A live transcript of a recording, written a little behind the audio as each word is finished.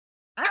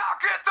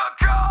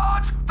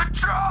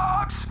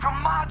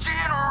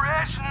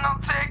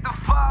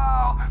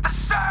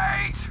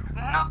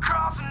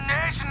across the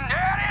nation,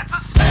 and it's a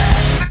sin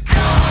to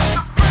cause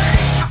the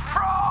fake, the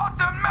fraud,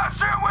 the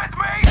messing with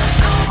me.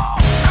 Come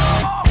on,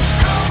 come on,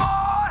 come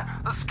on,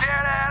 let's get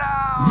it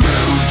on.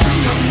 Move to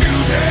the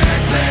music,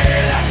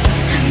 play that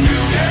fucking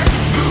music.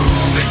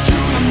 Move it to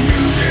the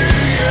music,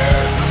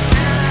 yeah.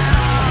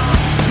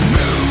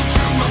 Move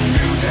to the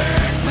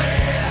music,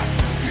 play that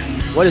fucking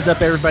music. What is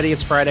up, everybody?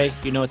 It's Friday.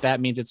 You know what that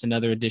means. It's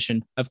another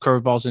edition of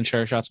Curveballs and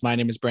Chair Shots. My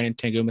name is Brandon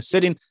Tanguma.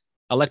 Sitting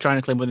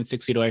electronically more than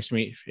 6 feet away from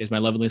me is my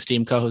lovely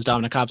esteemed co-host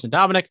Dominic Hobson.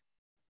 Dominic,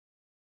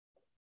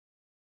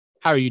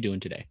 how are you doing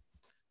today?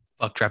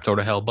 Fuck, trapdoor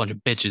to hell, bunch of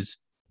bitches.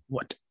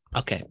 What?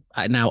 Okay.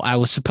 Now, I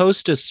was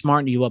supposed to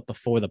smarten you up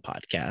before the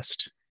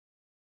podcast,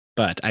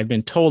 but I've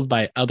been told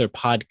by other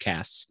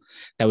podcasts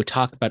that we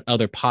talk about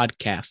other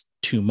podcasts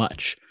too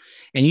much.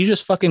 And you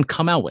just fucking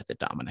come out with it,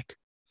 Dominic.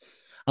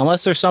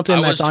 Unless there's something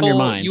that's on your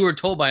mind. You were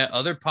told by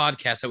other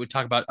podcasts that we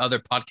talk about other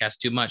podcasts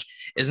too much.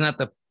 Isn't that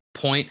the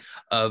point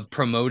of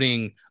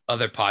promoting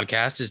other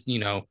podcasts? Is, you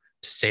know,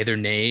 to say their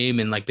name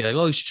and like be like,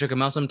 oh, you should check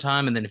them out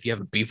sometime. And then if you have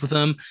a beef with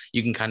them,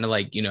 you can kind of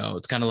like, you know,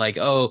 it's kind of like,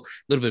 oh, a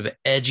little bit of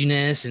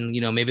edginess. And,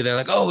 you know, maybe they're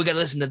like, oh, we got to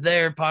listen to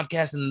their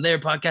podcast and their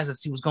podcast and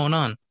see what's going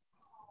on.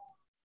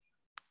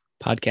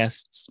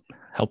 Podcasts,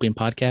 helping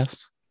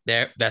podcasts.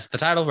 There, that's the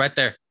title right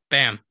there.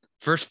 Bam.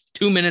 First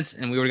 2 minutes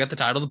and we already got the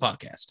title of the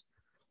podcast.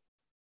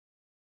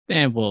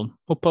 And we'll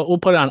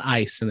put it on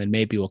ice, and then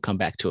maybe we'll come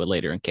back to it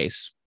later in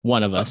case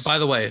one of us. By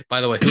the way,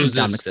 who's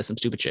Dominic this says some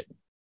stupid shit.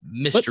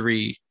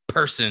 mystery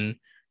person?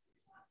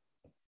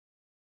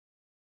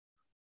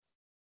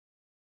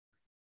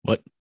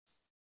 What?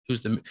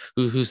 Who's the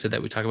who said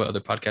that we talk about other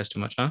podcasts too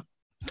much? Huh?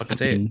 Fucking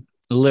say it.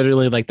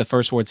 Literally, like the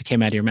first words that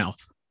came out of your mouth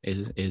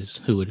is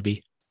who would it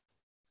be?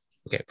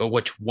 Okay, but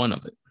which one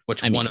of it?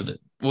 Which one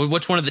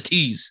of the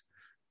T's?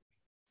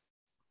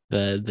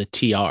 The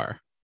TR.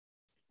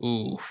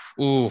 Oof.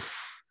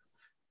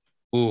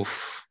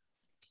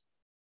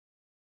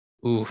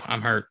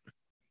 I'm hurt.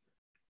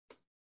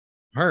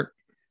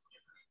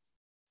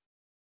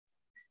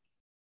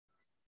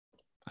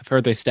 I've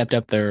heard they stepped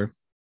up their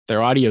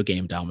audio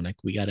game, Dominic.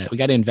 We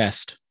gotta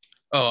invest.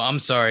 Oh, I'm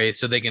sorry.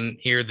 So they can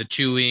hear the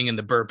chewing and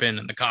the burping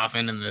and the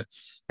coughing and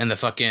the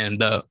fucking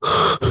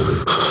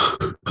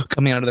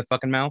coming out of their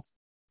fucking mouth.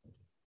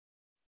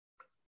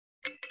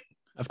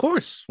 Of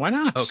course. Why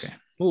not? Okay.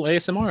 A little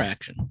ASMR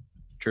action.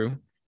 True.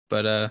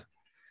 But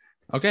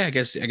okay, I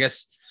guess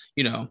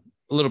you know,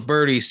 a little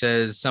birdie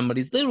says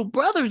somebody's little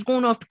brother's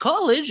going off to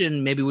college,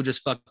 and maybe we'll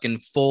just fucking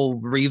full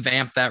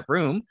revamp that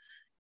room,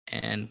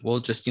 and we'll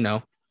just, you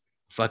know,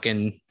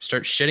 fucking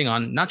start shitting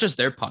on not just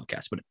their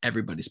podcast but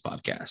everybody's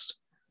podcast.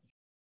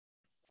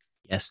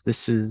 Yes,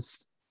 this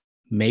is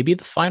maybe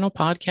the final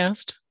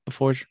podcast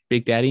before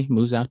Big Daddy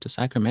moves out to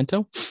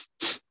Sacramento.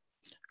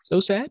 So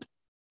sad.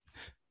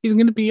 He's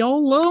gonna be all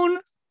alone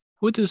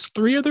with his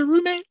 3 other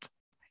roommates.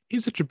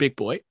 He's such a big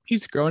boy.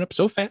 He's growing up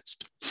so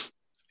fast.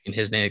 And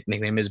his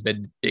nickname is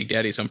Big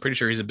Daddy, so I'm pretty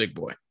sure he's a big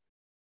boy.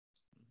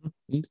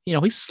 You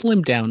know, he's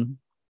slimmed down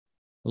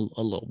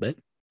a little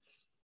bit.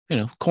 You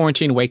know,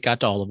 quarantine weight got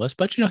to all of us,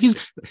 but you know,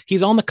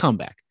 he's on the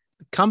comeback.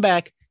 The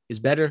comeback is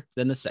better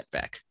than the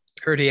setback.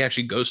 Heard he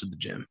actually goes to the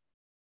gym.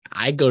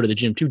 I go to the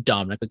gym too,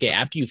 Dominic. Okay,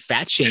 after you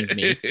fat shamed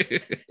me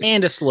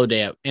and a slow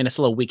day out and a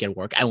slow week at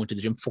work, I went to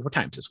the gym 4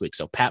 times this week.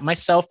 So pat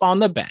myself on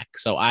the back.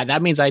 So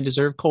that means I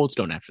deserve Cold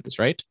Stone after this,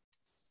 right?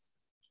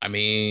 I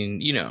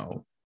mean, you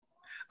know,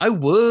 I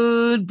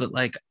would, but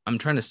like I'm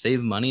trying to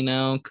save money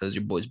now because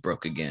your boy's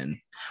broke again.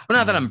 Well,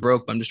 not that I'm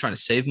broke, but I'm just trying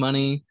to save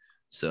money.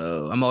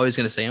 So I'm always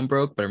going to say I'm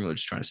broke, but I'm really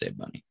just trying to save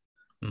money.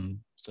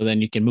 So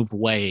then you can move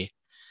away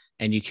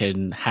and you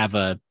can have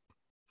a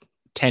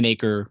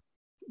 10-acre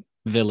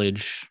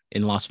village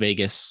in Las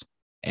Vegas.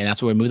 And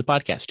that's where we move the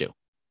podcast to.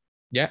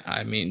 Yeah.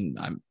 I mean,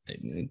 I'm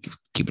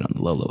keeping on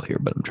the low here,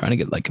 but I'm trying to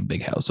get like a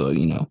big house. So,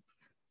 you know,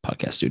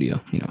 podcast studio,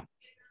 you know.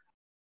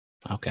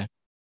 Okay.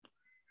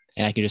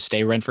 And I can just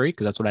stay rent free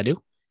because that's what I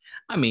do.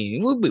 I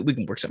mean, we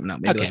can work something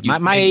out. Maybe okay,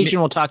 like my agent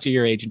will talk to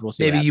your agent. We'll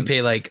see. Maybe you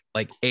pay like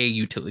a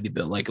utility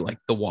bill, like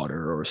the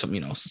water or something.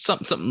 You know,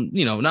 something.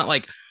 You know, not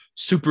like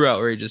super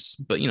outrageous,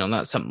 but you know,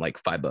 not something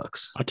like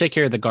 $5. I'll take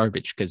care of the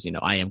garbage because you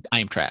know I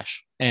am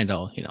trash, and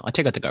I'll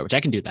take out the garbage.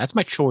 I can do that. That's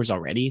my chores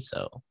already.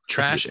 So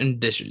trash and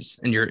dishes,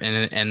 and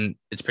and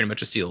it's pretty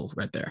much a seal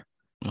right there.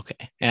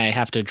 Okay, and I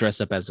have to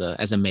dress up as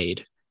a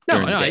maid. No,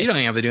 you don't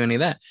have to do any of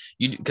that.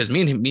 Because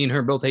me and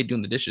her both hate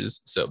doing the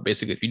dishes. So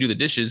basically, if you do the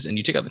dishes and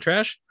you take out the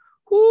trash,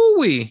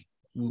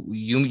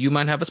 you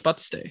might have a spot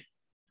to stay.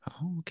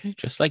 Oh, okay,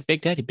 just like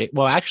Big Daddy.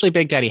 Well, actually,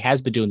 Big Daddy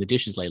has been doing the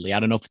dishes lately.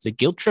 I don't know if it's a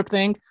guilt trip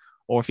thing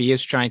or if he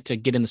is trying to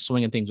get in the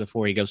swing of things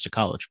before he goes to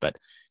college. But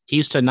he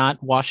used to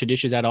not wash the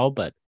dishes at all.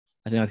 But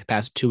I think like the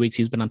past 2 weeks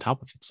he's been on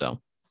top of it. So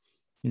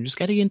you just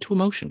got to get into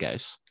emotion,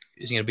 guys.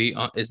 Is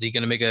he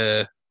gonna make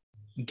a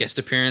guest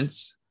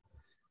appearance?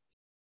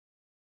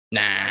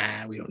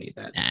 Nah, we don't need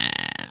that.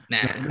 Nah.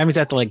 That means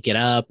I have to like get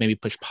up, maybe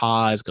push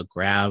pause, go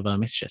grab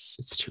them.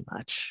 It's too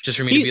much. Just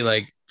for me to be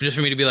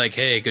like,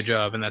 hey, good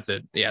job, and that's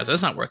it. Yeah, so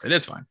it's not worth it.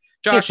 It's fine.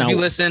 Josh, if you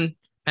listen,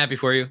 happy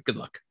for you. Good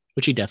luck.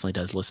 which he definitely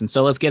does listen.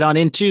 So let's get on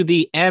into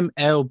the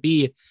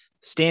MLB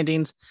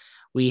standings.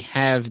 We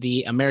have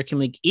the American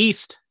League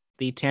East,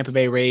 the Tampa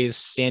Bay Rays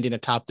standing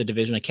atop the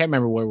division. I can't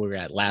remember where we were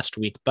at last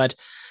week, but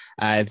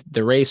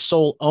the Rays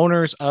sole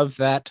owners of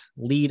that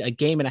lead a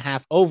game and a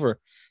half over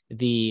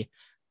the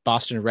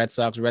Boston Red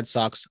Sox. Red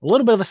Sox, a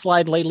little bit of a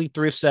slide lately,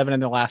 3-7 in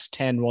their last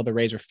 10, while the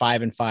Rays are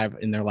 5-5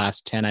 in their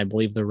last 10. I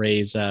believe the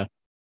Rays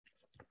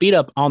beat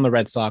up on the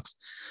Red Sox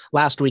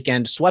last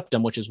weekend, swept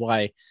them, which is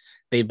why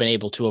they've been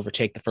able to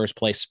overtake the first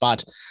place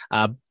spot.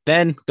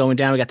 Then going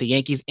down, we got the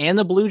Yankees and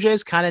the Blue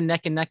Jays kind of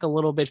neck and neck a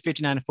little bit,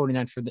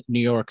 59-49 for the New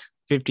York,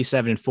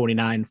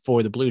 57-49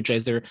 for the Blue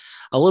Jays. They're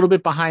a little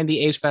bit behind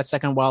the A's for that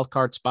second wild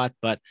card spot,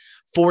 but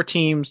 4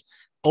 teams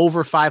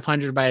over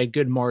 500 by a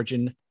good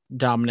margin.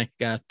 Dominic,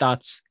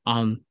 thoughts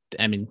on,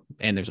 and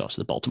there's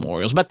also the Baltimore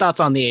Orioles, but thoughts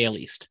on the AL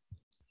East?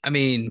 I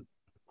mean,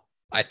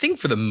 I think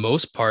for the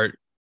most part,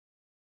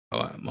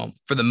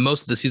 for the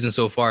most of the season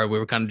so far, we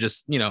were kind of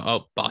just,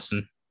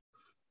 Boston.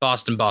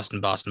 Boston.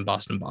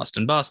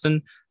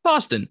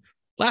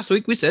 Last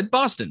week we said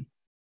Boston.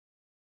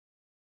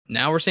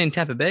 Now we're saying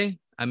Tampa Bay.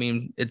 I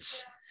mean,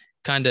 it's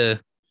kind of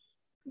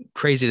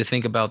crazy to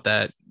think about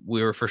that.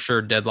 We were for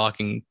sure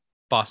deadlocking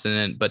Boston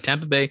in, but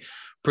Tampa Bay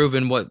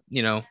proven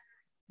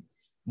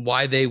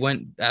why they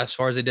went as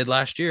far as they did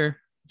last year,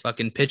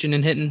 fucking pitching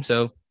and hitting.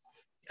 So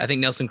I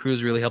think Nelson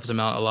Cruz really helps them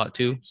out a lot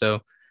too.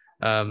 So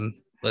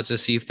let's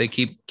just see if they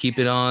keep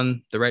it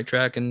on the right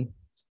track and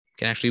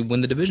can actually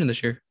win the division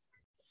this year.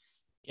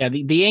 Yeah,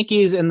 the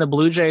Yankees and the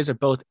Blue Jays are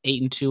both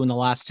 8-2 in the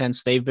last 10.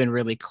 So they've been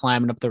really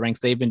climbing up the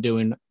ranks. They've been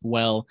doing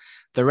well.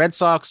 The Red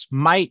Sox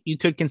you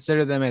could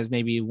consider them as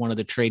maybe one of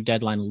the trade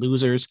deadline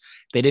losers.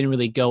 They didn't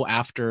really go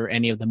after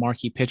any of the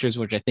marquee pitchers,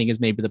 which I think is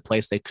maybe the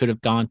place they could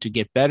have gone to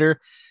get better.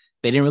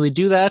 They didn't really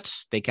do that.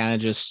 They kind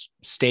of just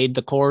stayed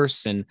the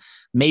course, and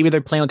maybe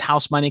they're playing with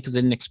house money because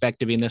they didn't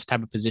expect to be in this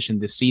type of position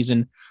this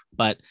season,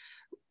 but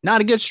not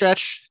a good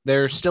stretch.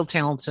 They're still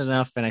talented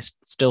enough, and I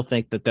still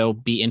think that they'll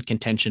be in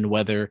contention,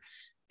 whether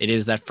it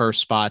is that first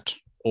spot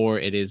or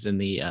it is in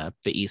the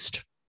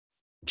East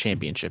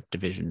Championship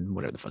division,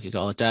 whatever the fuck you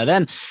call it.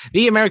 Then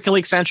the American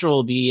League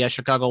Central, the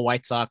Chicago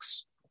White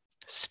Sox,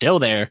 still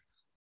there,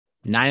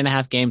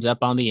 9.5 games up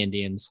on the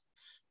Indians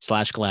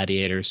 /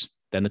 Gladiators.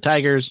 Then the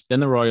Tigers, then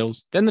the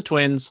Royals, then the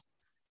Twins.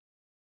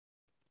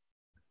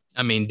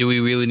 I mean, do we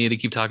really need to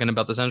keep talking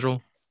about the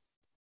Central?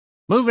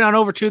 Moving on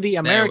over to the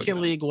American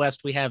League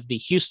West, we have the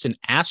Houston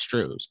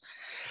Astros.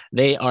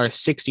 They are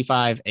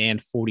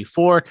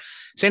 65-44.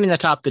 Standing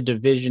atop the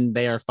division,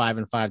 they are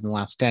 5-5 in the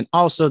last 10.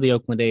 Also, the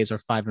Oakland A's are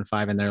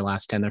 5-5 in their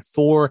last 10. They're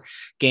 4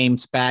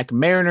 games back.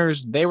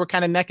 Mariners, they were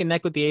kind of neck and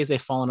neck with the A's. They've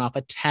fallen off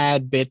a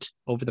tad bit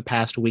over the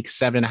past week,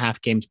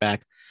 7.5 games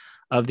back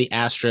of the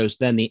Astros.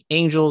 Then the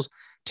Angels,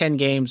 10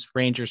 games,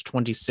 Rangers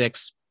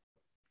 26.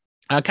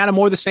 Kind of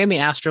more the same. The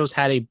Astros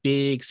had a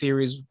big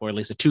series, or at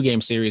least a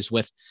 2-game series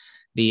with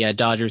the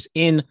Dodgers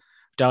in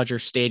Dodger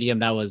Stadium.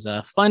 That was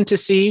fun to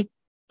see.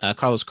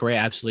 Carlos Correa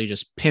absolutely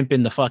just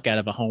pimping the fuck out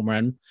of a home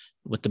run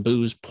with the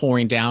booze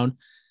pouring down.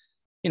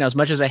 As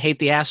much as I hate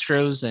the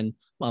Astros, and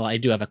well, I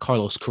do have a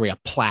Carlos Correa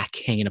plaque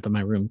hanging up in my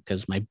room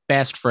because my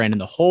best friend in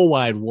the whole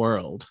wide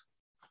world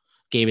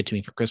gave it to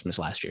me for Christmas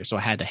last year, so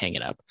I had to hang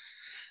it up.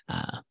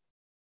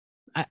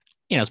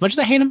 As much as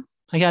I hate him,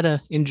 I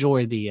gotta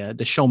enjoy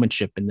the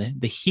showmanship and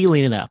the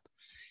healing it up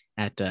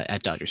at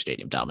Dodger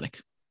Stadium, Dominic.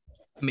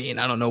 I mean,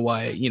 I don't know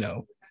why,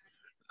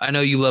 I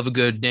know you love a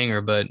good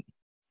dinger, but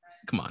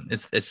come on,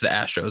 it's the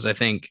Astros. I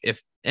think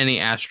if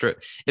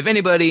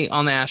anybody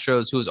on the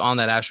Astros who was on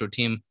that Astro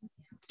team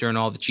during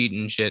all the cheating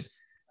and shit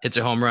hits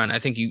a home run, I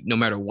think no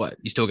matter what,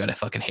 you still gotta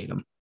fucking hate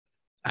him.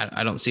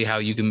 I don't see how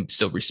you can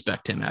still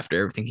respect him after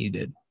everything he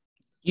did.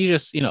 You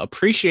just, you gotta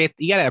appreciate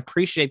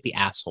the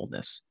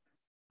assholeness.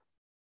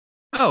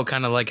 Oh,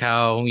 kind of like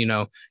how,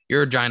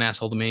 you're a giant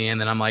asshole to me. And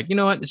then I'm like, you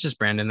know what? It's just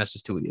Brandon. That's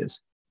just who he is.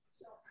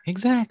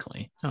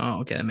 Exactly. Oh,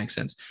 okay. That makes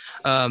sense.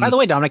 By the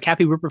way, Dominic,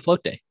 happy Rupert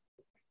Float Day.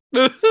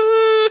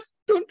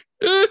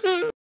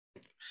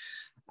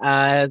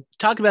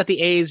 Talk about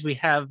the A's. We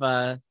have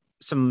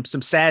some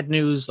sad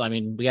news. I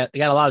mean, we got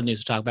a lot of news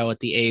to talk about with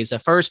the A's.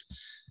 First,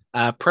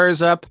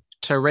 prayers up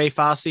to Ray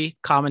Fosse,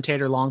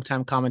 commentator,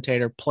 longtime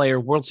commentator, player,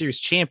 World Series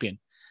champion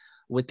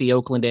with the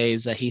Oakland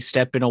A's. He's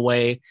stepping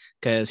away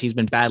because he's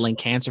been battling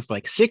cancer for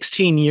like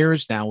 16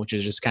 years now, which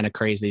is just kind of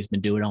crazy. He's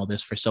been doing all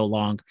this for so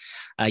long.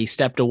 He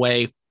stepped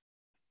away,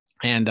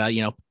 and,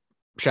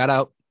 shout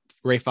out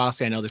Ray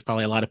Fosse. I know there's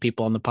probably a lot of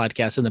people on the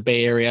podcast in the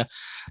Bay Area.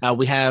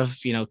 We have,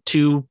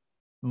 2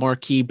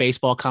 marquee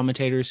baseball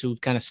commentators who've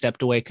kind of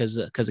stepped away because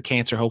of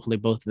cancer. Hopefully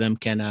both of them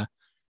can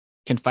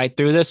fight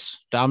through this.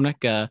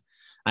 Dominic,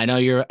 I know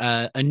you're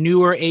a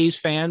newer A's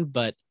fan,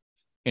 but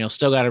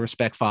still got to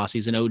respect Fosse.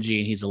 He's an OG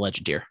and he's a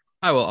legend here.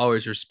 I will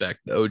always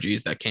respect the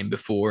OGs that came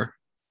before,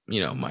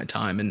 my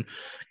time, and,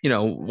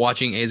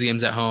 watching A's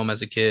games at home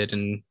as a kid.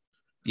 And,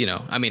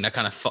 I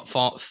kind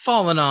of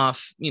fallen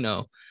off,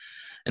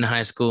 in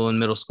high school and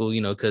middle school,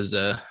 because,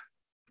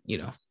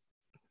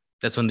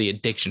 that's when the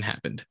addiction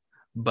happened.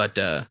 But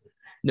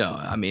No,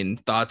 I mean,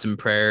 thoughts and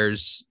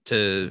prayers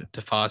to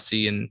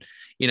Fossey, and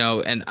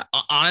and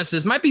honest,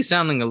 this might be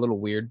sounding a little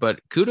weird, but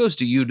kudos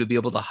to you to be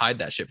able to hide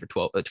that shit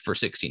for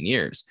 16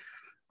 years.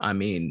 I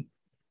mean,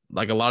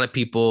 like a lot of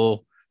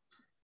people,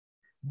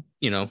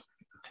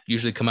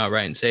 usually come out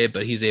right and say it,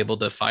 but he's able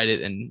to fight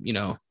it and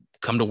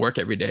come to work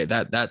every day.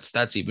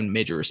 That's even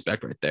major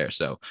respect right there.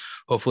 So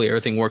hopefully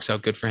everything works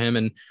out good for him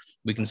and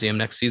we can see him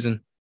next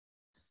season.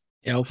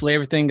 Yeah, hopefully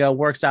everything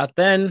works out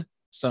then.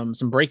 Some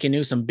breaking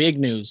news, some big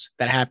news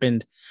that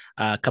happened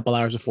a couple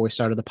hours before we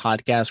started the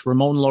podcast.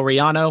 Ramon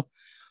Laureano,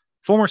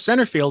 former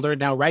center fielder,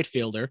 now right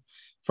fielder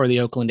for the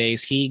Oakland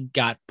A's, he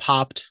got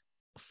popped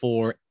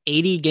for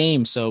 80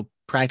 games. So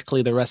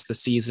practically the rest of the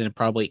season and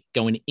probably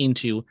going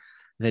into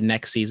the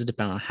next season,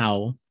 depending on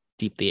how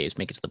deep the A's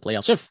make it to the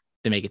playoffs, if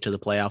they make it to the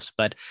playoffs.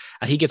 But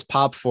he gets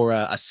popped for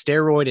a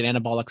steroid, an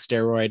anabolic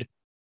steroid,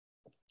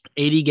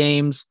 80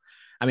 games.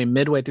 I mean,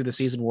 midway through the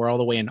season, we're all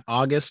the way in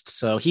August.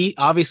 So he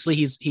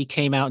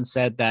came out and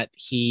said that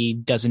he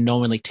doesn't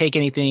knowingly take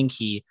anything.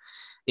 He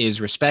is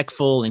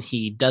respectful and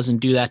he doesn't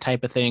do that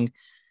type of thing.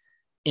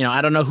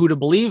 I don't know who to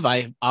believe.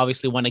 I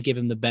obviously want to give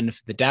him the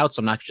benefit of the doubt.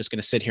 So I'm not just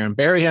going to sit here and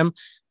bury him.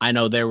 I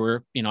know there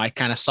were, I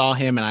kind of saw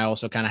him and I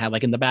also kind of had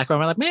like in the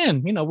background, I'm like,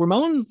 man,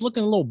 Ramon's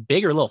looking a little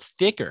bigger, a little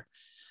thicker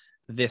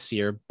this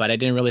year, but I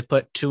didn't really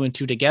put two and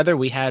two together.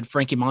 We had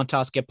Frankie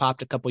Montas get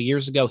popped a couple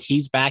years ago.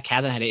 He's back,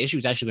 hasn't had an issue.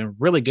 He's actually been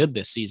really good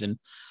this season.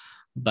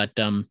 But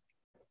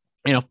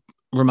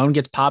Ramon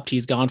gets popped.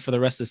 He's gone for the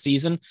rest of the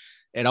season.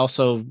 It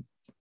also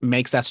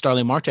makes that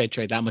Starling Marte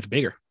trade that much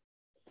bigger.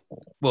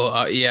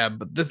 Well, yeah,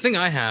 but the thing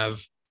I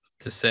have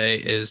to say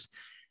is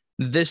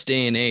this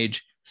day and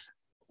age,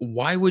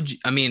 why would you?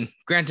 I mean,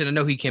 granted, I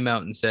know he came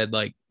out and said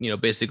like,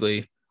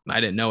 basically, I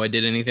didn't know I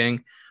did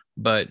anything,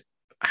 but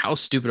how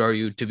stupid are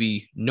you to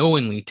be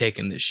knowingly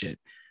taking this shit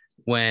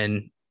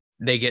when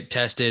they get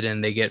tested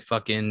and they get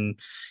fucking,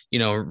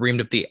 reamed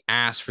up the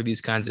ass for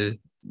these kinds of,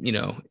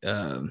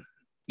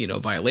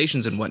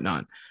 violations and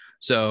whatnot.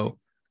 So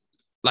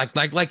like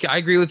I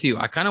agree with you.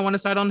 I kind of want to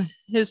side on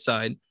his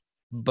side,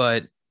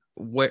 but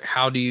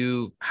how do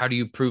you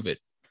prove it?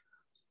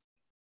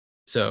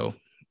 So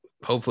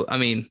hopefully, I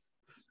mean,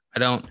 I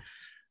don't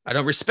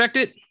respect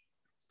it,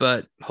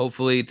 but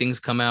hopefully things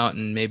come out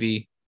and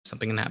maybe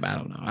something can happen. I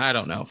don't know.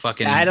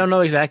 I don't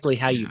know exactly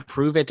how you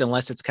prove it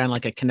unless it's kind of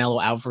like a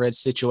Canelo Alvarez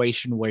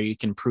situation where you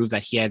can prove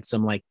that he had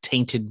some like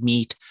tainted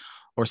meat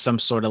or some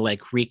sort of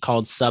like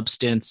recalled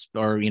substance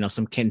or,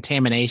 some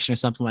contamination or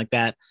something like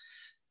that.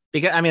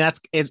 Because I mean,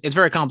 it's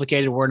very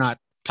complicated. We're not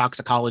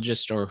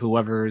toxicologists or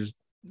whoever is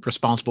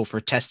responsible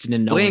for testing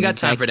and knowing. We ain't got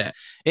time for that.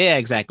 Yeah,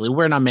 exactly.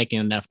 We're not making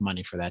enough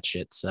money for that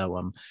shit.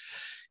 So,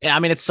 yeah, I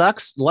mean, it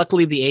sucks.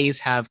 Luckily, the A's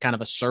have kind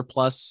of a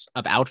surplus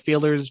of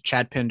outfielders.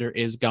 Chad Pinder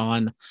is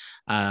gone.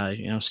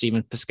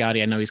 Steven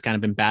Piscotty, I know he's kind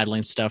of been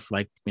battling stuff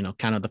like,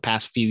 kind of the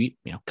past few,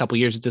 couple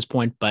years at this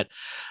point. But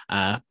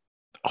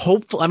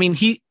hopefully, I mean,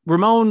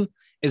 Ramon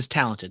is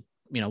talented.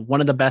 One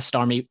of the best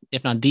arm,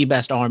 if not the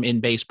best arm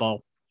in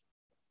baseball.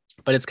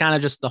 But it's kind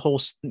of just the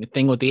whole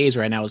thing with the A's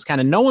right now is kind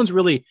of no one's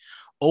really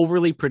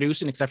overly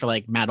producing except for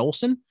like Matt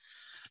Olson.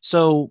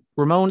 So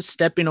Ramon's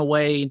stepping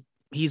away.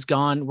 He's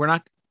gone. We're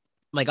not.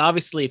 Like,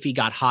 obviously, if he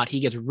got hot,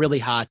 he gets really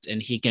hot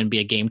and he can be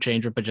a game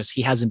changer, but just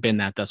he hasn't been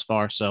that thus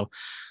far. So,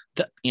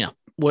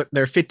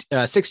 they're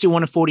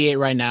 61 and 48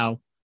 right now.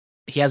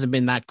 He hasn't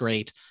been that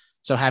great.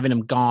 So having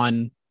him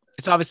gone,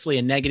 it's obviously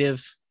a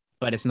negative,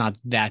 but it's not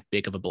that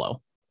big of a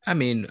blow. I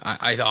mean,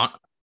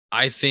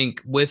 I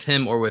think with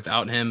him or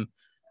without him,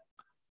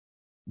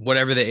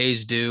 whatever the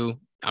A's do,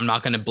 I'm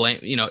not going to blame,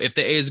 if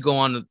the A's go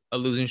on a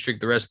losing streak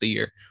the rest of the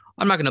year,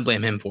 I'm not going to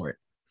blame him for it.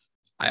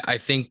 I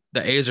think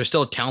the A's are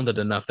still talented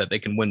enough that they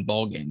can win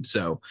ball games.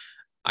 So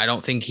I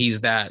don't think he's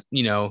that,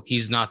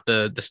 he's not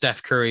the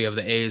Steph Curry of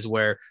the A's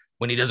where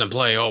when he doesn't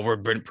play, we're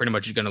pretty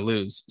much going to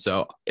lose.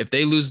 So if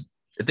they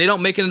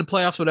don't make it into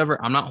playoffs,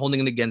 whatever, I'm not holding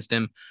it against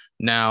him.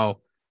 Now,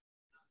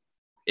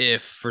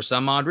 if for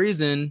some odd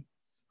reason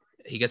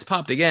he gets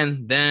popped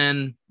again,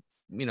 then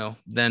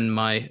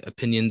my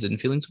opinions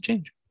and feelings will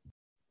change.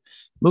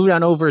 Moving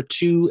on over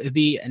to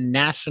the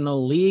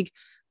National League,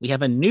 we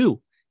have a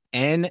new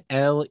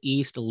NL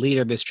East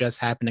leader. This just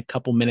happened a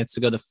couple minutes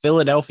ago. The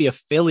Philadelphia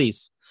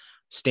Phillies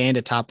stand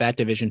atop that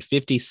division,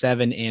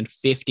 57 and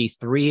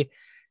 53.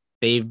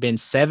 They've been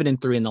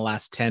 7-3 in the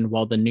last 10,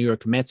 while the New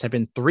York Mets have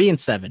been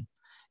 3-7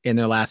 in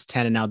their last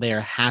 10, and now they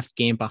are half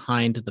game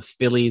behind the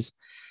Phillies.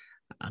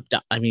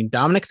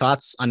 Dominic,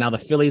 thoughts on now the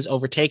Phillies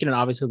overtaking, and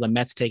obviously the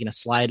Mets taking a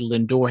slide.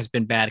 Lindor has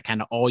been bad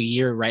kind of all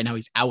year. Right now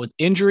he's out with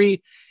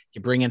injury.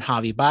 You bring in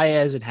Javi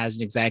Baez. It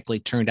hasn't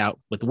exactly turned out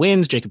with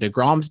wins. Jacob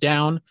deGrom's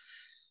down.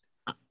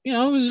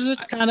 Is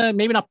it kind of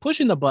maybe not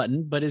pushing the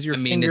button, but is your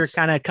finger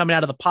kind of coming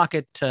out of the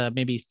pocket to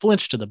maybe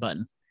flinch to the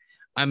button?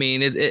 I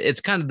mean,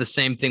 it's kind of the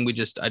same thing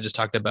I just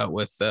talked about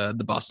with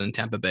the Boston and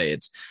Tampa Bay.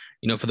 It's,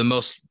 for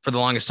the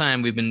longest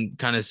time, we've been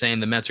kind of saying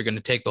the Mets are going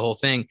to take the whole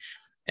thing.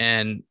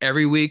 And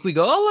every week we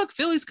go, oh, look,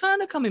 Philly's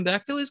kind of coming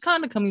back. But,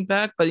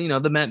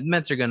 the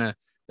Mets are going to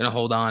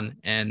hold on.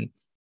 And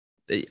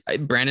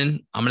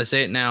Brandon, I'm going to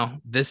say it now.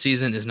 This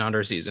season is not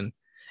our season.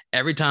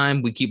 Every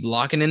time we keep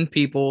locking in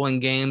people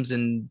and games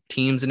and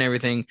teams and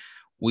everything,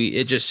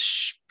 it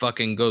just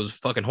fucking goes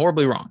fucking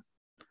horribly wrong.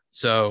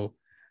 So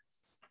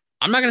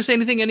I'm not going to say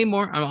anything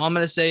anymore. All I'm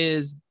going to say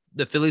is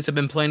the Phillies have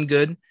been playing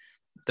good.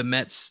 The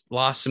Mets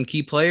lost some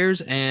key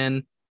players,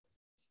 and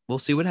we'll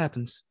see what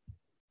happens.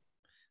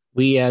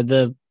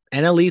 The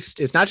NL East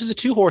is not just a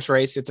 2-horse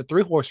race, it's a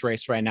 3-horse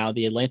race right now.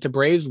 The Atlanta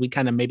Braves, we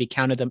kind of maybe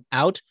counted them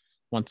out.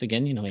 Once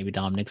again, maybe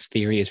Dominic's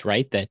theory is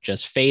right that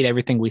just fade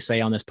everything we say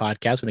on this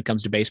podcast when it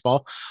comes to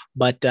baseball.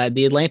 But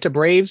the Atlanta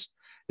Braves,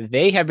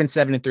 they have been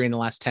 7-3 in the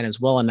last 10 as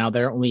well. And now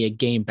they're only a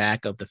game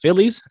back of the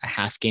Phillies, a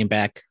half game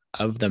back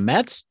of the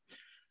Mets.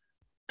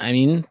 I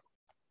mean,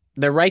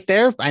 they're right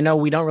there. I know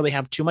we don't really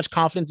have too much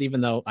confidence,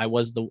 even though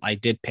I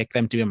did pick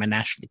them to be my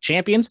National League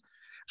champions.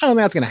 I don't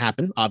think that's going to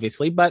happen,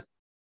 obviously, but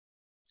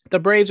the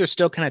Braves are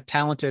still kind of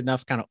talented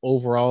enough, kind of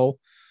overall,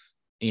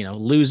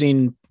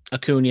 losing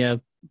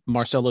Acuna,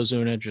 Marcell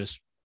Ozuna just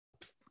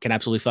can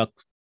absolutely fuck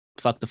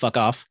the fuck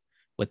off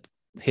with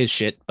his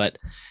shit. But,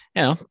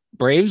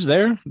 Braves,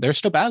 they're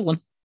still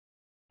battling.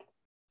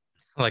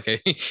 Like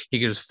he could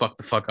just fuck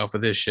the fuck off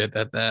with his shit.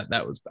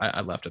 That was,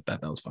 I laughed at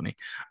that. That was funny.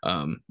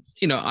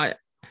 I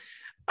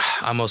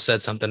almost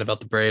said something about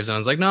the Braves and I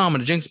was like, no, I'm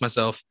going to jinx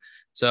myself.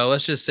 So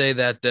let's just say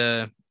that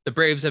the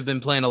Braves have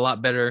been playing a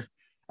lot better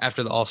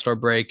after the All-Star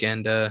break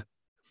and, can't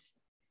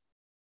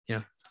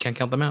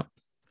count them out.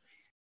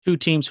 2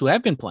 teams who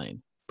have been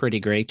playing pretty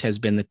great has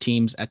been the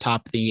teams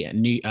atop the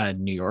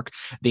New York,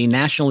 the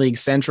National League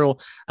Central.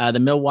 The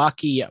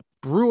Milwaukee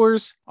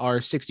Brewers are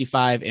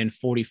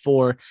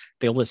 65-44.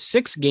 They hold a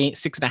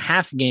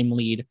 6.5 game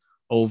lead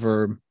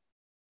over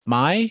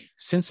my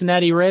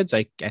Cincinnati Reds.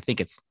 I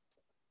think it's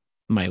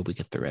my week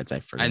at the Reds.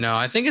 I forget. I know.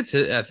 I think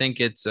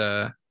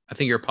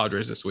you're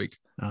Padres this week.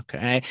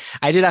 Okay.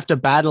 I did have to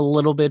battle a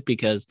little bit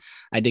because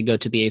I did go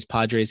to the A's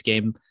Padres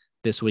game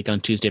this week on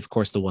Tuesday. Of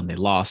course, the one they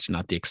lost,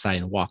 not the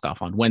exciting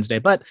walk-off on Wednesday,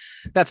 but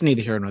that's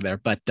neither here nor there.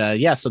 But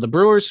so the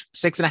Brewers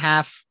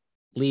 6.5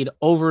 lead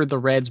over the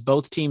Reds.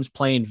 Both teams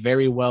playing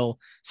very well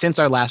since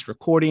our last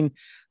recording.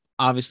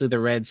 Obviously, the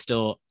Reds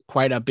still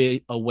quite a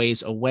bit a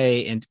ways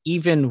away. And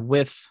even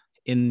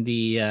in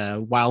the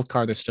wild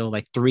card, they're still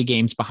like 3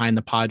 games behind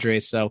the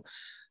Padres. So,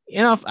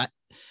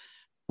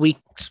 we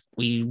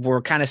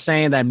were kind of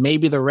saying that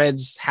maybe the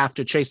Reds have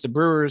to chase the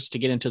Brewers to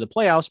get into the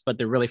playoffs, but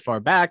they're really far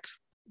back.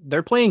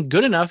 They're playing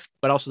good enough,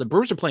 but also the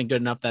Brewers are playing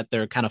good enough that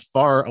they're kind of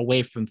far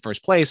away from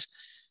first place.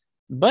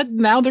 But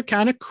now they're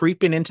kind of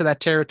creeping into that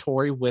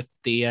territory with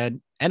the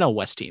NL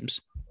West teams.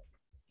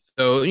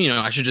 So,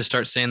 I should just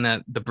start saying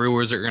that the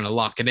Brewers are going to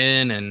lock it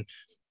in and,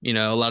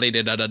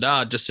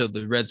 la-di-da-da-da-da, just so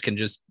the Reds can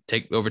just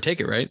overtake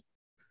it, right?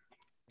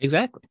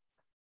 Exactly.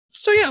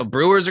 So, yeah,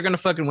 Brewers are going to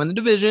fucking win the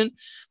division.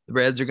 The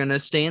Reds are going to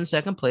stay in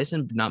second place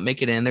and not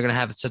make it in. They're going to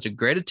have such a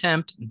great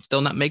attempt and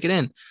still not make it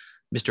in.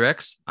 Mr.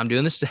 X, I'm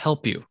doing this to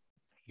help you.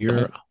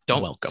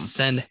 Don't welcome.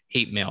 Send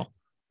hate mail.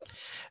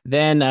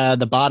 Then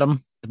the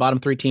bottom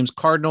 3 teams,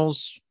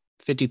 Cardinals,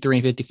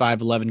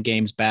 53-55, 11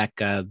 games back.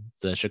 The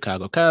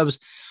Chicago Cubs,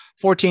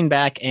 14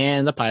 back,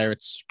 and the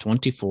Pirates,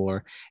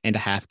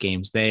 24.5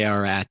 games. They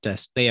are at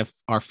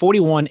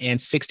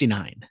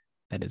 41-69.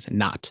 That is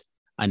not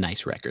a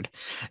nice record.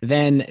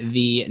 Then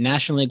the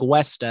National League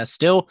West,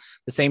 still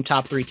the same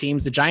top 3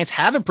 teams. The Giants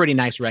have a pretty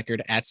nice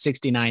record at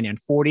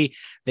 69-40.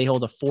 They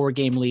hold a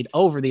 4-game lead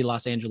over the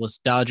Los Angeles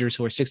Dodgers,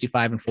 who are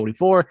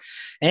 65-44,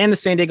 and the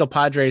San Diego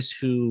Padres,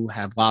 who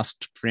have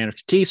lost Fernando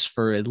Tatis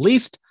for at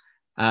least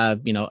a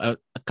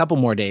couple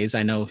more days.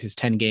 I know his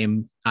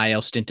 10-game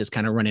IL stint is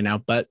kind of running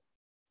out, but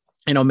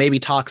maybe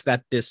talks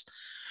that this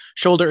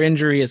shoulder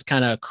injury is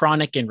kind of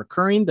chronic and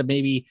recurring, that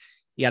maybe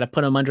you got to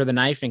put them under the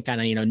knife and kind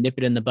of, nip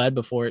it in the bud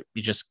before it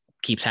just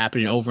keeps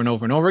happening over and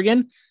over and over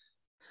again.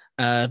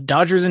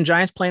 Dodgers and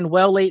Giants playing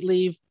well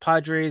lately.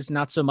 Padres,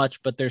 not so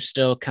much, but they're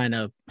still kind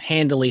of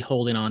handily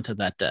holding on to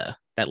that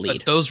lead.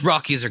 But those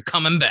Rockies are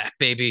coming back,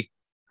 baby.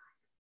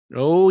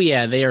 Oh,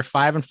 yeah. They are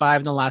 5-5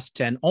 in the last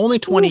 10, only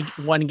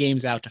 21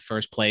 games out to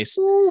first place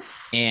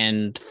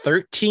and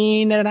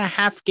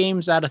 13.5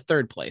 games out of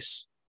third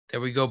place. There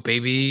we go,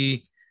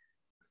 baby.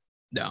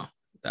 No.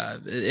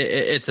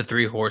 It's a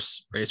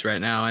 3-horse race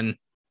right now, and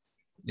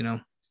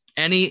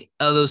any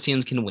of those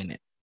teams can win it.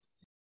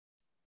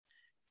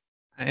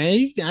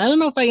 I don't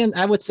know if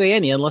I would say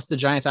any, unless the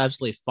Giants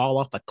absolutely fall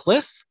off a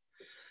cliff.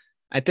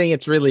 I think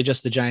it's really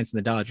just the Giants and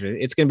the Dodgers.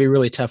 It's going to be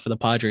really tough for the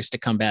Padres to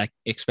come back,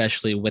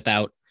 especially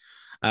without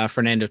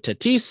Fernando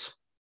Tatis.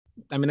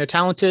 I mean, they're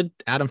talented.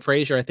 Adam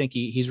Frazier, I think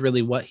he's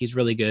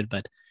really good,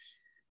 but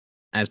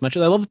as much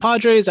as I love the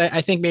Padres,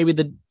 I think maybe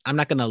I'm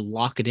not going to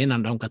lock it in.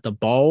 I don't got the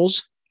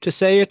balls to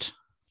say it,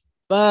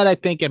 but I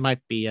think it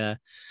might be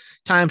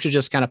time to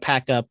just kind of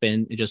pack up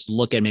and just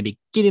look at maybe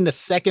getting to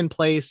second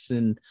place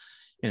and,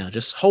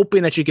 just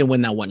hoping that you can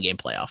win that 1-game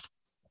playoff.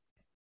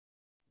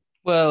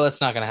 Well, it's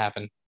not going to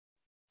happen.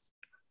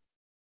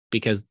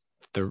 Because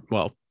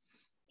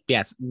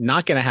it's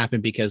not going to happen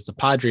because the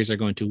Padres are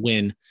going to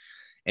win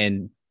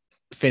and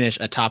finish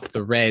atop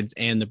the Reds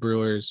and the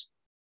Brewers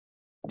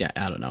Yeah,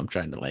 I don't know. I'm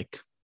trying to like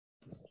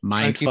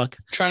Trying to keep- mind fuck.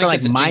 trying To to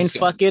like get the mind jinx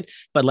going. fuck it,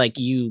 but like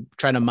you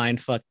trying to mind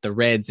fuck the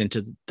Reds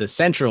into the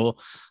Central.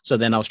 So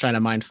then I was trying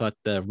to mind fuck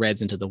the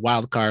Reds into the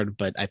wild card,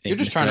 but I You're think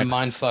just Mr. trying to X.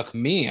 mind fuck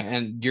me,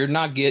 and you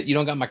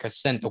don't got my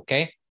consent,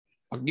 okay?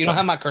 You don't Sorry.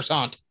 have my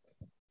croissant.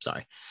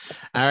 Sorry.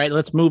 All right,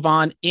 let's move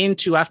on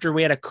into after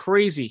we had a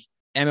crazy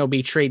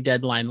MLB trade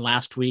deadline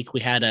last week.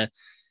 We had a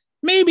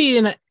maybe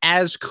an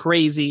as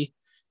crazy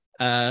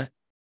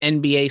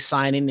NBA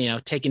signing,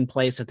 taking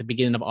place at the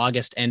beginning of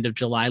August, end of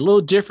July. A little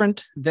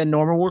different than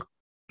normal. We're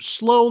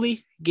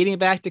slowly getting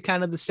back to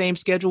kind of the same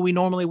schedule we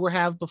normally would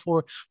have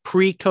before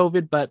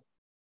pre-COVID, but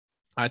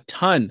a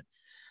ton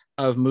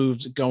of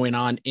moves going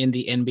on in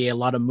the NBA, a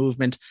lot of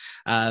movement.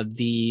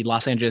 The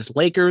Los Angeles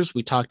Lakers,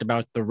 we talked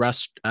about the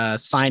Russ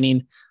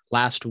signing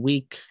last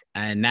week,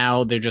 and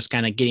now they're just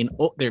kind of getting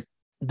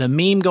the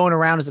meme going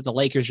around is that the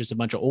Lakers just a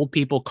bunch of old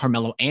people.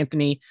 Carmelo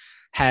Anthony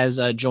has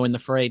joined the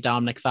fray.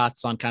 Dominic,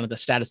 thoughts on kind of the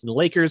status of the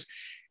Lakers?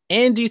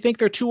 And do you think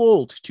they're too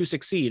old to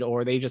succeed,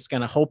 or are they just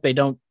going to hope they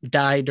don't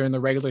die during the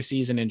regular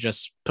season and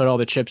just put all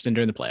the chips in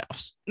during the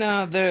playoffs?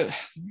 No,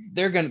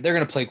 they're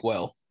gonna play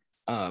well.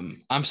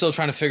 I'm still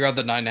trying to figure out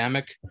the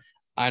dynamic.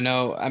 I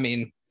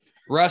mean,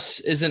 Russ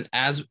isn't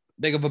as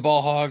big of a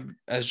ball hog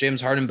as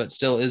James Harden, but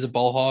still is a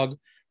ball hog.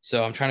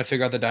 So I'm trying to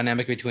figure out the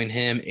dynamic between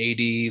him,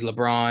 AD,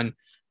 LeBron,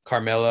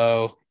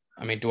 Carmelo.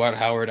 I mean, Dwight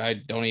Howard, I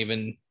don't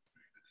even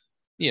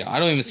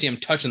see him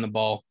touching the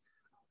ball.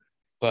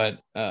 But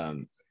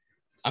I'm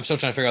still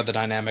trying to figure out the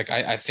dynamic.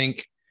 I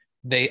think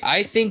they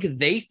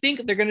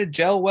think they're going to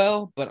gel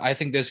well, but I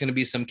think there's going to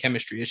be some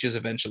chemistry issues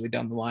eventually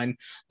down the line.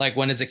 Like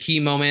when it's a key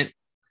moment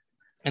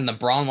and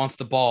LeBron wants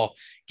the ball,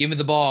 give me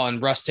the ball,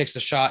 and Russ takes a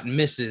shot and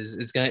misses.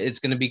 It's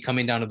gonna be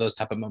coming down to those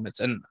type of moments.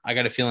 And I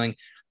got a feeling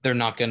that's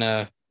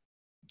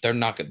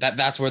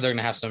where they're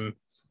gonna have some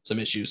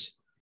issues.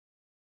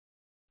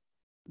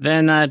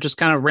 Then just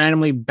kind of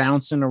randomly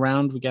bouncing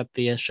around, we got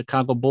the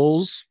Chicago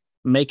Bulls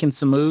making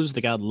some moves.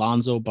 They got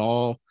Lonzo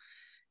Ball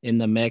in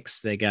the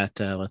mix. They got,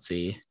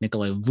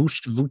 Nikola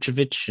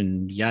Vucevic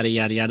and yada,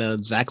 yada,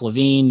 yada, Zach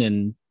LaVine.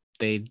 And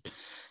they,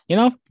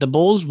 the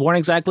Bulls weren't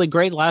exactly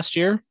great last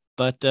year,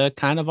 but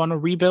kind of on a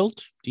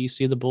rebuild. Do you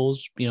see the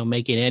Bulls,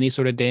 making any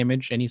sort of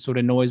damage, any sort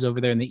of noise over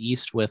there in the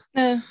East with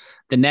the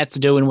Nets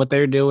doing what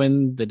they're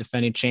doing, the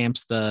defending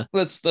champs,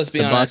 let's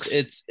be honest.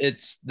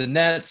 It's the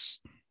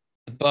Nets,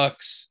 the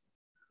Bucks.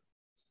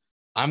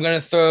 I'm going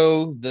to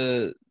throw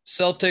the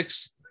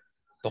Celtics,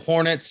 the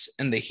Hornets,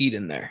 and the Heat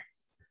in there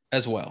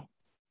as well.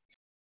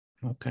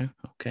 Okay.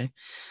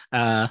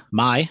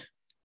 My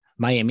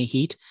Miami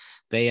Heat,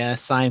 they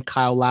signed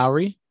Kyle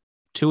Lowry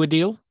to a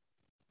deal.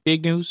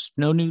 Big news,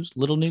 no news,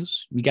 little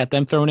news. We got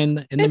them thrown in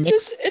the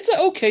mix. It's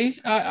okay.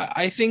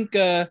 I think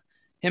him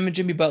and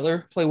Jimmy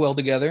Butler play well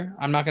together.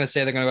 I'm not going to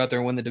say they're going to go out there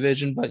and win the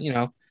division, but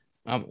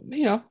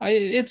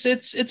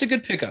it's a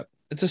good pickup.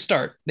 It's a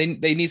start. They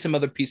need some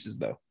other pieces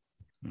though.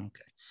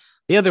 Okay.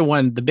 The other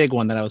one, the big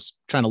one that I was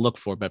trying to look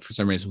for, but for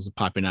some reason wasn't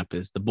popping up,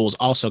 is the Bulls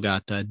also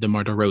got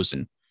DeMar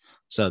DeRozan.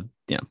 So,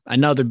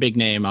 another big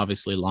name,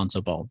 obviously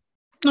Lonzo Ball,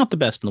 not the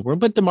best in the world,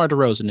 but DeMar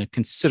DeRozan, a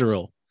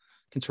considerable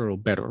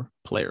better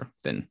player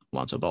than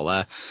Lonzo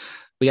Ball.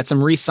 We got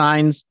some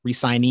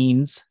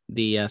re-signings.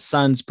 The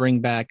Suns bring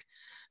back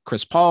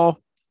Chris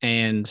Paul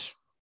and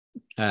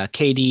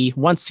KD.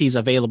 Once he's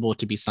available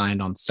to be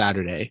signed on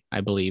Saturday, I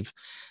believe,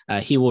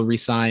 he will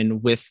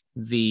re-sign with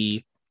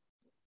the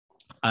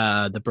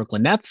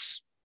Brooklyn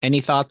Nets. Any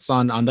thoughts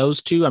on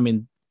those two? I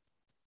mean,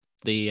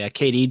 the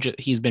KD,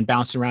 he's been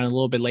bouncing around a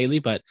little bit lately,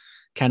 but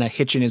kind of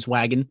hitching his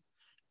wagon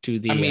to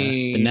the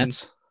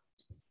Nets.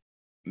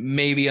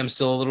 Maybe I'm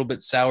still a little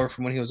bit sour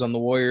from when he was on the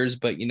Warriors,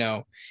 but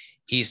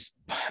he's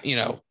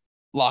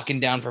locking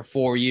down for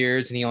 4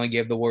 years, and he only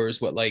gave the Warriors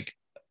like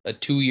a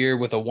 2-year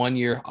with a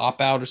 1-year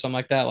opt-out or something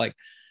like that. Like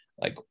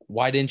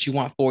why didn't you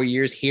want 4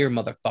 years here,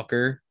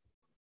 motherfucker?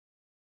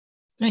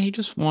 Yeah, he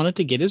just wanted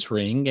to get his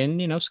ring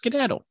and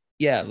skedaddle.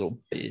 Yeah, little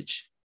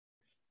bitch.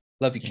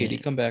 Love you, Katie.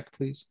 Come back,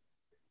 please.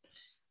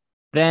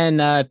 Then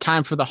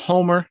time for the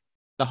Homer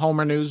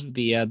news.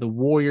 The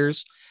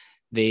Warriors,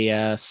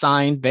 they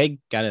signed. They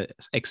got a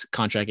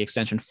contract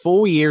extension,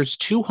 4 years,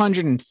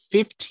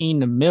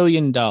 $215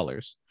 million.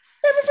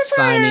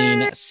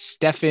 Signing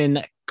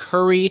Stephen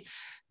Curry,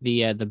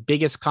 the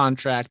biggest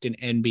contract in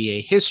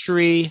NBA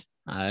history.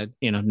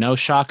 No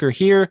shocker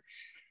here.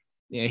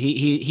 Yeah,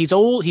 he's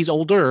old. He's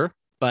older,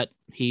 but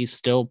he's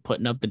still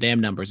putting up the damn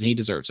numbers, and he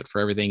deserves it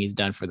for everything he's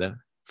done for the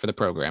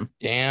program.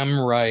 Damn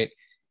right.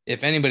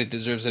 If anybody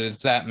deserves it,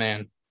 it's that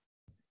man.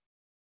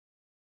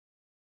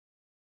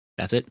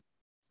 That's it.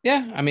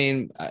 Yeah, I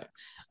mean,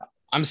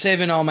 I'm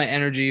saving all my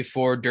energy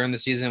for during the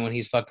season when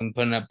he's fucking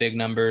putting up big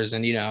numbers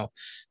and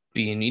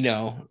being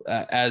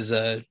as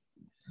a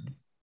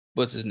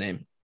what's his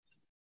name,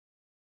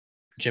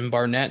 Jim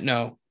Barnett?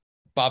 No,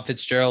 Bob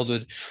Fitzgerald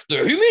with the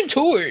Human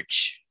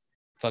Torch.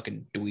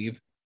 Fucking dweeb.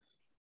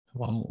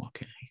 Whoa,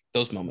 okay.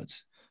 Those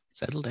moments.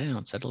 Settle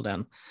down.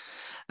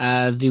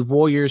 The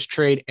Warriors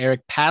trade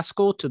Eric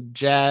Pascal to the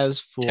Jazz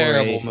for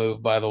terrible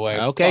move, by the way.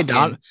 Okay,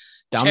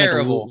 Dominic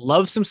Terrible.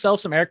 loves himself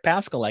some Eric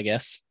Pascal, I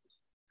guess.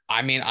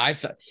 I mean,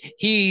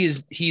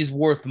 he's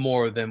worth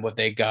more than what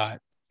they got.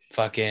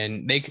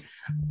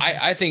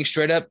 I think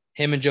straight up,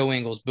 him and Joe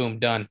Ingles, boom,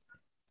 done.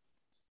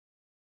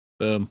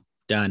 Boom,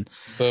 done.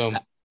 Boom.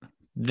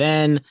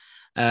 Then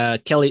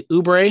Kelly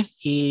Oubre,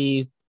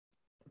 he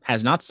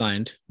has not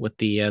signed with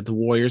the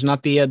Warriors,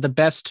 not the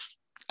best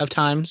of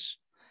times.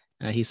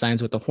 He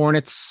signs with the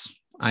Hornets.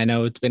 I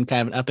know it's been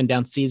kind of an up and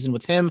down season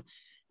with him.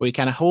 We're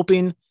kind of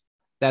hoping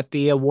that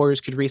the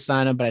Warriors could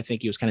re-sign him, but I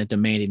think he was kind of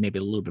demanding maybe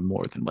a little bit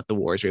more than what the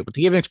Warriors are able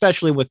to give him,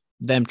 especially with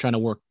them trying to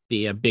work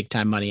the big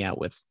time money out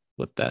with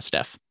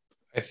Steph.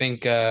 I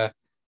think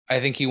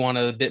he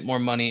wanted a bit more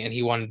money and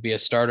he wanted to be a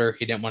starter.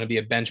 He didn't want to be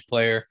a bench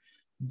player,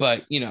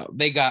 but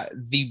they got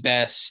the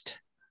best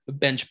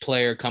bench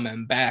player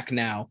coming back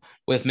now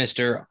with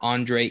Mr.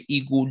 Andre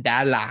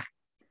Iguodala.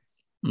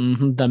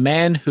 The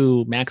man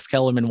who Max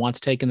Kellerman wants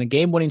taking the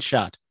game-winning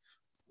shot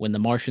when the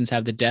Martians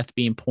have the death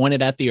beam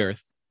pointed at the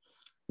earth.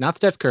 Not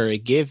Steph Curry.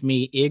 Give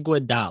me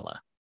Iguodala.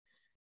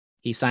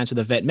 He signs with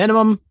a vet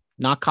minimum,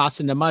 not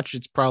costing him much.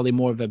 It's probably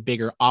more of a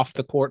bigger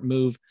off-the-court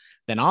move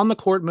than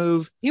on-the-court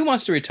move. He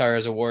wants to retire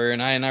as a Warrior,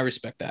 and I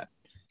respect that.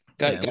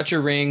 Got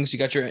your rings. You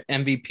got your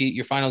MVP,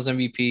 your finals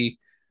MVP.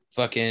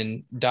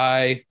 Fucking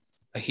die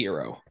a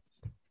hero.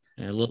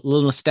 A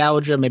little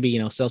nostalgia. Maybe,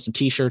 sell some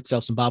T-shirts,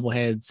 sell some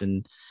bobbleheads,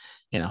 and,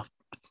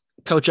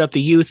 coach up the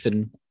youth,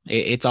 and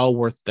it's all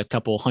worth the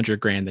couple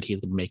 $100,000 that he'll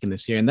be making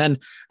this year. And then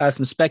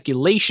some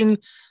speculation.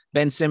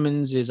 Ben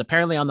Simmons is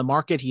apparently on the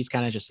market. He's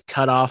kind of just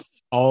cut off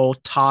all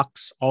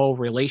talks, all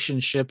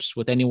relationships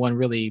with anyone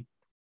really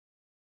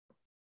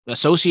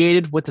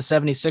associated with the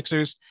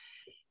 76ers.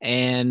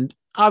 And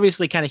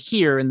obviously kind of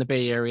here in the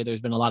Bay Area,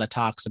 there's been a lot of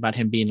talks about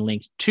him being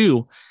linked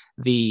to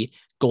the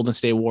Golden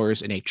State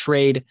Warriors in a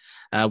trade.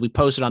 We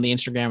posted on the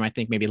Instagram, I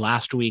think maybe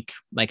last week,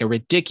 like a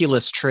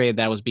ridiculous trade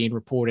that was being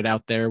reported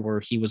out there where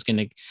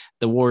the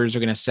Warriors are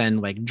going to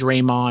send like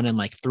Draymond and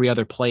like 3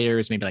 other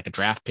players, maybe like a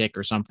draft pick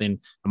or something,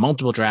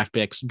 multiple draft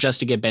picks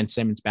just to get Ben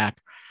Simmons back.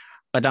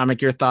 But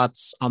Dominic, your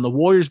thoughts on the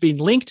Warriors being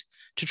linked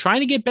to trying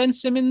to get Ben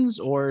Simmons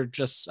or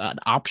just an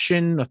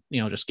option,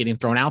 just getting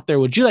thrown out there?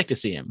 Would you like to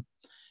see him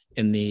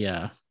in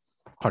the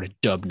part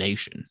of Dub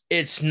Nation?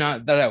 It's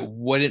not that I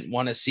wouldn't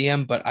want to see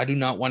him, but I do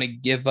not want to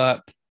give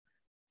up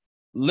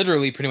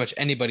literally pretty much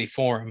anybody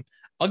for him.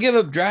 I'll give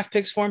up draft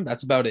picks for him.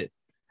 That's about it.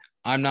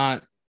 I'm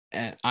not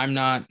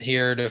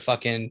here to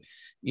fucking,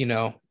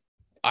 I'm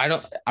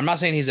not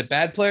saying he's a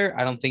bad player.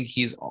 I don't think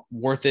he's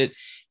worth it.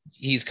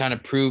 He's kind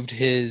of proved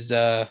his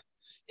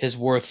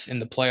worth in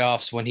the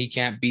playoffs when he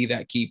can't be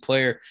that key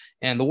player.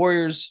 And the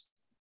Warriors,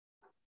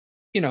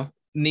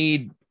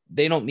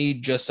 they don't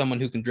need just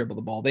someone who can dribble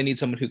the ball. They need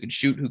someone who can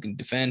shoot, who can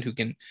defend, who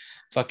can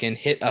fucking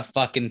hit a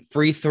fucking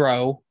free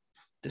throw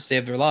to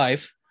save their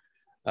life.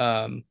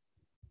 No,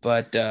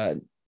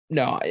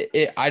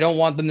 I don't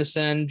want them to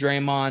send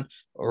Draymond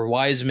or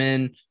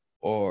Wiseman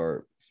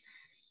or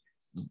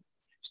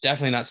it's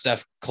definitely not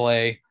Steph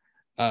Clay.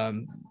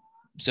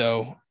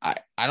 So I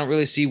don't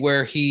really see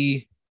where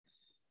he,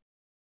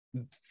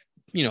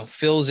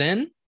 fills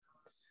in.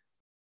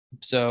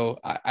 So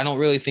I don't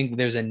really think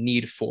there's a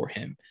need for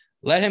him.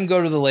 Let him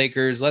go to the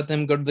Lakers. Let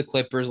them go to the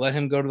Clippers. Let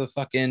him go to the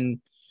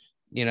fucking,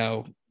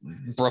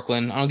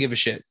 Brooklyn. I don't give a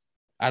shit.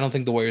 I don't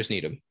think the Warriors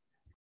need him.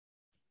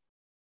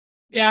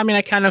 Yeah, I mean,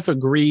 I kind of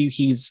agree.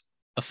 He's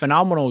a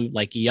phenomenal,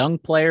 young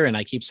player, and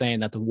I keep saying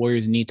that the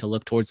Warriors need to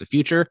look towards the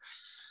future,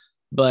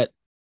 but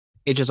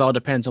it just all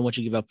depends on what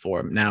you give up for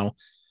him. Now,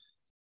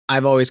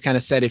 I've always kind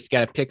of said if you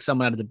got to pick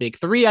someone out of the big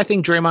 3, I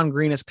think Draymond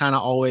Green is kind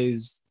of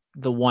always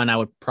the one I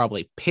would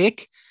probably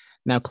pick.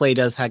 Now, Clay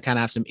does kind of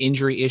have some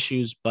injury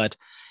issues, but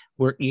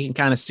you can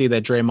kind of see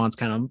that Draymond's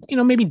kind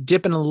of, maybe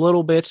dipping a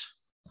little bit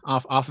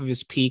off of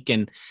his peak.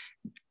 And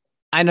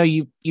I know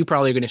you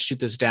probably are going to shoot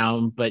this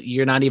down, but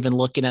you're not even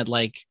looking at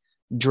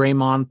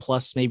Draymond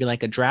plus maybe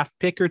a draft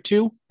pick or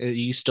 2.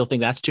 You still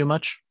think that's too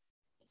much?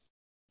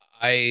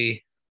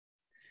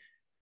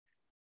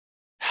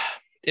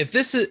 If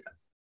this is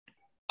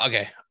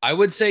okay, I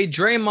would say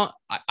Draymond.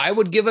 I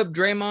would give up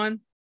Draymond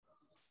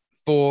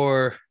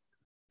for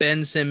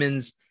Ben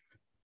Simmons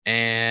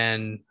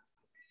and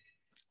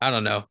I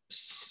don't know,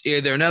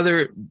 either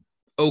another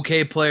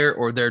okay player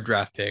or their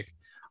draft pick.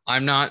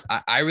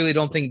 I really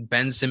don't think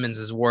Ben Simmons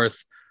is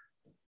worth.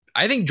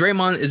 I think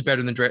Draymond is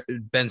better than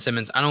Ben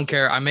Simmons. I don't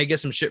care. I may get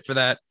some shit for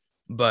that,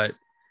 but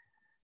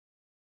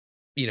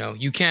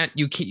you can't.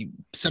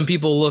 Some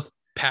people look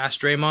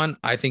past Draymond.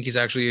 I think he's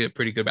actually a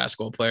pretty good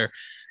basketball player,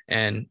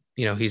 and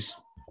he's,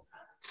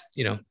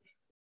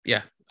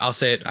 yeah. I'll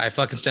say it. I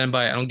fucking stand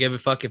by it. I don't give a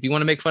fuck. If you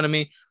want to make fun of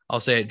me, I'll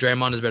say it.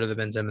 Draymond is better than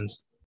Ben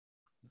Simmons.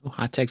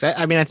 Hot takes.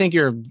 I mean, I think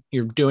you're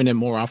doing it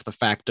more off the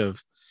fact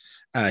of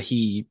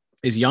he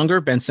is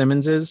younger. Ben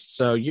Simmons is.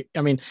 So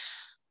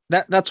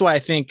that's why I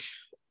think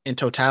in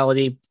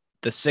totality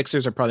the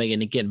Sixers are probably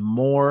going to get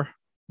more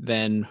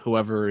than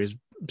whoever is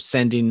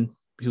getting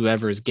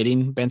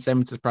Ben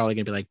Simmons is probably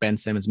going to be Ben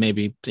Simmons,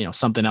 maybe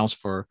something else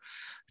for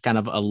kind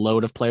of a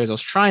load of players. I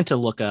was trying to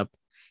look up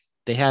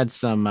they had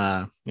some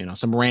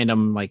some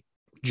random like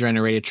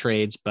generated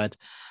trades, but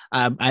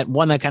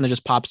one that kind of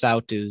just pops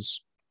out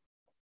is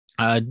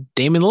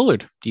Damian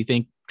Lillard. Do you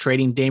think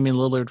trading Damian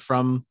Lillard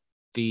from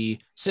the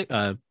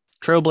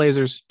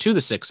Trailblazers to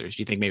the Sixers,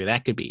 do you think maybe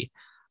that could be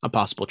a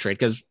possible trade?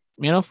 Because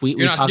if we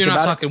You're not talked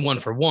about talking 1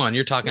 for 1.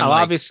 You're talking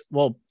obvious.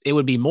 Well, it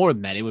would be more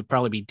than that. It would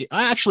probably be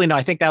actually no.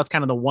 I think that was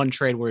kind of the one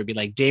trade where it'd be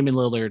like Damian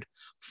Lillard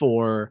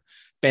for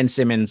Ben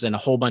Simmons and a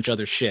whole bunch of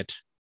other shit.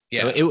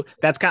 Yeah. So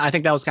I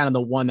think that was kind of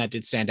the one that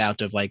did stand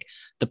out of like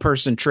the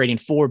person trading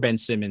for Ben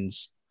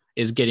Simmons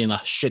is getting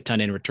a shit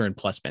ton in return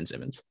plus Ben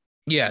Simmons.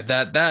 Yeah,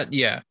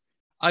 yeah,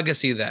 I can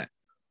see that.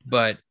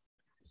 But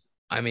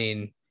I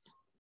mean,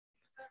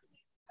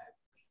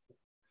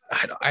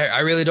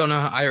 I really don't know.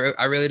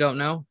 I really don't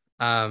know.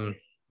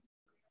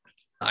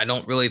 I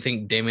don't really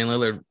think Damian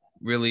Lillard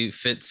really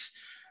fits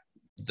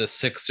the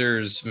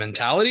Sixers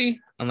mentality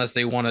unless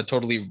they want to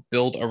totally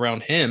build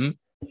around him.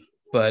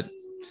 But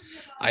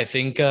I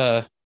think,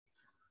 I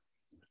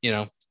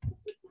really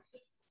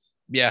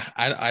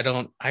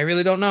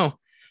don't know.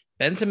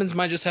 Ben Simmons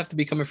might just have to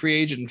become a free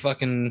agent and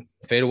fucking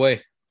fade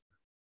away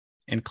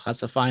and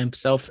classify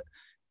himself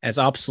as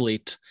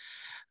obsolete.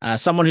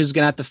 Someone who's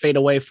going to have to fade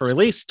away for at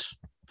least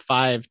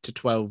 5 to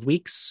 12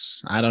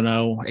 weeks. I don't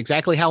know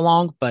exactly how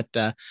long, but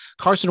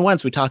Carson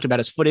Wentz, we talked about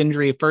his foot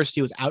injury. First,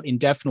 he was out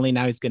indefinitely.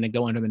 Now he's going to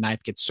go under the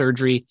knife, get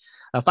surgery.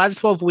 5 to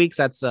 12 weeks.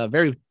 That's a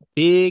very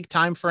big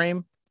time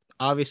frame,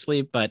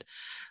 obviously, but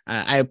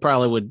I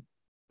probably would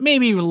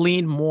maybe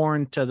lean more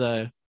into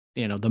the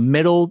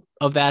middle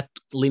of that,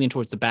 leaning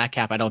towards the back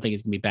half. I don't think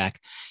he's going to be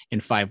back in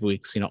 5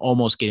 weeks,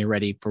 almost getting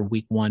ready for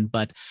week 1.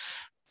 But,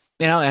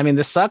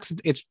 this sucks.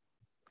 It's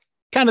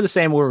kind of the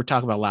same we were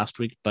talking about last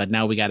week, but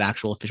now we got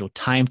actual official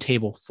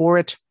timetable for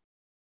it.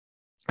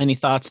 Any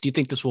thoughts? Do you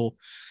think it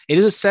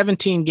is a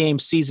 17-game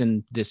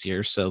season this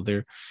year. So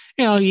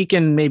you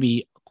can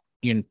maybe,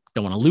 you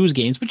don't want to lose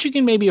games, but you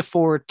can maybe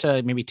afford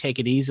to maybe take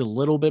it easy a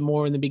little bit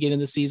more in the beginning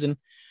of the season.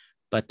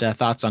 But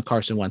thoughts on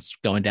Carson Wentz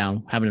going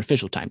down, having an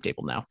official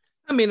timetable now?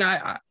 I mean,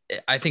 I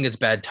think it's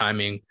bad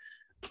timing.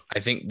 I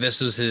think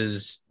this was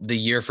the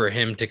year for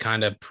him to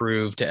kind of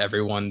prove to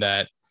everyone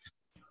that,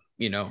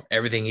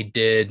 everything he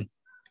did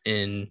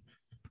in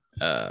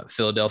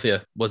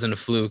Philadelphia wasn't a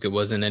fluke. It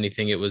wasn't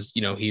anything. It was,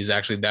 he's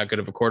actually that good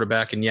of a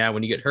quarterback. And yeah,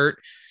 when you get hurt,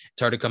 it's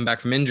hard to come back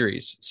from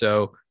injuries.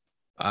 So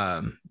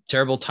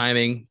terrible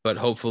timing, but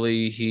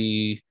hopefully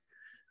he,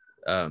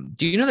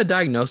 do you know the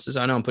diagnosis?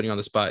 I know I'm putting you on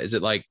the spot. Is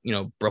it like,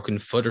 broken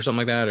foot or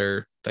something like that?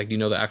 Or like,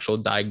 the actual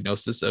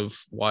diagnosis of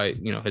why,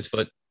 his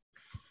foot?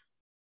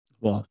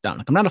 Well,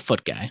 Dominic, I'm not a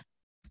foot guy.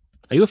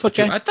 Are you a foot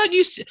guy? I thought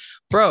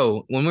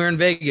bro, when we were in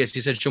Vegas,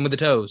 you said, show me the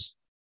toes.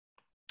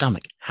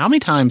 Dominic, how many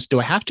times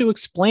do I have to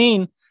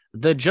explain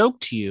the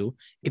joke to you?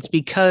 It's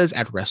because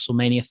at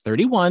WrestleMania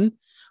 31,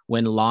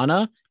 when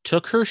Lana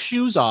took her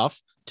shoes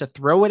off to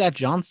throw it at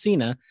John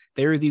Cena,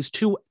 there were these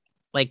two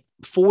like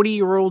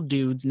 40-year-old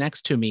dudes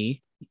next to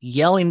me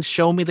yelling,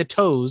 show me the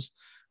toes,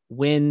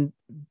 when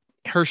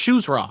her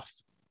shoes were off.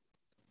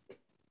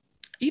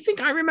 You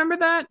think I remember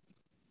that?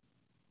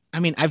 I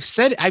mean, I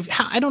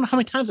don't know how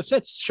many times I've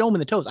said, show me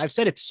the toes. I've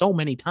said it so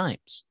many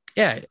times.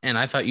 Yeah. And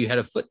I thought you had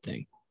a foot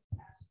thing.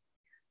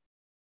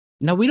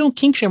 No, we don't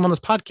kink shame on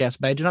this podcast,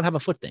 but I do not have a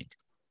foot thing.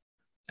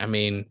 I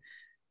mean,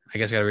 I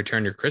guess I got to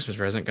return your Christmas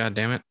present. God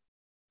damn it.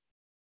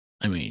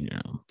 I mean,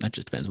 that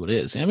just depends what it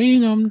is. I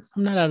mean, I'm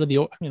not out of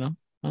the,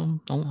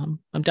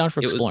 I'm down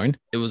for exploring.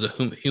 It was a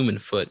human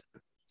foot.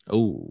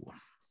 Oh,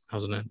 I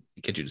was going to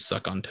get you to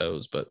suck on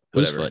toes, but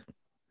whose whatever. foot?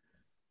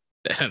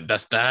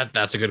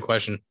 That's a good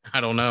question.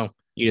 I don't know.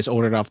 You just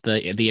ordered off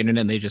the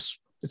internet and it's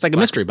like a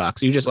mystery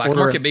box. You just Black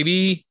market,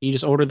 baby. You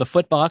just order the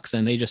foot box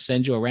and they just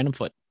send you a random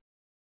foot.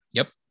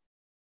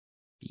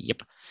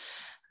 Yep.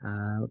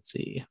 Let's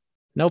see.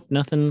 Nope,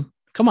 nothing.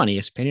 Come on,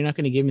 ESPN. You're not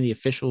going to give me the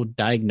official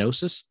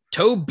diagnosis?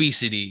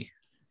 Toebesity.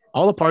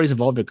 All the parties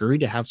involved agreed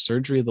to have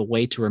surgery of the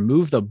way to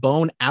remove the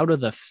bone out of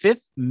the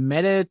 5th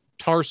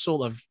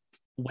metatarsal of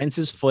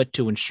Wentz's foot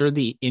to ensure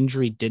the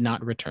injury did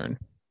not return.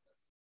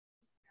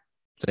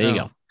 So there you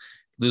go.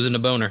 Losing a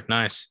boner.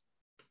 Nice.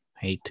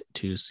 Hate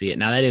to see it.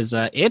 Now that is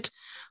it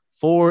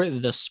for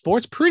the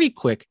sports. Pretty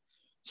quick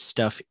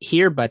stuff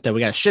here, but we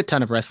got a shit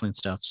ton of wrestling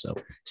stuff. So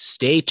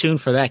stay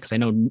tuned for that, because I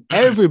know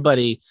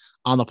everybody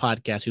on the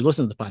podcast who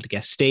listens to the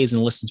podcast stays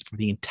and listens for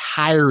the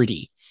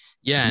entirety.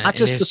 Yeah. Not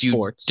just the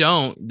sports.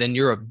 Don't, then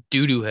you're a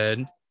doo-doo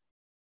head.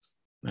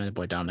 Man,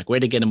 boy, Dominic, way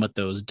to get him with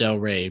those Del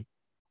Rey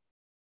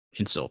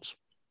insults.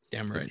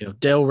 Damn right.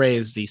 Del Rey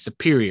is the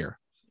superior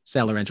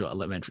San Lorenzo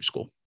Elementary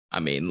School.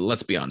 I mean,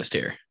 let's be honest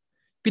here.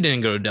 If you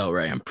didn't go to Del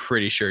Rey, I'm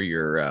pretty sure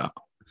you're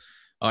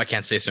I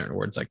can't say certain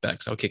words like that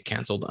because I'll get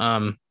canceled.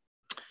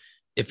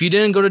 If you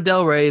didn't go to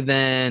Del Rey,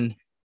 then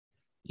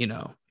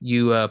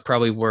you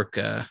probably work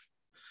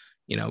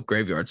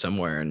graveyard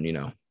somewhere, and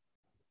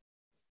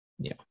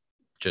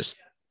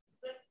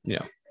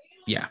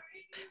yeah.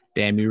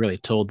 Damn, you really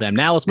told them.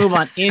 Now let's move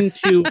on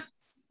into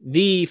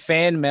the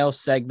fan mail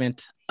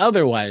segment.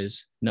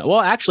 Otherwise, no.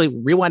 Well, actually,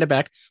 rewind it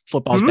back.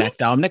 Football's back,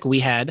 Dominic. We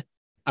had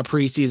a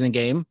preseason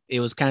game. It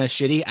was kind of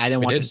shitty. I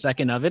didn't We watch a did.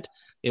 second of it.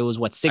 It was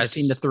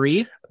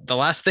 16-3. The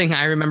last thing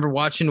I remember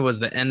watching was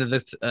the end of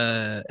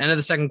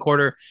the second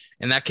quarter,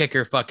 and that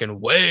kicker fucking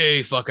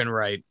way fucking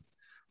right,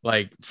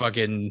 like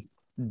fucking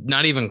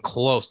not even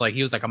close. Like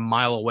he was like a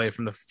mile away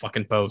from the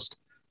fucking post.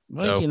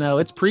 Well, So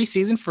it's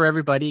preseason for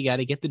everybody. You got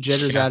to get the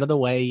jitters Yeah. out of the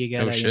way. You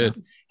got no to shit.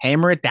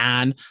 hammer it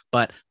down.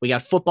 But we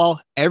got football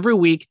every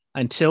week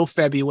until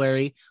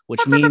February,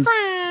 which means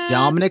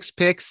Dominic's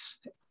picks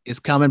is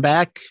coming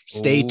back.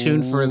 Stay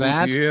tuned for Oh,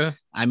 that. Yeah.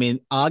 I mean,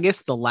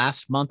 August, the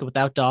last month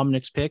without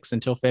Dominic's picks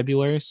until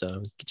February.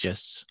 So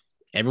just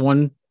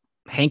everyone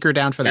hanker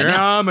down for that.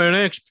 Now,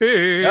 Dominic's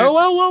pick.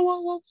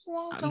 oh,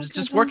 whoa. I'm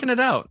just working it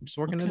out. Just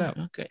working it out.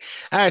 Okay.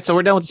 All right. So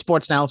we're done with the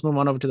sports now. Let's move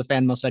on over to the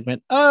fan mail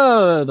segment,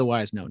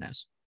 otherwise known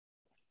as.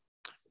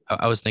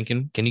 I was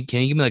thinking, can you give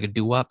me like a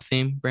doo-wop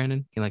theme, Brandon?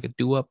 Can you like a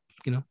doo-wop?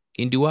 Can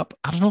you do-wop?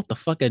 I don't know what the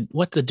fuck.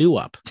 What's a doo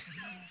up?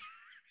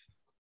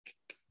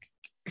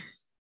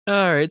 All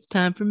right, it's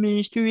time for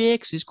Mr.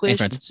 X's Hey,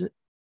 questions.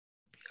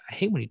 I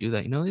hate when you do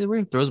that. It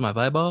really throws my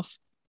vibe off.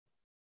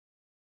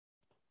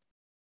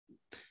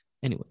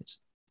 Anyways.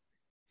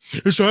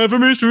 It's time for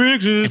Mr.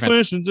 X's friends.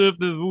 questions of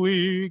the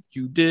week.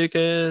 You dick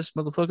ass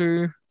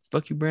motherfucker.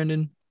 Fuck you,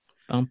 Brandon.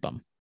 Bum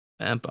bum.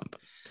 Bum.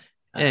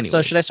 So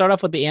Anyways. should I start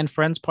off with the and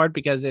friends part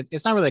because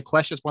it's not really a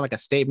question, it's more like a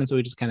statement, so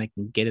we just kind of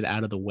can get it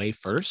out of the way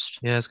first.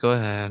 Yes, go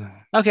ahead.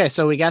 Okay,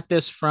 so we got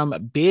this from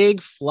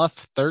Big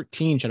Fluff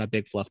 13. Shout out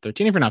Big Fluff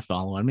 13 if you're not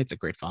following him. It's a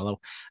great follow.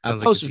 Sounds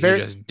like Post it's a very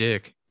huge ass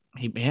dick.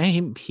 he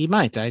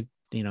might.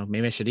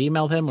 Maybe I should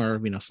email him or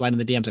slide in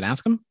the DMs and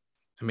ask him.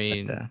 I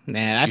mean, But,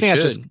 I you think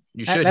that's should. just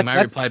You should. He that- might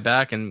that's- reply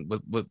back and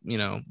with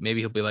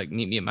maybe he'll be like,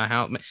 meet me at my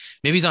house.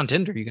 Maybe he's on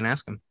Tinder. You can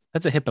ask him.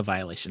 that's a HIPAA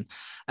violation.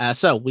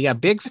 So we got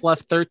Big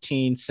Fluff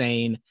 13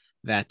 saying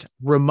that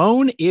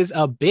Ramon is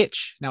a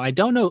bitch. Now I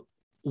don't know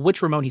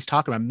which Ramon he's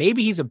talking about.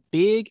 Maybe he's a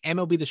big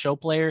MLB The Show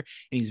player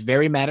and he's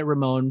very mad at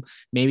Ramon.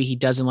 Maybe he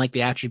doesn't like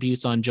the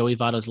attributes on Joey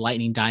Votto's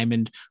Lightning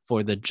Diamond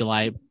for the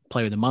July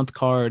Player of the Month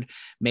card.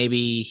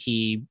 Maybe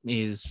he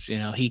is,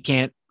 he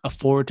can't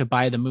afford to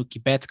buy the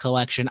Mookie Betts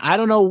collection. I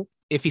don't know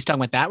if he's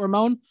talking about that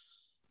Ramon,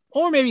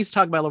 or maybe he's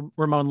talking about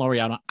Ramon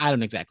Laureano. I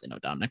don't exactly know,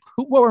 Dominic.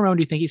 What Ramon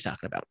do you think he's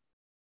talking about?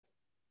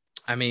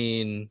 I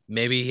mean,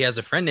 maybe he has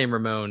a friend named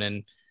Ramon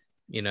and,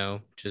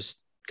 just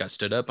got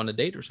stood up on a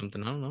date or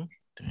something. I don't know.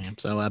 Damn.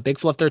 So Big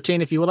Fluff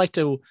 13, if you would like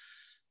to,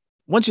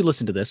 once you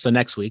listen to this, so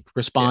next week,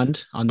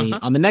 respond on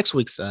the next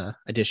week's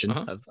edition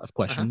of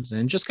questions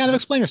and just kind of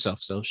explain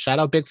yourself. So shout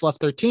out Big Fluff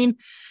 13.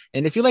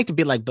 And if you like to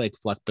be like Big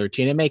Fluff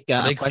 13 and make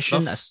a Big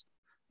question, Fluff.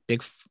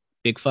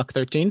 Big Fuck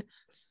 13.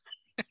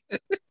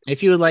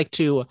 If you would like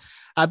to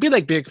be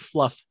like Big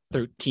Fluff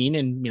 13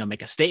 and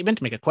make a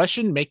statement, make a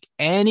question, make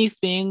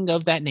anything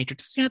of that nature. It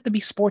doesn't have to be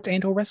sports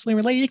and or wrestling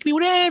related. It can be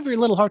whatever your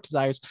little heart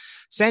desires.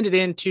 Send it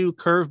in to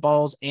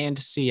Curveballs and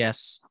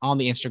CS on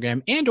the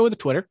Instagram and or the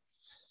Twitter.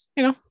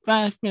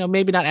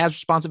 Maybe not as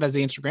responsive as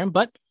the Instagram,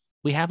 but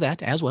we have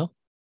that as well.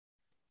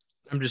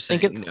 I'm just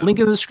saying. Link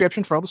in the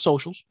description for all the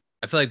socials.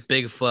 I feel like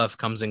Big Fluff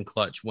comes in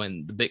clutch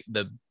when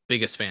the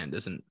biggest fan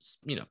doesn't,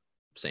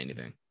 say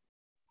anything.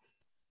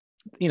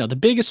 The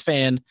biggest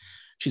fan,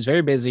 she's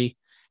very busy.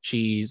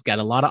 She's got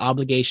a lot of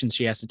obligations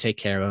she has to take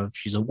care of.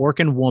 She's a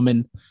working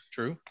woman.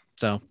 True.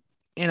 So,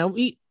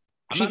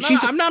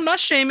 I'm not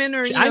shaming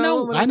her. I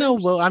know. whatever.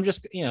 Well, I'm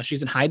just,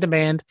 she's in high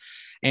demand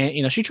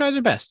and, she tries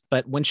her best,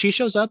 but when she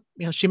shows up,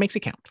 she makes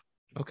it count.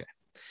 Okay.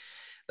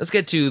 Let's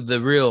get to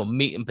the real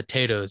meat and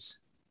potatoes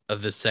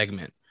of this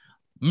segment.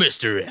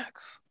 Mr.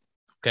 X.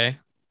 Okay.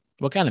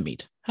 What kind of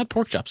meat? Had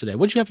pork chops today.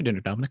 What'd you have for dinner,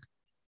 Dominic?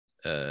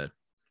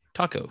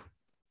 Taco.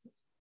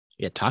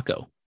 Yeah,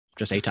 taco.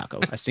 Just a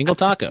taco. A single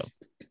taco.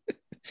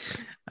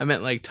 I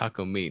meant like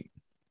taco meat.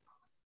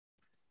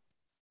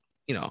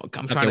 I'm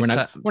Okay, trying we're to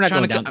not cut. going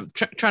trying to down. I'm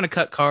trying to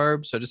cut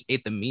carbs, so I just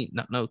ate the meat,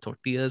 no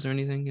tortillas or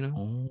anything.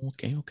 Oh,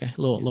 okay.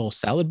 Little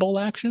salad bowl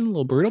action, a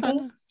little burrito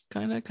bowl.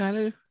 Kind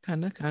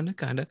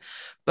of.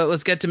 But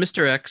let's get to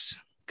Mr. X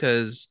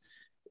because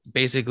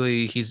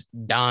basically he's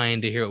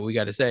dying to hear what we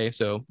got to say.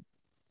 So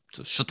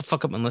shut the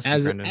fuck up and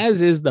listen, Brendan.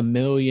 As is the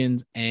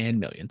millions and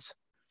millions.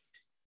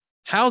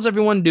 How's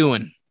everyone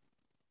doing?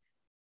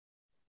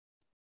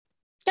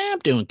 Yeah, I'm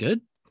doing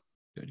good.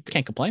 Good.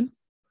 Can't complain.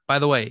 By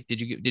the way,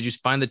 did you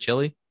find the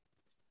chili?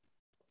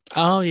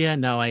 Oh yeah,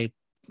 no, I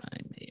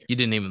You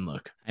didn't even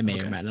look. may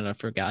Okay. or may not have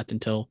forgot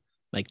until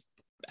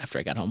after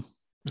I got home.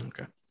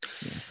 Okay.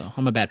 Yeah, so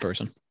I'm a bad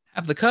person.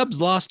 Have the Cubs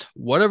lost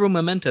whatever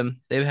momentum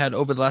they've had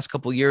over the last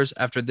couple of years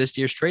after this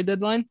year's trade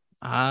deadline?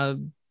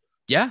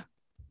 Yeah.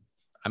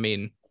 I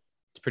mean,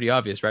 it's pretty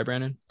obvious, right,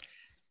 Brandon?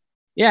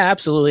 Yeah,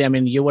 absolutely. I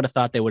mean, you would have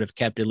thought they would have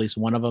kept at least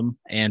one of them.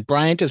 And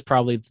Bryant is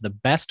probably the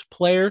best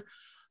player,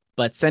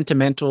 but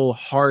sentimental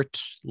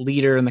heart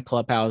leader in the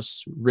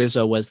clubhouse.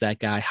 Rizzo was that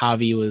guy.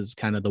 Javi was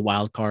kind of the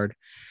wild card.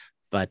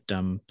 But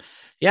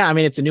yeah, I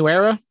mean, it's a new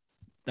era.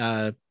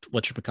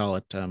 What should we call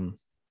it?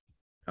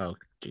 Oh,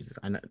 Jesus.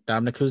 I know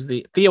Dominic, who's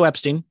the Theo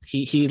Epstein.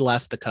 He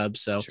left the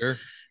Cubs. So Sure.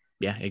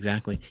 yeah,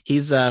 exactly.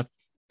 He's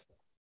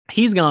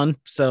he's gone.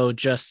 So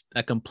just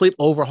a complete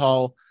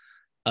overhaul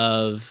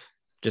of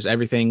just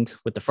everything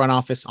with the front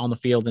office on the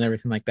field and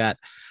everything like that.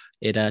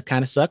 It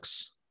kind of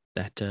sucks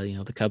that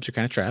the Cubs are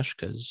kind of trash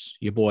because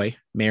your boy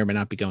may or may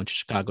not be going to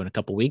Chicago in a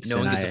couple weeks. No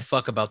one gives a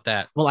fuck about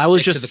that. Well, I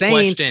was Stick to just the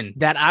saying question.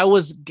 that I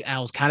was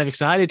kind of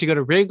excited to go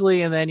to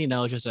Wrigley, and then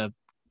just a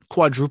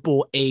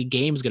quadruple A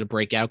game is going to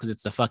break out because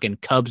it's the fucking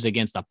Cubs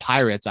against the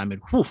Pirates. I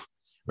mean,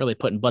 really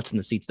putting butts in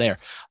the seats there.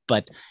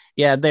 But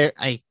yeah,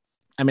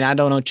 I mean, I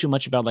don't know too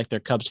much about like their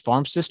Cubs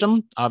farm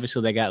system.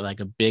 Obviously, they got like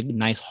a big,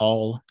 nice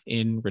haul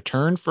in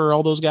return for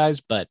all those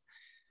guys, but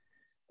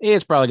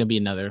it's probably going to be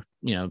another,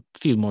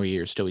 few more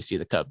years till we see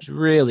the Cubs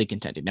really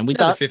contending. And we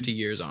Another thought 50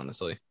 years,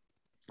 honestly.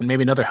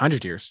 maybe another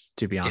 100 years,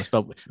 to be honest. Yeah,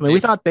 but I mean, we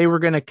thought they were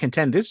going to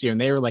contend this year, and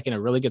they were like in a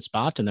really good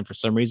spot. And then for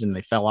some reason,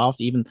 they fell off.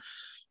 Even,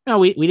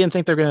 we didn't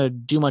think they're going to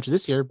do much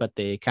this year, but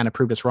they kind of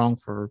proved us wrong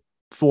for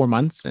 4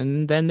 months,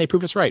 and then they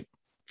proved us right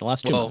the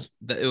last 2 months.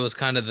 It was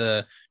kind of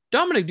the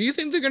Dominic. Do you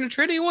think they're going to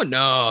trade anyone?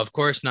 No, of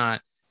course not.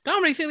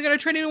 Dominic, think they're going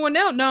to trade anyone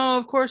now? No,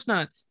 of course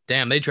not.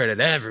 Damn, they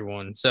traded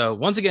everyone. So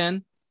once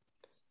again,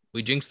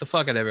 we jinxed the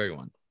fuck out of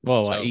everyone.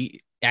 Well, So, I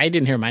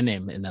didn't hear my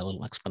name in that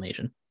little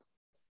explanation.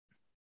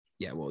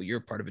 yeah, well, you're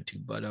part of it too,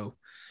 buddo.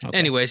 Okay.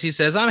 Anyways, he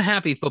says, I'm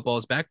happy football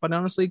is back, but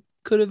honestly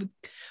could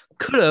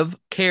have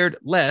cared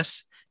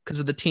less because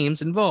of the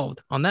teams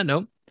involved. On that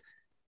note,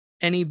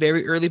 any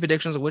very early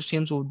predictions of which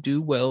teams will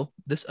do well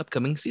this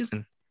upcoming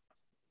season?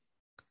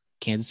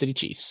 Kansas City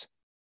Chiefs.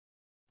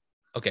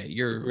 Okay,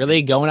 you're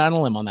Really going out on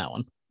a limb on that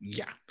one.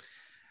 yeah.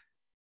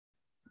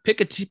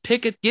 Pick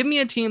it. Give me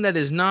a team that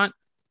is not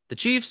the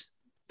Chiefs,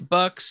 the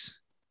Bucks.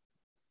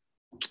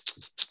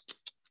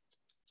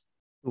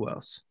 Who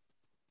else?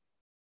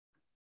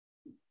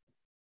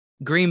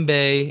 Green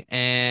Bay,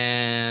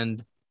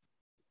 and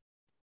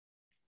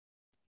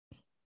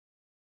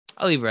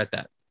I'll leave it at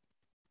that.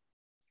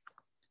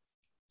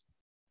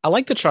 I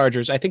like the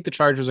Chargers. I think the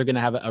Chargers are going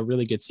to have a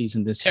really good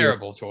season this year.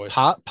 Terrible choice.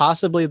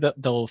 Possibly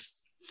they'll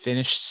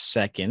finish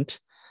second,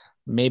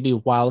 maybe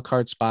wild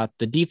card spot.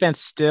 The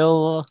defense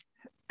still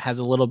has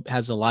a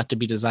lot to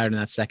be desired in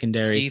that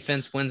secondary.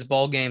 Defense wins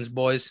ball games,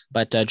 boys.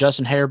 But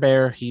Justin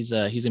Herbert, he's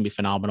going to be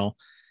phenomenal.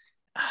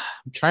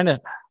 I'm trying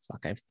to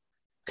I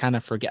kind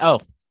of forget.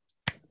 Oh,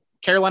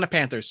 Carolina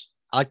Panthers.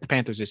 I like the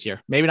Panthers this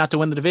year. Maybe not to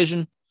win the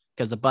division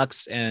because the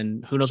Bucks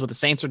and who knows what the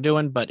Saints are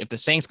doing. But if the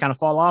Saints kind of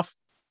fall off,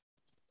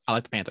 I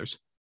like the Panthers.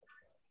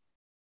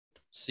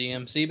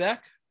 CMC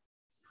back?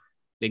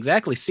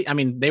 Exactly. See, I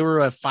mean, they were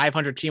a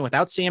 500 team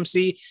without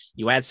CMC.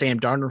 You add Sam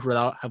Darnold,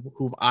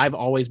 who I've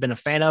always been a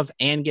fan of,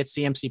 and get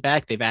CMC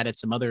back. They've added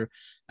some other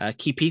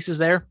key pieces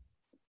there.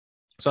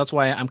 So that's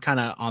why I'm kind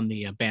of on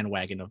the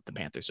bandwagon of the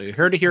Panthers. So you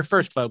heard it here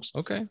first, folks.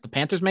 Okay. The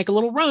Panthers make a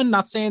little run.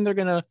 Not saying they're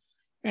going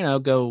to,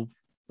 go.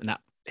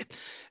 Not.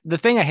 The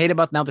thing I hate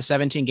about now the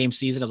 17-game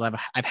season is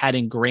I've had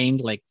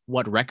ingrained like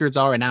what records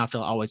are, and now I have to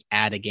always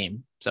add a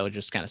game. So it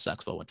just kind of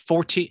sucks. But with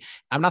 14,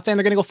 I'm not saying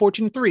they're going to go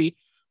 14-3,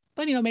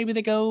 but maybe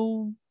they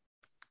go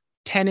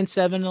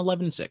 10-7,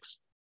 11-6.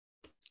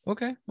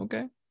 Okay.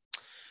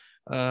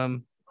 I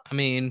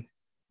mean,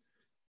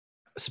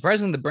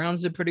 surprisingly, the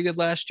Browns did pretty good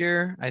last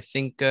year. I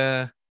think,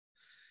 I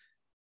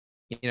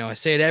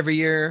say it every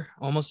year,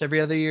 almost every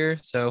other year.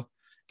 So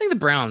I think the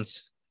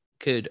Browns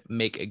could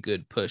make a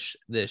good push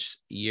this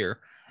year.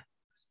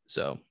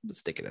 So let's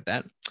stick it at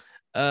that.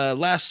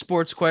 Last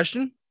sports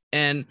question.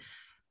 And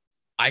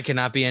I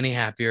cannot be any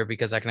happier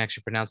because I can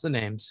actually pronounce the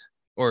names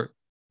or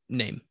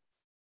name.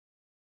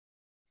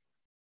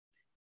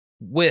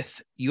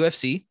 With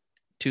UFC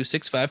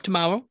 265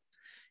 tomorrow,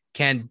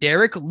 can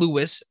Derek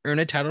Lewis earn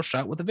a title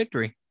shot with a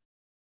victory?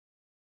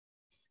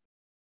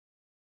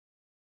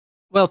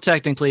 Well,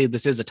 technically,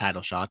 this is a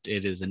title shot.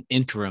 It is an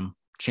interim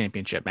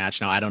championship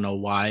match. Now, I don't know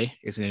why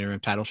it's an interim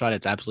title shot.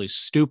 It's absolutely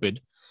stupid.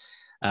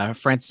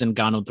 Francis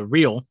Ngannou, the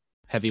real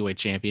heavyweight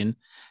champion,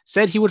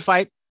 said he would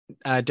fight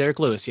Derek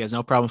Lewis. He has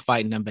no problem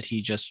fighting him, but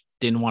he just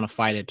didn't want to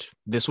fight it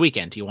this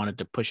weekend. He wanted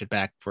to push it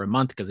back for a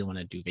month because he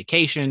wanted to do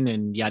vacation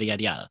and yada,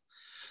 yada, yada.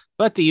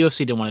 But the UFC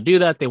didn't want to do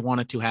that. They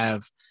wanted to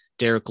have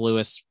Derek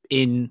Lewis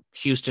in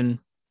Houston,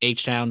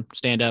 H-Town,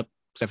 stand up,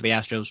 except for the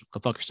Astros, go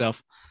fuck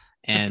yourself.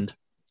 And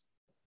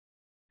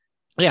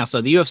yeah,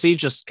 so the UFC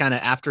just kind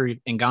of, after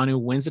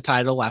Ngannou wins the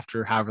title,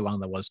 after however long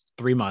that was,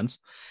 3 months,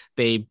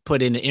 they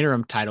put in an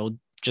interim title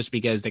just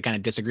because they kind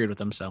of disagreed with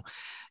him. So,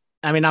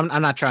 I mean, I'm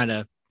not trying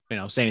to,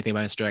 say anything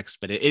about Mr. X,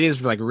 but it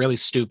is like really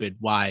stupid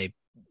why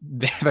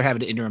they're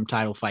having an interim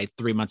title fight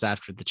 3 months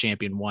after the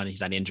champion won.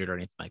 He's not injured or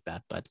anything like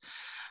that. But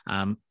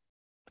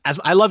as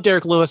I love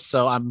Derek Lewis,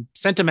 so I'm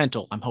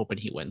sentimental. I'm hoping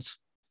he wins.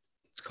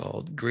 It's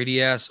called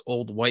greedy ass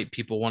old white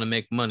people want to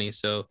make money.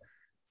 So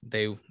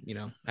they, have to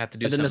do But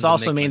something. then this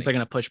also means they're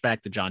going to push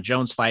back the John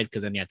Jones fight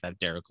because then you have to have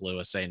Derek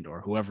Lewis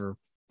or whoever,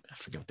 I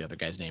forget what the other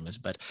guy's name is,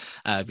 but,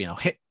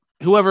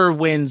 whoever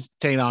wins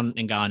taking on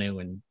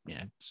Ngannou and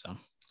yeah, so.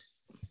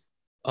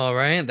 All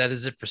right, that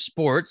is it for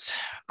sports.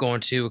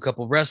 Going to a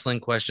couple wrestling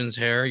questions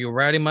here. You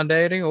ready, my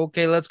daddy?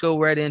 Okay, let's go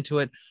right into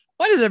it.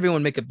 Why does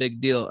everyone make a big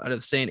deal out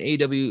of saying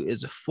AEW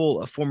is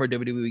full of former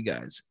WWE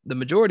guys? The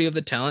majority of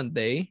the talent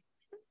they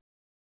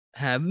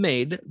have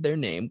made their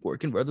name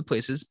working for other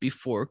places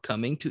before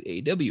coming to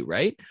AEW,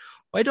 right?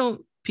 Why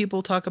don't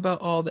people talk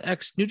about all the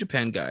ex New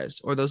Japan guys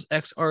or those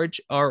ex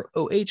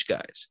ROH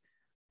guys?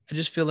 I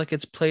just feel like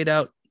it's played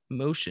out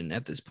motion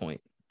at this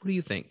point. What do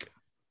you think?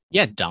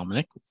 Yeah,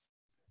 Dominic.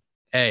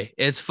 Hey,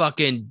 it's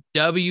fucking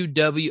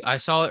WW. I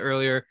saw it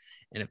earlier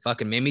and it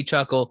fucking made me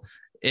chuckle.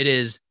 It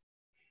is,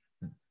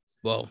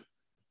 well,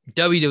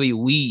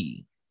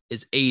 WWE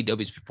is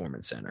AEW's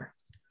Performance Center.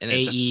 And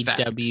it's a fact.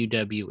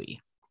 AEWWE.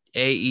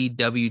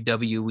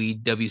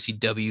 AEWWE,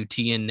 WCW,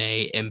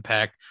 TNA,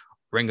 Impact,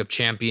 Ring of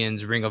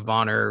Champions, Ring of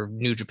Honor,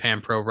 New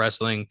Japan Pro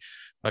Wrestling,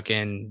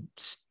 fucking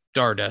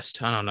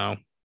Stardust. I don't know.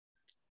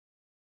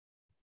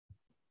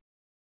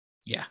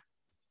 Yeah,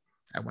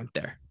 I went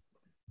there.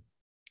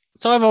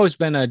 So I've always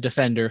been a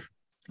defender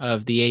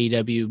of the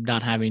AEW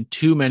not having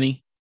too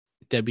many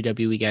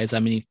WWE guys. I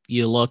mean, if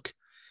you look,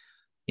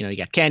 you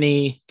got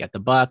Kenny, you got the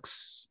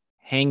Bucks,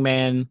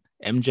 Hangman,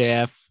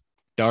 MJF,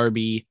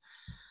 Darby.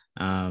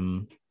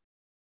 And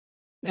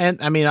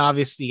I mean,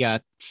 obviously you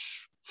got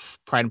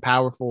Pride and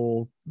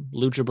Powerful,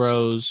 Lucha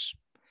Bros.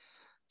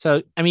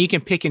 So, I mean, you can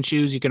pick and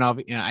choose. You can,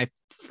 I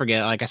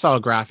forget, like I saw a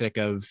graphic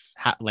of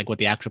like what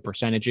the actual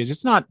percentage is.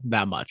 It's not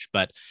that much,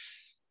 but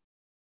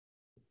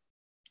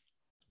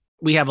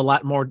we have a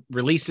lot more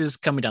releases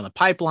coming down the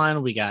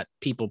pipeline. We got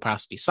people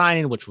possibly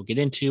signing, which we'll get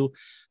into.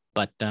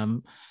 But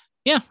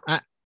yeah,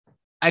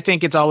 I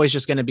think it's always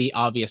just going to be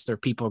obvious that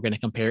people are going to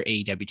compare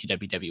AEW to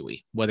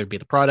WWE, whether it be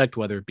the product,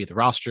 whether it be the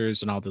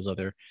rosters and all those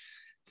other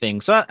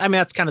things. So, I mean,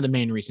 that's kind of the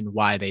main reason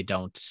why they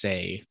don't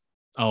say,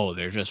 oh,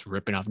 they're just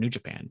ripping off New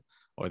Japan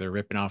or they're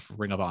ripping off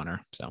Ring of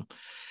Honor. So,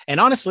 and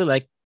honestly,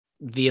 like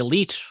the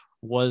Elite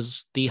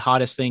was the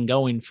hottest thing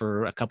going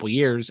for a couple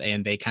years,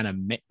 and they kind of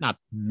not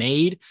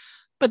made,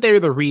 but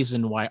they're the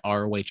reason why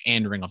ROH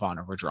and Ring of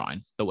Honor were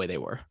drawing the way they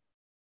were.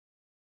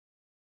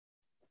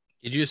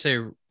 Did you say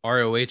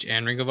ROH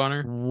and Ring of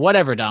Honor?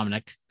 Whatever,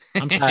 Dominic.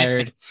 I'm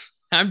tired.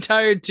 I'm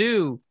tired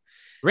too.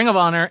 Ring of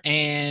Honor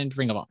and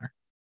Ring of Honor.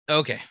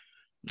 Okay.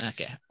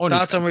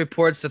 Thoughts on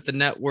reports that the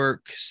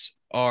networks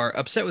are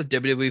upset with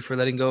WWE for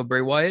letting go of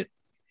Bray Wyatt?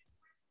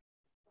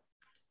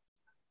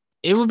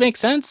 It would make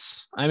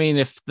sense. I mean,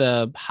 if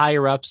the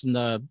higher ups and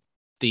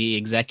the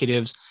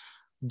executives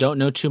don't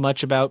know too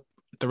much about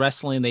the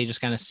wrestling, they just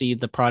kind of see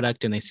the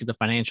product and they see the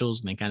financials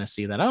and they kind of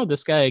see that, oh,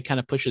 this guy kind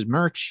of pushes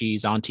merch.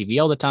 He's on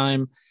TV all the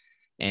time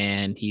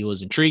and he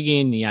was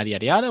intriguing, yada,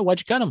 yada, yada. Why'd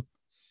you cut him?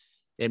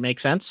 It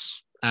makes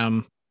sense.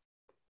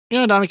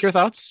 Dominic, your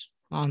thoughts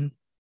on,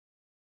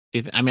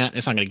 I mean,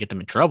 it's not going to get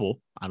them in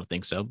trouble. I don't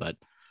think so, but.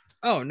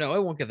 Oh, no,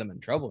 it won't get them in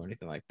trouble or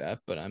anything like that.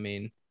 But I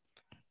mean,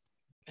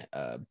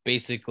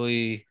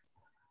 basically,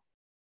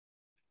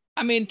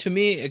 I mean, to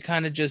me, it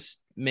kind of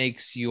just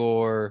makes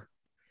your,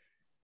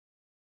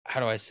 how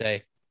do I say?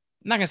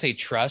 I'm not gonna say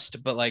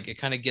trust, but like it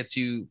kind of gets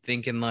you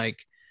thinking like,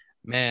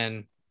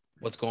 man,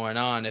 what's going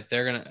on? If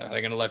are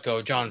they gonna let go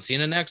of John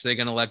Cena next? Are they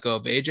gonna let go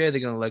of AJ? Are they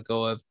gonna let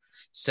go of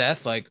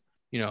Seth? Like,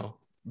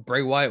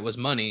 Bray Wyatt was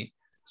money,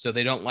 so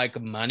they don't like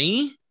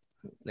money.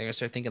 They're gonna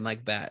start thinking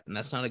like that, and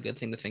that's not a good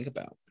thing to think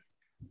about.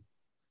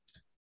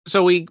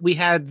 So we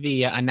had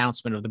the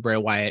announcement of the Bray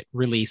Wyatt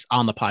release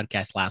on the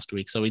podcast last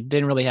week, so we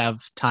didn't really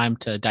have time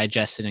to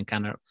digest it and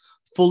kind of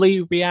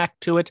fully react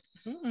to it.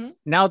 Mm-hmm.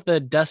 Now the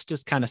dust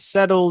is kind of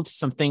settled.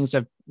 Some things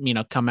have,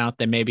 come out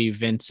that maybe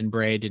Vince and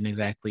Bray didn't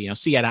exactly,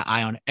 see eye to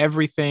eye on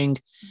everything.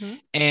 Mm-hmm.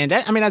 And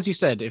I mean, as you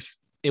said, if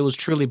it was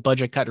truly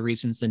budget cut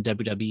reasons, then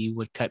WWE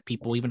would cut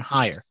people even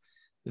higher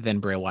than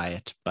Bray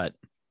Wyatt. But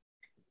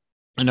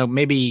I know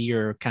maybe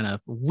your kind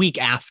of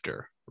week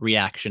after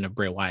reaction of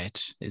Bray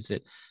Wyatt. Is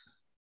it?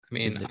 I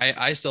mean,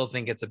 I still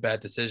think it's a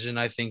bad decision.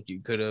 I think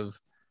you could have,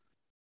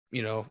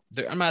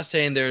 I'm not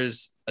saying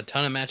there's a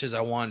ton of matches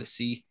I want to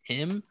see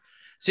him.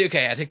 See,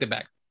 okay, I take that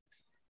back.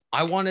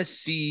 I want to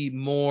see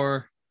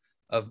more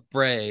of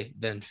Bray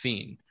than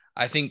Fiend.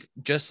 I think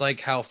just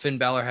like how Finn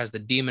Balor has the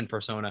demon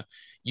persona,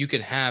 you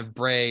could have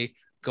Bray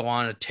go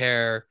on a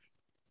tear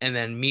and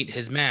then meet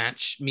his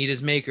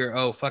maker.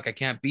 Oh, fuck, I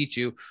can't beat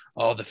you.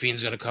 Oh, the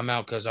Fiend's going to come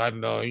out because I've,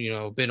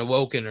 been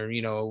awoken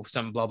or,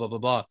 something, blah, blah, blah,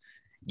 blah.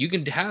 You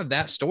can have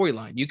that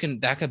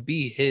storyline. That could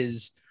be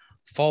his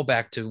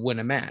fallback to win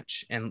a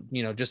match. And,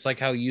 just like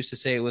how you used to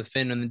say it with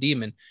Finn and the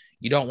demon,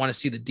 you don't want to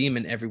see the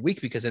demon every week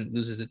because it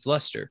loses its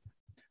luster.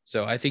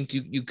 So I think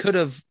you could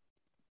have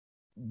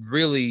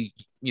really,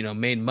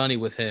 made money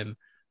with him,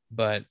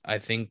 but I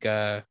think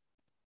they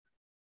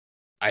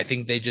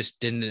just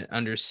didn't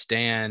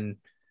understand,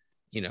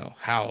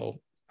 how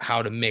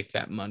to make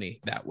that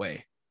money that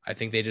way. I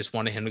think they just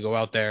wanted him to go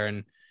out there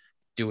and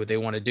do what they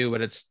want to do,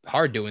 but it's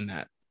hard doing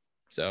that.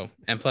 So,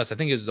 and plus I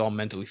think it was all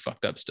mentally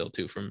fucked up still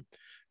too from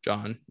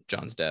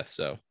John's death.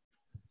 So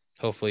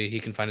hopefully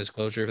he can find his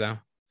closure now.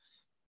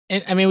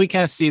 And I mean, we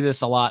kind of see this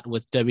a lot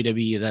with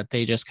WWE that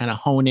they just kind of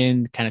hone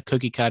in, kind of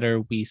cookie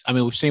cutter. We've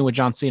seen with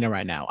John Cena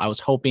right now. I was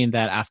hoping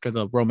that after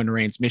the Roman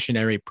Reigns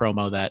missionary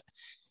promo that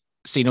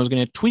Cena was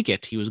going to tweak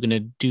it. He was going to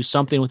do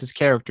something with his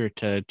character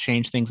to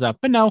change things up.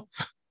 But no,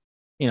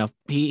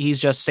 he's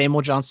just same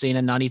old John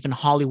Cena, not even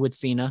Hollywood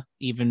Cena,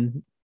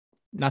 even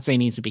not saying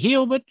he needs to be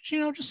heel, but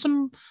just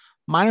some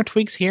minor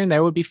tweaks here and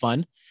there would be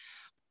fun.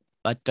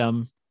 But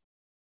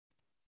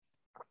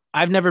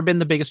I've never been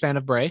the biggest fan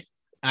of Bray.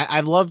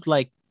 I've loved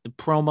like the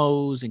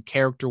promos and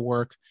character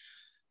work.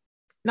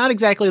 Not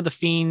exactly the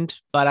Fiend,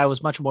 but I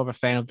was much more of a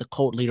fan of the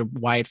cult leader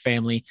Wyatt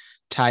family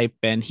type.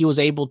 And he was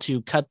able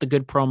to cut the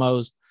good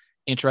promos,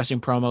 interesting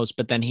promos,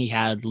 but then he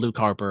had Luke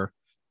Harper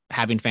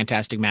having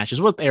fantastic matches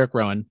with Eric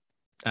Rowan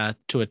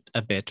to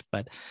a bit.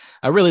 But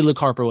really, Luke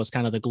Harper was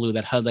kind of the glue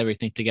that held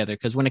everything together.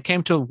 Because when it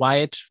came to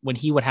Wyatt, when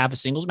he would have a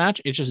singles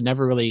match, it just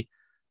never really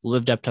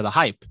lived up to the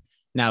hype.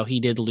 Now,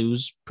 he did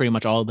lose pretty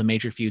much all of the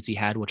major feuds he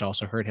had, which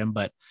also hurt him.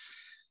 But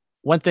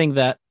one thing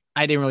that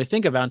I didn't really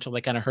think about until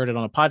I kind of heard it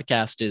on a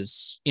podcast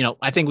is,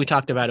 I think we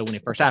talked about it when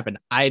it first happened.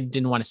 I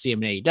didn't want to see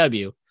him in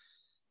AEW,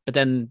 but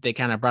then they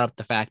kind of brought up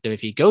the fact that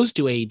if he goes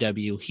to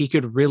AEW, he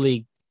could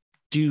really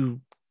do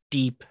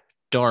deep,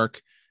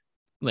 dark,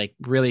 like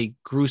really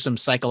gruesome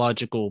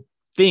psychological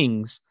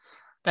things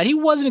that he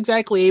wasn't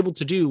exactly able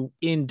to do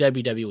in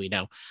WWE.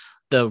 Now,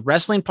 the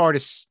wrestling part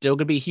is still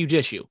going to be a huge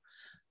issue,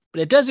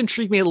 but it does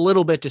intrigue me a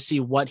little bit to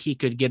see what he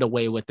could get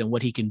away with and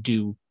what he can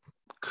do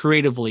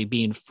creatively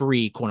being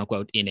free, quote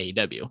unquote, in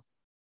AEW.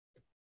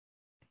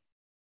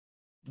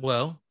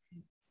 Well,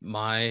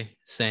 my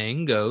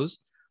saying goes,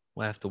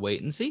 we'll have to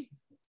wait and see.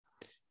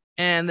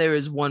 And there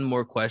is one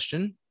more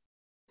question.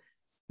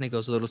 And it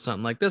goes a little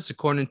something like this.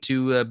 According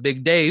to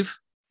Big Dave,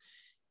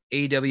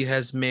 AEW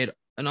has made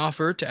an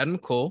offer to Adam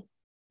Cole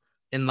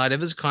in light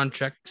of his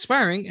contract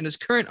expiring and his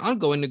current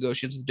ongoing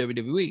negotiations with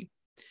WWE.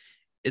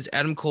 Is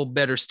Adam Cole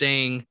better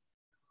staying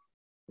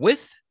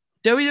with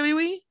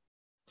WWE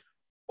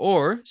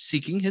or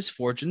seeking his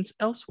fortunes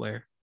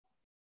elsewhere?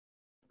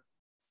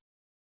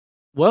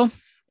 Well,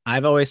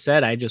 I've always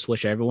said I just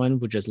wish everyone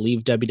would just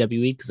leave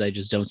WWE because I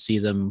just don't see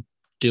them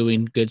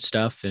doing good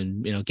stuff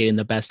and getting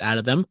the best out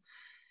of them.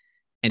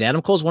 And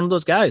Adam Cole's one of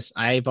those guys.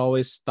 I've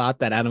always thought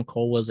that Adam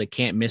Cole was a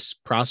can't miss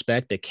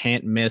prospect, a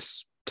can't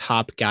miss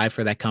top guy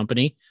for that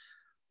company.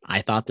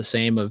 I thought the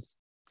same of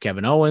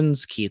Kevin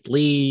Owens, Keith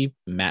Lee,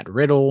 Matt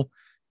Riddle,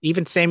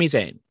 even Sami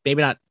Zayn.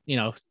 Maybe not,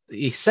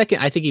 he's second.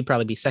 I think he'd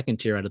probably be second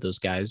tier out of those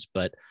guys,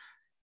 but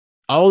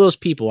all those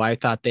people, I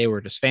thought they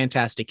were just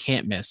fantastic,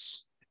 can't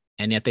miss.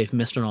 And yet they've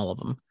missed on all of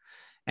them.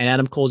 And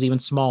Adam Cole's even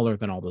smaller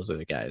than all those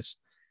other guys.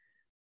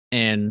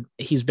 And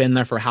he's been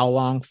there for how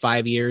long?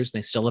 5 years.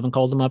 They still haven't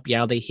called him up.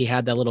 Yeah, he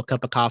had that little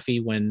cup of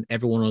coffee when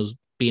everyone was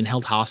being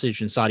held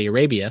hostage in Saudi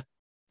Arabia.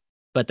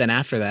 But then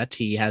after that,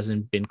 he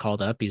hasn't been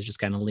called up. He's just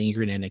kind of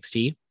lingering in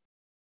NXT.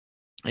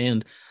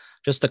 And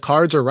just the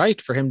cards are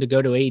right for him to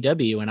go to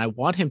AEW. And I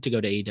want him to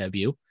go to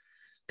AEW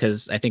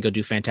because I think he'll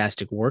do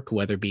fantastic work,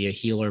 whether it be a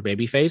heel or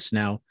babyface.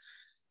 Now,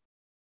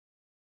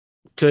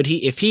 could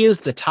he, if he is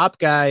the top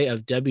guy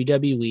of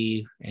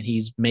WWE and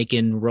he's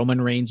making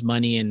Roman Reigns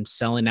money and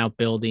selling out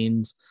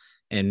buildings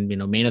and,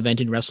 main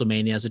eventing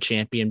WrestleMania as a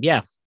champion,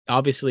 yeah,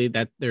 obviously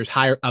that there's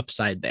higher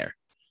upside there,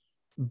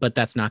 but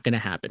that's not going to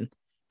happen.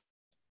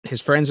 His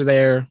friends are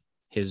there.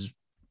 His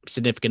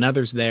significant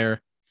others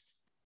there.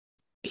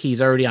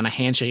 He's already on a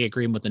handshake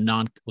agreement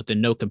with the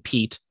no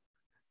compete.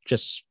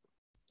 Just,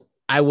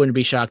 I wouldn't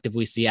be shocked if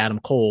we see Adam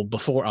Cole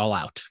before All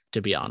Out,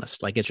 to be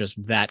honest. Like, it's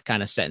just that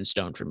kind of set in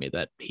stone for me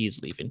that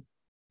he's leaving.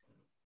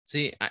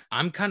 See,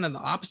 I'm kind of the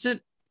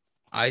opposite.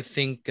 I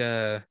think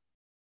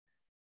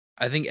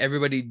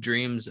everybody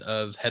dreams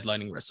of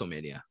headlining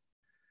WrestleMania.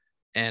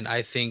 And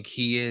I think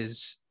he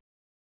is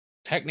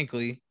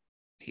technically,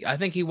 I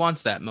think he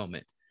wants that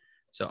moment.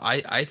 So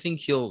I think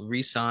he'll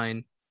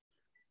re-sign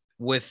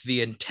with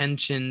the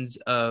intentions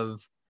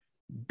of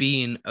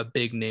being a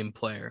big name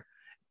player.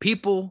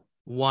 People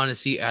want to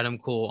see Adam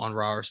Cole on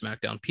Raw or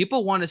SmackDown.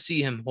 People want to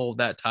see him hold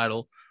that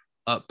title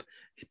up.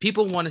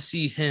 People want to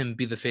see him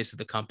be the face of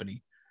the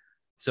company.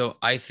 So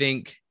I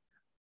think,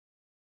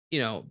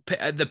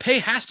 the pay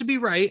has to be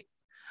right.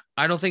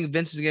 I don't think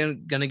Vince is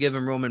going to give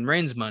him Roman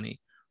Reigns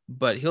money,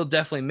 but he'll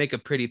definitely make a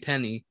pretty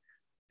penny,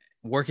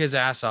 work his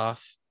ass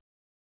off.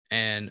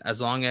 And as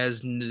long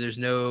as there's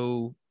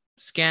no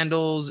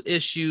scandals,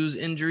 issues,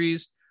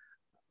 injuries,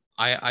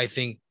 I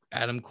think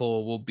Adam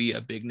Cole will be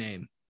a big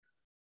name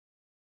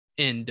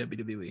in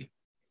WWE.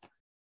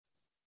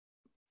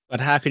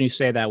 But how can you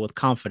say that with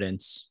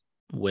confidence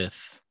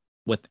with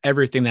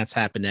everything that's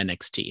happened in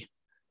NXT?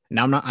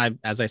 Now,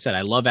 as I said,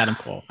 I love Adam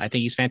Cole. I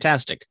think he's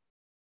fantastic,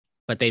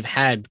 but they've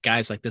had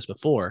guys like this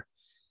before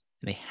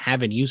and they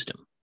haven't used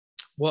him.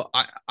 Well,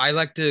 I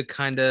like to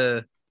kind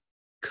of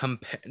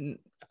compare.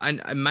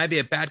 It might be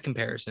a bad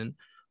comparison,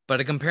 but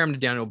I compare him to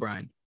Daniel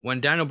Bryan. When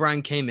Daniel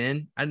Bryan came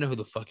in, I didn't know who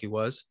the fuck he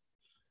was.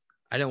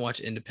 I didn't watch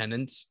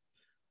Independence.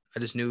 I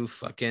just knew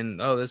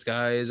this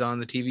guy is on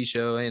the TV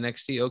show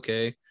NXT.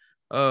 Okay.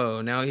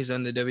 Oh, now he's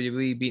on the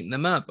WWE beating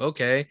them up.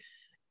 Okay.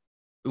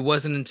 It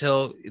wasn't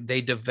until they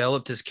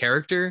developed his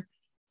character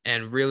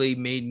and really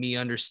made me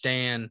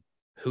understand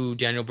who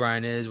Daniel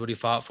Bryan is, what he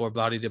fought for,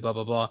 blah, blah, blah,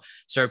 blah, blah.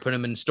 Started putting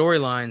him in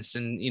storylines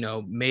and,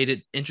 made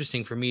it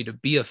interesting for me to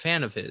be a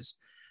fan of his.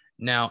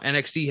 Now,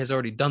 NXT has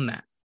already done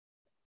that.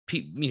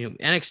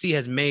 NXT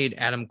has made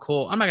Adam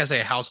Cole, I'm not going to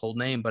say a household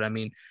name, but I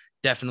mean,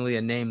 definitely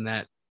a name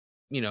that,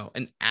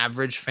 an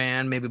average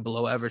fan, maybe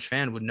below average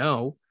fan would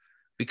know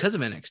because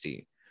of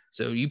NXT.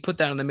 So you put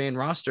that on the main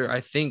roster,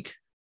 I think,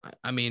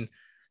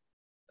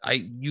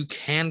 you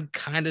can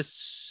kind of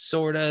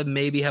sort of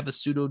maybe have a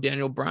pseudo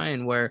Daniel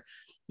Bryan where,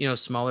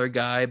 smaller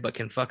guy, but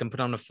can fucking put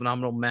on a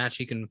phenomenal match.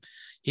 He can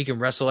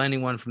wrestle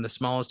anyone from the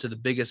smallest to the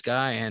biggest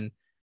guy and,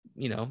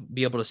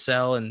 be able to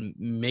sell and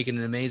make it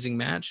an amazing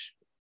match.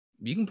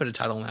 You can put a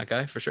title on that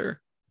guy for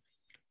sure.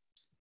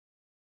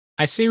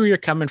 I see where you're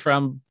coming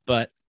from,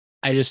 but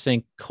I just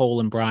think Cole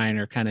and Bryan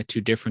are kind of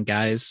two different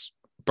guys.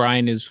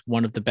 Bryan is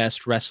one of the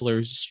best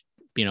wrestlers,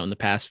 in the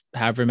past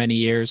however many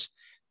years.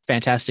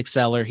 Fantastic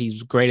seller.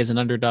 He's great as an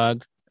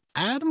underdog.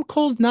 Adam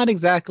Cole's not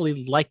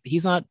exactly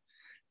he's not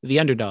the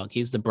underdog.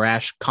 He's the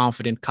brash,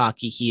 confident,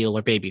 cocky heel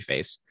or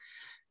babyface.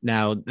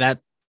 Now that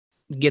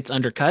gets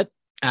undercut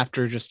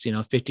after just,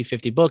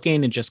 50-50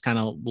 booking and just kind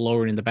of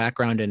lowered in the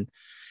background. And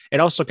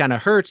it also kind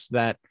of hurts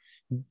that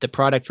the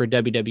product for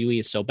WWE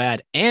is so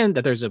bad and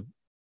that there's a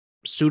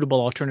suitable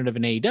alternative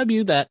in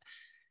AEW that,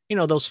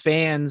 those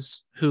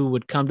fans who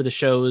would come to the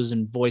shows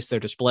and voice their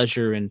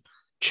displeasure and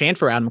chant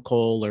for Adam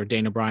Cole or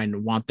Daniel Bryan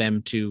and want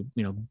them to,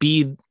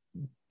 be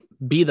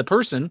the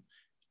person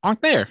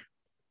aren't there.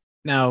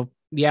 Now,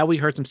 yeah, we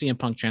heard some CM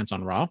Punk chants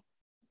on Raw.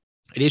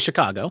 It is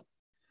Chicago,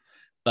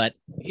 but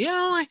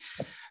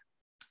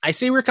I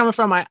see where you're coming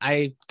from.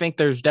 I think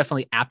there's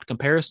definitely apt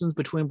comparisons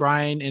between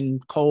Bryan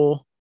and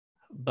Cole,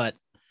 but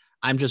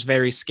I'm just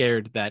very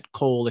scared that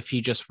Cole, if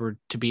he just were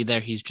to be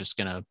there, he's just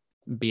going to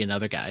be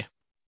another guy.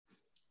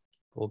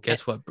 Well,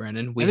 guess what,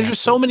 Brandon? There's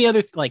just so many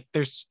other,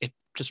 it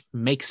just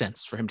makes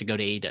sense for him to go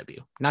to AEW,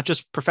 not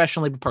just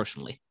professionally, but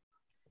personally.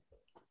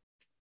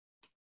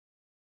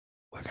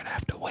 We're going to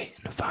have to wait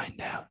and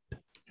find out.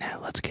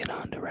 Now let's get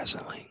on to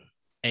wrestling.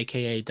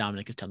 AKA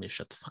Dominic is telling me to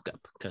shut the fuck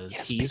up because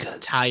he's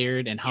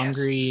tired and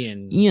hungry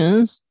and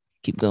yes.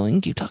 Keep going.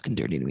 Keep talking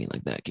dirty to me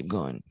like that. Keep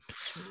going.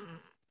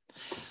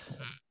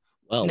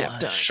 Well,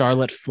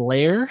 Charlotte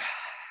Flair.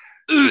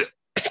 Oh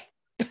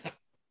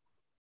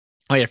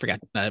yeah, I forgot.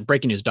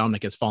 Breaking news: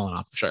 Dominic has fallen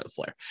off of Charlotte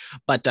Flair,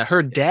 but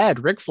her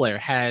dad, Ric Flair,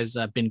 has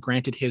been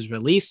granted his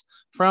release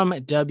from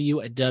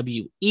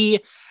WWE.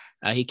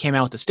 He came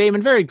out with a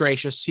statement, very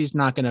gracious. He's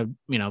not going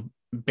to,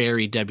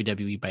 bury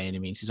WWE by any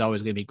means. He's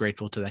always going to be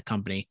grateful to that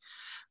company,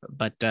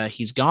 but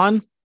he's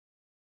gone.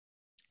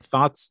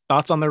 Thoughts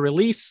on the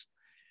release,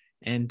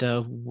 and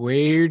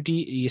where do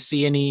you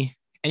see any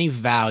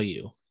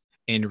value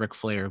in Ric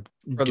Flair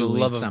for doing the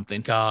love something?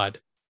 Of God,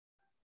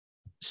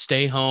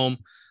 stay home,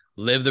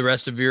 live the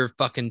rest of your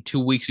fucking 2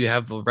 weeks. You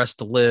have the rest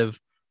to live.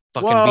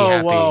 Fucking be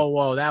happy.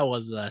 Whoa! That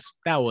was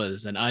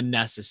an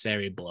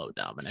unnecessary blow,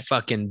 Dominic.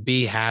 Fucking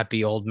be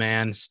happy, old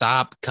man.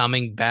 Stop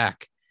coming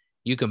back.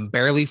 You can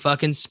barely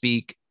fucking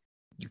speak.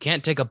 You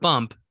can't take a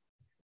bump.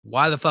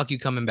 Why the fuck you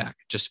coming back?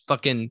 Just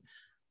fucking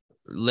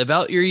live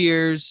out your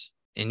years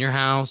in your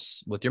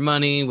house with your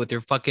money, with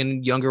your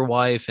fucking younger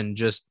wife, and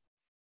just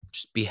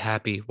be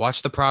happy.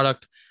 Watch the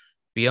product.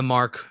 Be a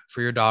mark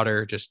for your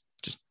daughter. Just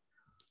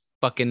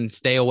fucking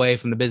stay away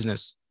from the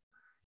business.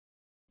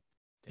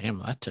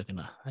 Damn, that took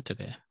a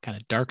kind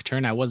of dark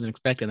turn. I wasn't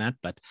expecting that,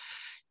 but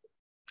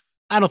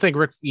I don't think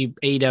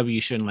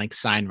AEW shouldn't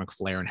sign Ric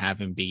Flair and have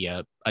him be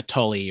a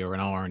Tully or an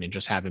Arn and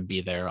just have him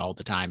be there all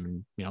the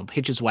time and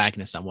hitch his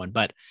wagon to someone.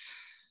 But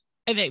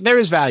I think there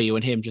is value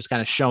in him just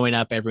kind of showing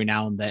up every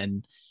now and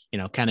then,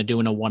 kind of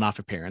doing a one-off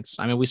appearance.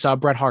 I mean, we saw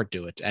Bret Hart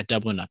do it at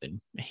Double or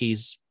Nothing.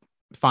 He's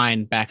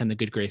fine back in the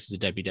good graces of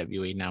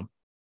WWE now.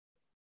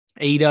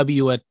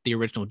 AEW at the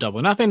original Double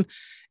or Nothing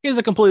is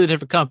a completely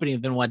different company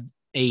than what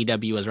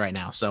AEW is right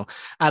now. So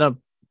I'm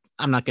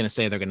not going to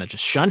say they're going to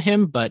just shun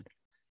him, but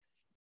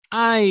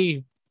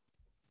I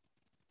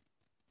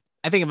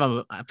think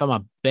if I'm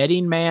a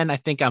betting man, I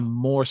think I'm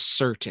more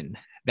certain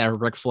that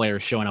Ric Flair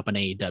is showing up on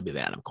AEW than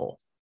Adam Cole.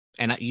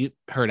 And you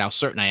heard how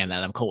certain I am that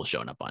Adam Cole is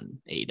showing up on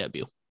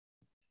AEW.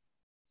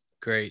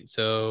 Great.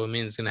 So it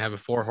means it's going to have a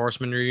 4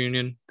 Horsemen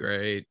reunion.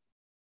 Great.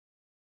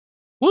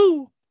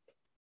 Woo!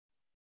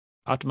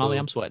 Talk to Molly,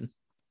 I'm sweating.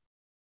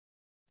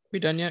 We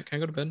done yet? Can I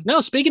go to bed?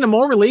 No, speaking of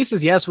more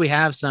releases, yes, we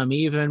have some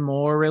even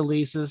more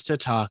releases to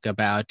talk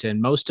about.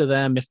 And most of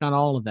them, if not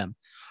all of them,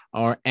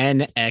 are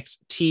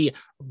NXT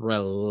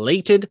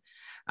related.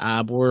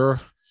 We'll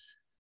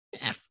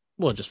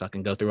just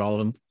fucking go through all of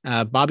them.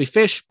 Bobby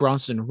Fish,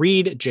 Bronson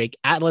Reed, Jake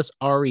Atlas,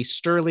 Ari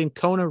Sterling,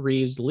 Kona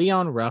Reeves,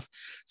 Leon Ruff,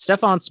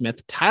 Stephon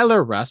Smith,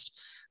 Tyler Rust,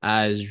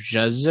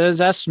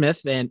 Jazza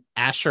Smith, and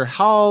Asher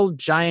Hall,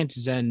 Giant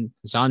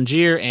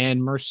Zanjir,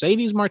 and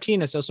Mercedes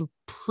Martinez. So some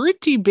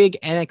pretty big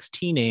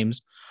NXT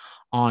names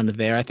on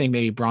there. I think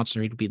maybe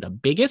Bronson Reed would be the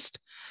biggest.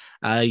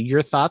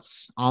 Your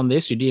thoughts on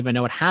this? You didn't even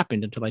know what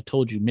happened until I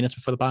told you minutes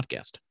before the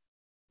podcast.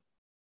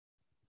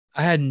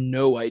 I had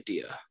no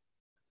idea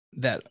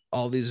that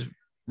all these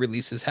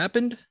releases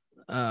happened.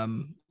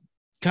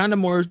 kind of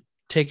more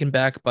taken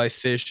back by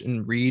Fish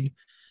and Reed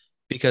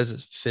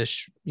because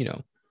Fish,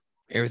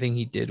 everything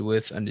he did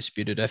with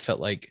Undisputed, I felt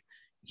like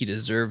he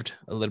deserved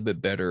a little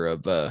bit better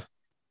of a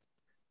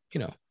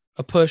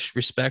push,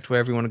 respect,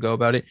 whatever you want to go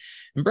about it.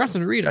 And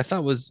Bronson Reed, I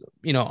thought was,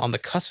 on the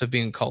cusp of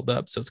being called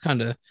up. So it's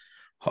kind of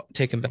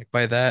taken back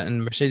by that.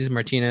 And Mercedes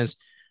Martinez,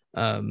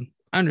 I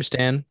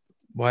understand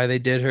why they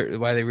did her,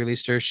 why they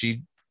released her.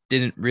 She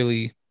didn't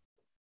really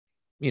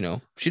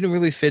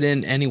fit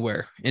in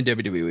anywhere in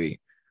WWE.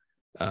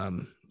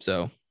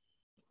 So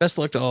best of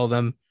luck to all of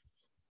them.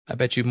 I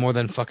bet you more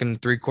than fucking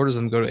 3/4 of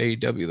them go to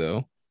AEW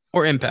though,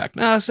 or Impact.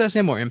 No, I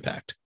say more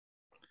Impact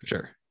for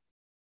sure.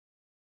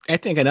 I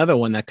think another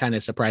one that kind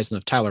of surprised them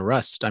of Tyler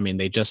Rust. I mean,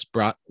 they just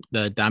brought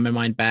the Diamond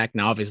Mine back.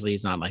 Now, obviously,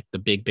 he's not like the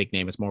big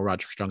name. It's more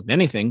Roger Strong than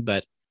anything.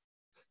 But,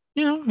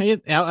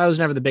 I was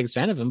never the biggest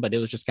fan of him, but it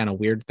was just kind of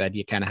weird that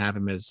you kind of have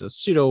him as a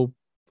pseudo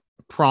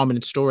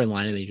prominent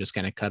storyline and you just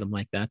kind of cut him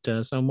like that.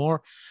 So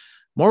more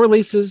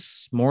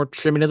releases, more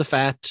trimming of the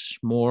fat,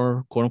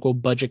 more quote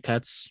unquote budget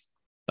cuts.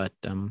 But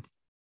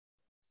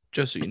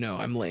just so you know,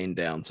 I'm laying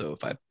down. So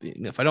if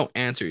I don't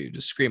answer you,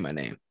 just scream my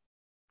name.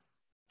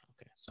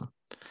 Okay, so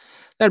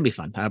that'd be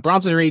fun.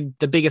 Bronson Reed,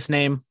 the biggest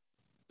name,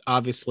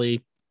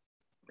 obviously.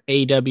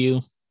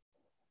 AEW.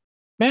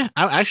 Man,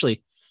 I'd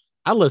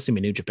love to see him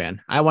in New Japan.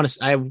 I would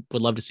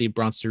love to see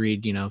Bronson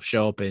Reed,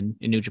 show up in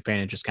New Japan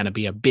and just kind of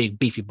be a big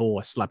beefy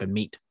boy slapping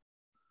meat.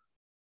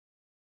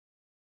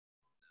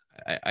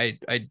 I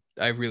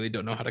really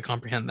don't know how to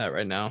comprehend that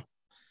right now.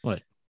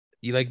 What?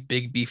 You like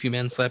big beefy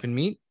men slapping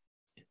meat?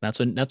 That's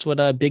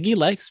what Big E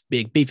likes.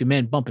 Big beefy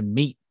men bumping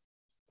meat.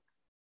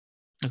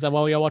 Is that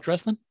why we all watch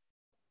wrestling?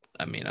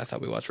 I mean, I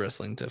thought we watched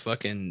wrestling to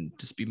fucking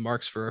just be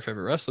marks for our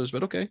favorite wrestlers,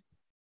 but okay.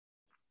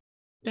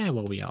 Yeah,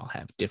 well, we all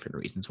have different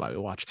reasons why we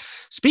watch.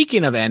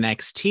 Speaking of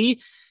NXT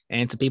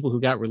and to people who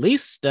got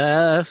released,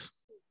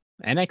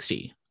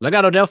 NXT,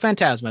 Legado del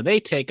Fantasma, they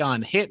take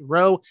on Hit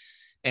Row,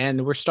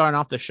 and we're starting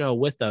off the show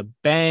with a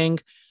bang.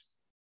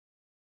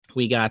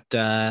 We got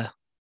a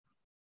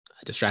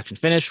distraction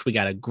finish. We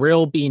got a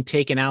grill being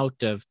taken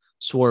out of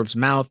Swerve's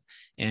mouth,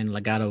 and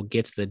Legado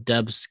gets the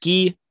dub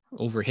ski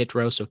over Hit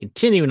Row. So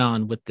continuing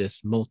on with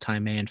this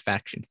multi-man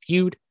faction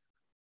feud.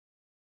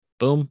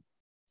 Boom.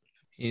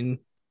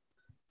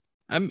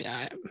 I'm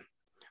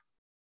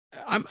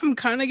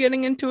kind of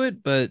getting into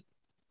it, but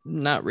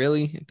not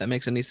really, if that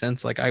makes any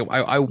sense. Like I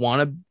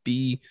want to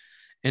be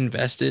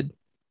invested,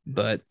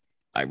 but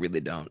I really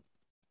don't.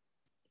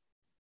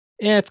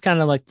 Yeah, it's kind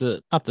of like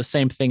not the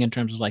same thing in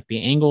terms of like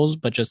the angles,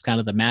 but just kind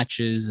of the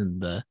matches and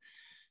the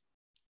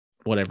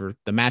whatever,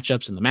 the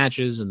matchups and the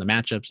matches and the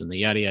matchups and the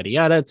yada yada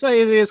yada. It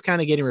is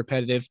kind of getting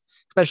repetitive,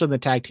 especially in the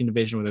tag team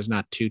division where there's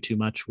not too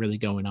much really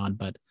going on.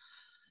 But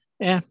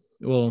yeah,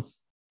 well,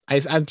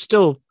 I'm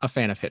still a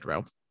fan of Hit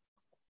Row.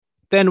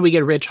 Then we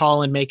get Rich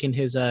Holland making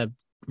his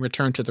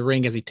return to the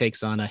ring as he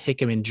takes on a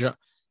Hickman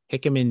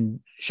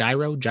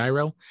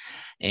Gyro,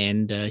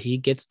 and he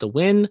gets the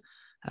win.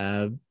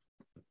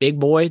 Big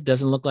boy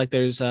doesn't look like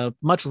there's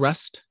much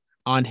rust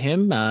on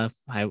him. I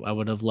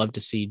would have loved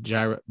to see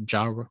Gyro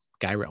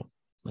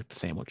like the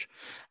sandwich.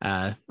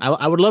 I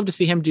would love to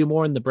see him do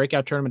more in the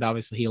breakout tournament.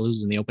 Obviously, he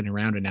loses in the opening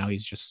round, and now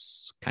he's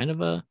just kind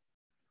of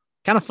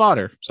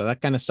fodder. So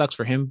that kind of sucks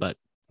for him, but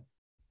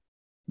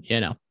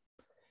it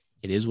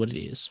is what it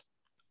is.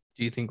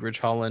 Do you think Rich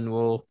Holland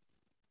will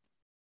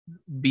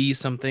be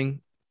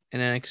something in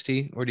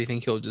NXT, or do you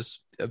think he'll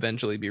just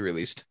eventually be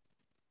released?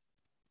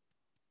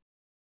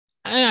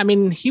 I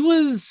mean,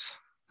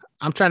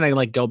 I'm trying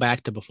to go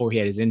back to before he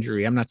had his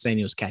injury. I'm not saying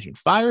he was catching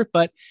fire,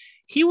 but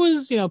he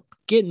was,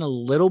 getting a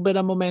little bit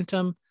of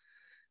momentum.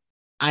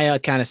 I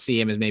kind of see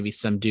him as maybe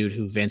some dude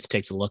who Vince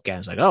takes a look at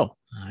and is like, oh,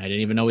 I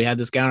didn't even know we had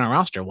this guy on our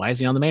roster. Why is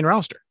he on the main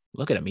roster?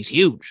 Look at him. He's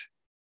huge.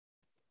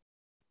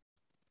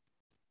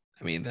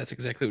 I mean, that's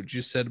exactly what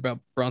you said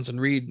about Bronson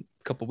Reed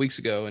a couple weeks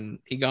ago, and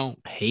he gone.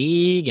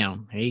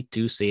 Hate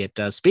to see it.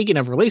 Speaking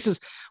of releases,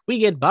 we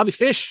get Bobby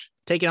Fish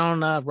taking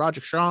on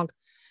Roger Strong.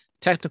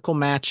 Technical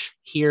match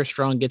here.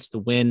 Strong gets the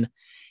win.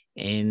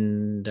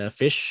 And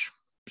Fish,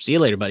 see you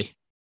later, buddy.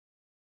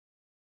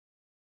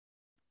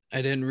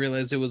 I didn't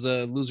realize it was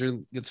a loser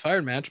gets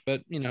fired match,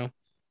 but,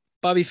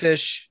 Bobby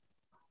Fish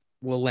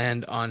will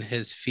land on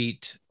his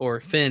feet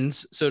or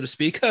fins, so to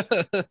speak. I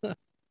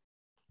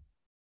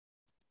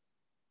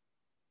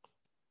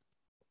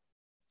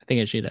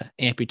think I should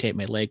amputate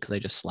my leg because I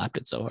just slapped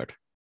it so hard.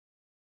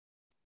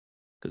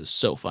 Because it's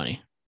so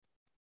funny.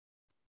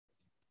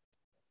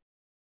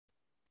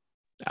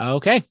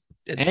 Okay.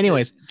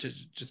 Anyways.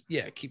 Just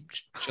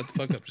shut the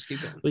fuck up. Just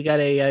keep going. We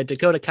got a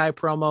Dakota Kai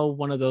promo,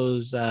 one of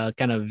those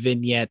kind of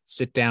vignette,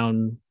 sit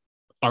down,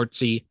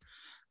 artsy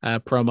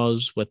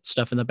promos with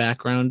stuff in the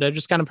background.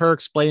 Just kind of her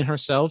explaining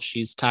herself.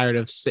 She's tired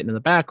of sitting in the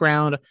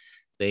background.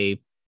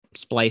 They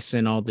splice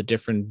in all the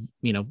different,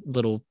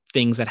 little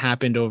things that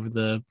happened over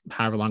the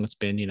however long it's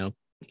been,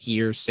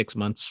 years, 6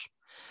 months.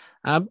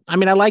 I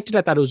liked it.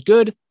 I thought it was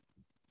good.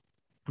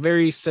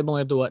 Very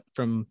similar to what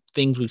from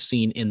things we've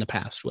seen in the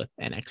past with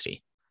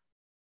NXT.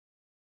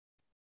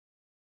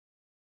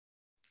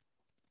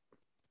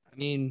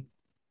 mean,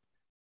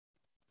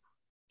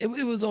 it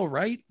was all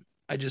right.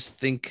 I just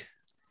think,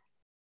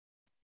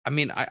 I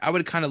mean, I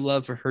would kind of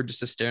love for her just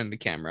to stare in the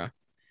camera,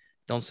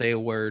 don't say a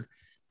word.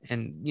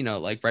 And, you know,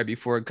 like right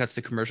before it cuts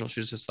to commercial,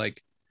 she's just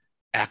like,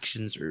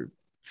 actions are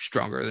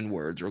stronger than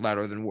words or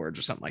louder than words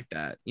or something like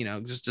that. You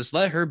know, just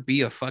let her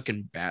be a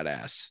fucking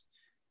badass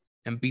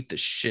and beat the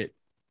shit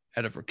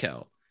out of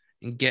Raquel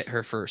and get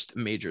her first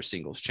major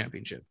singles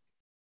championship.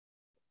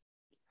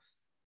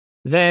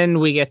 Then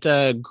we get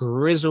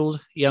grizzled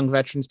young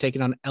veterans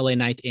taking on LA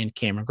Knight and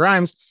Cameron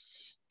Grimes.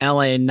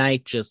 LA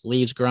Knight just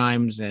leaves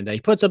Grimes and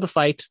he puts up a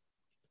fight,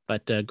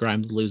 but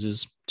Grimes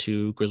loses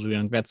to grizzled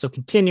young vets. So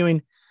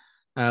continuing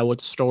with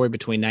the story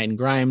between Knight and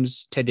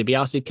Grimes, Ted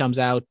DiBiase comes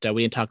out.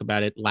 We didn't talk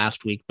about it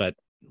last week, but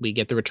we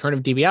get the return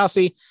of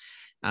DiBiase.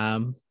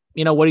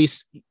 You know, what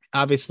he's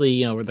obviously,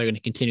 you know, they're going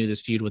to continue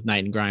this feud with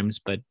Knight and Grimes,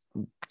 but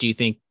do you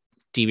think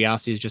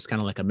DiBiase is just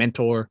kind of like a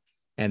mentor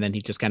and then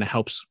he just kind of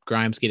helps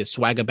Grimes get his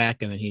swagger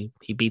back and then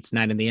he beats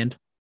Knight in the end?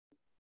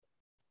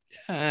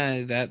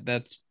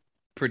 That's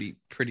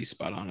pretty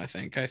spot on. I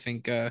think,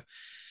 you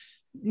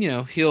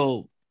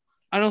know,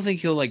 I don't think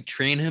he'll like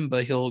train him,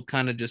 but he'll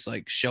kind of just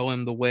like show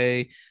him the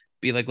way,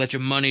 be like, let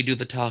your money do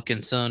the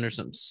talking, son, or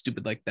something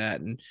stupid like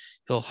that. And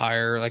he'll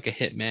hire like a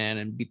hitman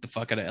and beat the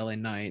fuck out of LA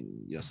Knight,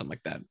 you know, something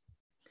like that.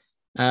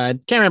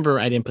 Can't remember.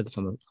 I didn't put this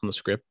on the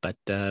script, but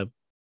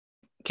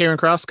Karen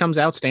Cross comes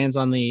out, stands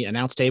on the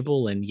announce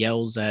table and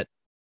yells at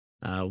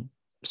Samojo.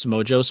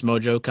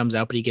 Samojo comes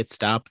out, but he gets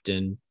stopped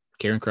and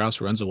Karen Cross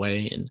runs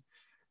away. And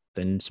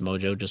then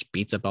Samojo just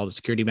beats up all the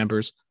security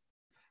members.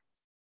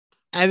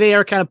 And they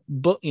are kind of,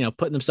 you know,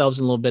 putting themselves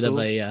in a little bit of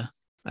a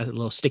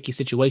little sticky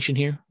situation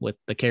here with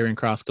the Karrion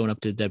Kross going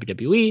up to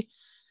WWE.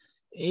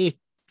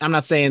 I'm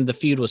not saying the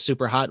feud was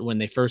super hot when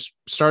they first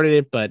started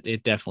it, but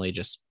it definitely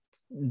just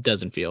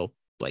doesn't feel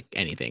like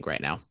anything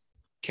right now.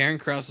 Karrion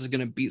Kross is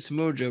going to beat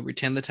Samojo,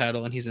 retain the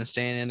title, and he's going to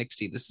stay in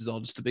NXT. This is all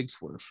just a big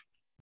swerve.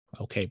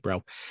 Okay,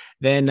 bro.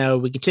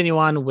 Then we continue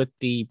on with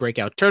the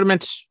breakout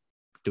tournament.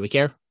 Do we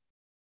care?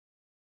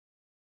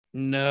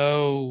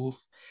 No.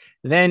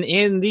 Then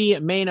in the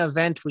main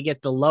event, we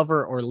get the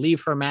lover or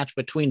leave her match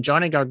between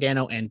Johnny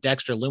Gargano and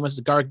Dexter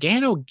Lumis.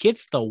 Gargano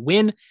gets the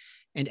win,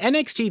 and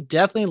NXT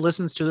definitely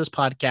listens to this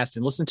podcast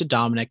and listened to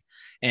Dominic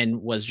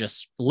and was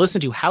just listen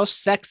to how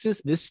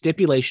sexist this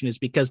stipulation is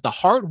because the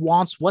heart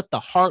wants what the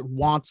heart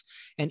wants.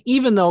 And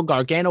even though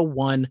Gargano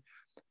won,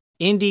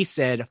 Indy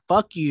said,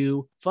 fuck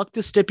you, fuck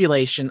the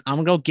stipulation. I'm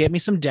going to go get me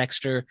some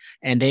Dexter.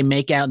 And they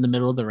make out in the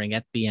middle of the ring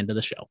at the end of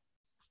the show.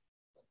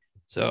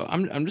 So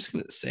I'm just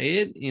gonna say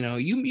it. You know,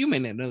 you may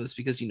not know this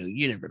because you know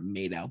you never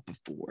made out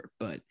before,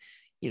 but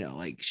you know,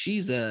 like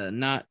she's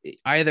not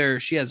either.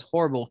 She has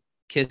horrible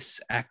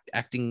kissing,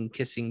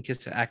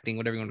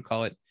 whatever you want to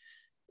call it,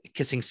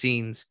 kissing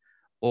scenes,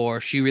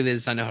 or she really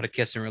does not know how to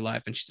kiss in real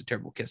life, and she's a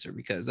terrible kisser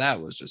because that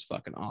was just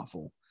fucking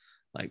awful.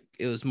 Like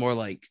it was more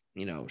like,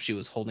 you know, she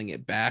was holding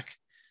it back.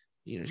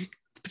 You know,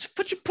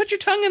 put your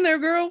tongue in there,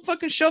 girl.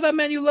 Fucking show that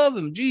man you love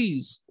him.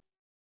 Jeez.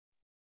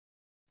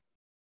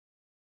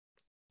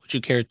 Would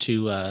you care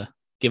to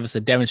give us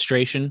a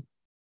demonstration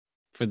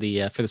for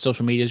the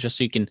social medias just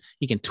so you can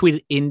tweet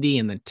at Indy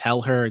and then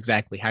tell her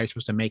exactly how you're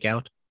supposed to make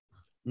out?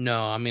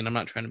 No, I mean, I'm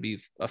not trying to be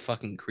a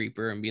fucking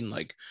creeper and being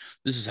like,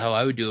 this is how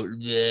I would do it.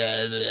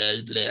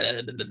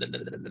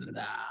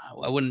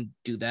 I wouldn't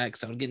do that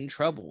because I would get in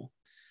trouble.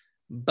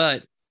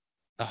 But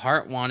the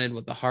heart wanted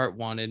what the heart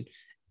wanted.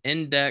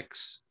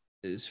 Index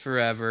is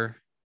forever.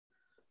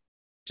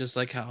 Just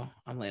like how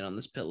I'm laying on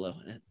this pillow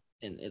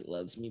and it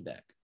loves me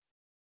back.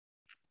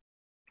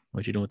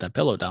 What you doing with that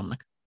pillow,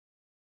 Dominic?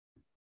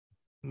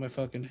 My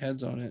fucking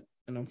head's on it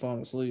and I'm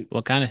falling asleep.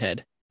 What kind of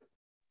head?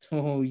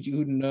 Oh,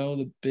 you know,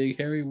 the big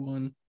hairy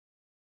one.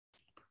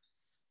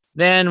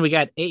 Then we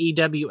got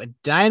AEW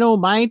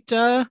Dynamite.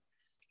 It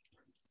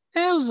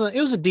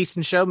was a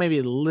decent show, maybe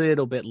a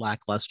little bit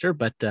lackluster,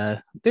 but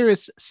there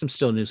is some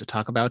still news to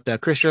talk about.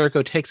 Chris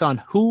Jericho takes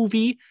on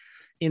Hoovy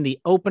in the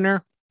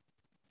opener,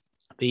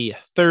 the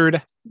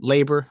third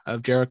labor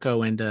of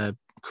Jericho, and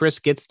Chris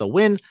gets the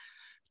win.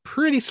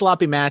 Pretty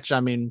sloppy match. I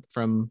mean,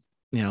 from,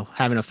 you know,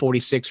 having a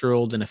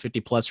 46-year-old and a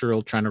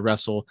 50-plus-year-old trying to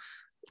wrestle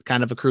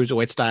kind of a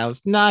cruiserweight style.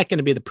 It's not going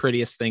to be the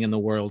prettiest thing in the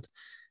world.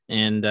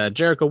 And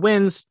Jericho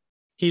wins.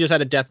 He just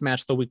had a death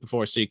match the week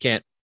before, so you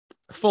can't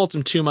fault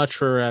him too much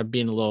for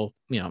being a little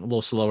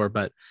slower,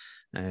 but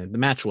the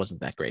match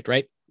wasn't that great,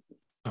 right?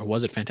 Or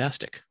was it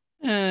fantastic?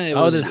 Okay.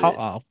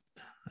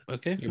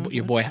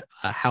 Your boy,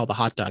 Hal the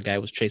hot dog guy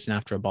was chasing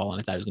after a ball, and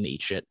I thought he was going to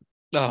eat shit.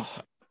 Oh,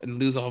 and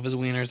lose all of his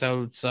wieners. That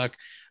would suck.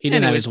 He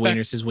didn't have his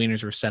wieners. His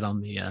wieners were set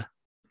on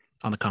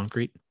the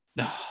concrete.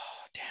 Oh,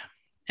 damn.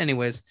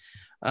 Anyways,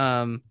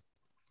 yeah,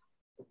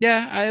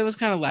 it was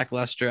kind of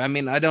lackluster. I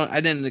mean, I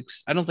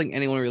don't think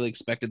anyone really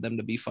expected them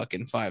to be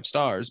fucking 5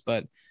 stars,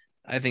 but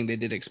I think they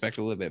did expect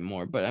a little bit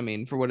more. But I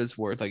mean, for what it's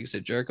worth, like you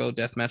said, Jericho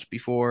deathmatch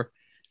before,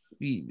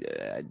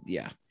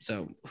 yeah.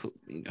 So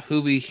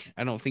Hoovy,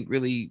 I don't think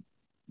really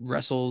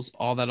wrestles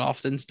all that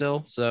often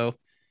still. So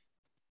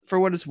for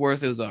what it's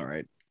worth, it was all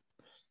right.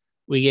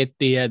 We get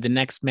the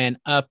next man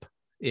up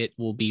it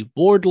will be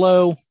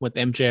Wardlow with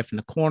MJF in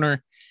the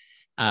corner.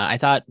 I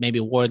thought maybe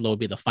Wardlow would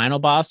be the final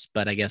boss,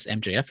 but I guess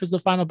MJF is the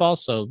final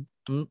boss. So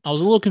I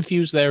was a little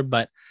confused there,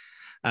 but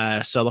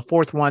so the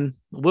fourth one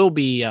will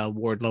be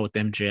Wardlow with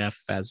MJF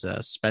as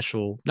a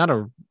special, not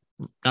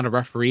a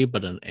referee,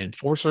 but an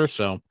enforcer.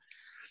 So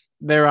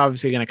they're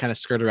obviously going to kind of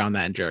skirt around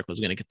that, and Jericho's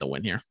going to get the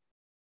win here.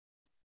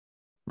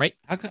 Right?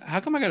 How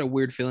come I got a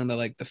weird feeling that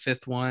like the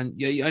fifth one?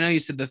 Yeah, I know you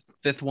said the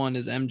fifth one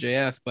is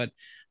MJF, but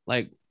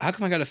like, how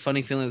come I got a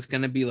funny feeling it's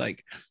gonna be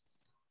like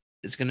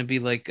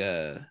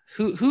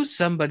who's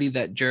somebody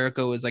that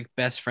Jericho is like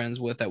best friends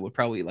with that would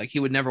probably like he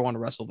would never want to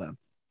wrestle them.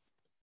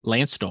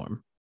 Lance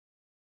Storm.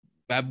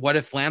 But what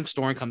if Lamp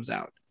Storm comes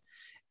out?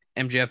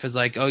 MJF is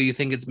like, oh, you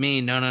think it's me?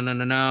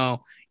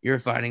 No. You're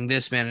fighting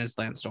this man, and it's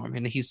Lance Storm,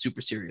 and he's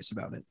super serious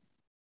about it.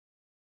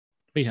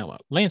 What are you talking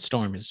about? Lance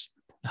Storm is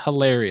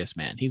hilarious,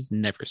 man. He's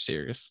never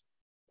serious.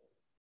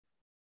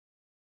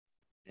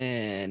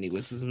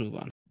 Anyways, let's move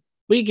on.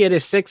 We get a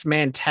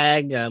 6-man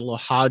tag, a little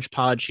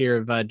hodgepodge here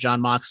of John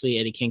Moxley,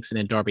 Eddie Kingston,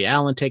 and Darby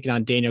Allin taking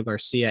on Daniel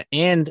Garcia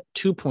and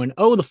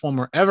 2.0, the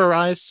former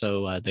Everrise.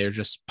 So they're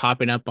just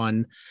popping up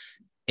on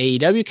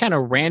AEW, kind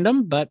of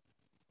random, but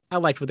I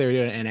liked what they were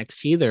doing at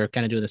NXT. They're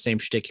kind of doing the same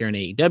shtick here in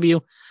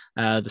AEW.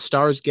 The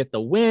Stars get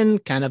the win,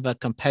 kind of a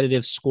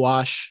competitive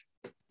squash.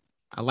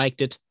 I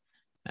liked it.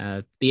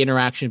 The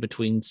interaction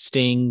between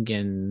Sting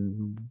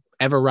and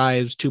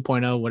Everrise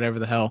 2.0, whatever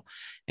the hell,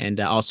 and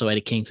also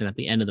Eddie Kingston at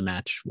the end of the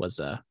match was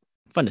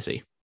fun to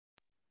see.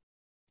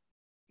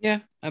 Yeah,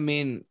 I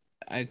mean,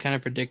 I kind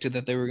of predicted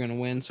that they were going to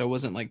win, so I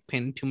wasn't like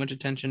paying too much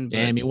attention. But...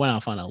 Damn, you went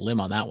off on a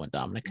limb on that one,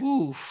 Dominic.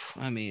 Oof.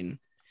 I mean,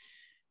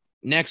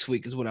 next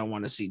week is what I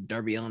want to see: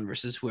 Darby Allin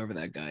versus whoever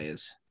that guy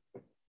is.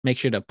 Make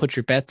sure to put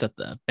your bets at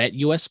the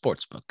BetUS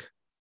Sportsbook.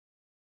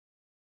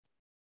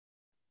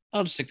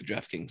 I'll just stick to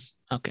DraftKings.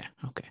 Okay.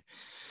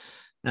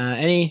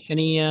 Any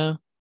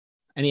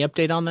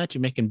update on that?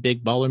 You're making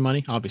big baller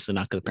money? Obviously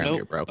not, because apparently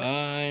you're broke.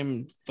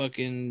 I'm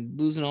fucking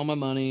losing all my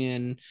money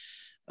and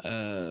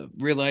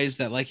realized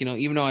that, like, you know,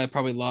 even though I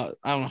probably lost,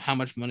 I don't know how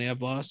much money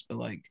I've lost, but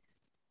like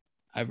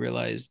I've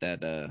realized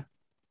that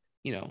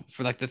you know,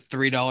 for like the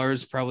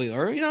 $3 probably,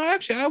 or you know,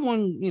 actually I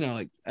won, you know,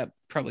 like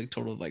probably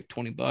total of like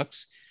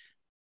 $20.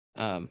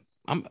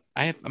 I'm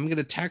gonna get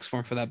a tax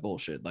form for that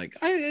bullshit. Like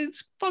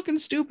it's fucking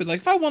stupid.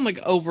 Like if I won like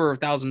over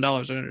 $1,000,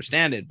 I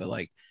understand it, but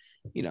like,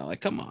 you know,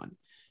 like come on,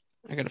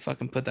 I gotta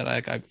fucking put that.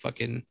 Like I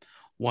fucking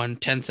won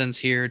 10 cents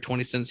here,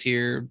 20 cents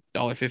here,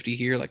 $1.50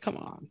 here. Like come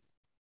on.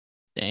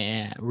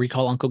 Damn,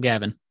 recall Uncle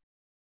Gavin.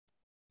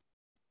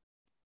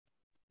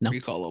 No.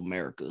 Recall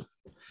America.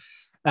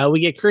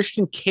 We get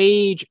Christian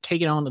Cage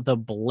taking on the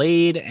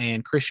Blade,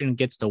 and Christian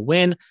gets the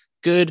win.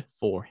 Good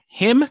for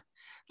him.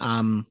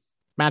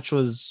 Match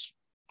was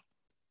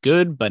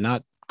good, but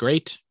not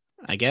great.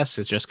 I guess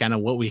it's just kind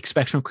of what we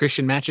expect from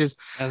Christian matches.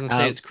 As I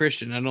say, it's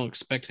Christian. I don't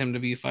expect him to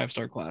be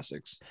 5-star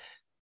classics.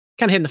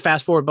 Kind of hitting the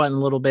fast forward button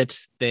a little bit.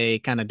 They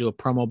kind of do a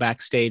promo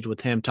backstage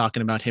with him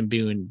talking about him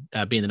being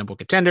the number one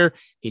contender.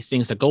 He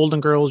sings the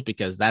Golden Girls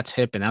because that's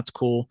hip and that's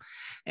cool.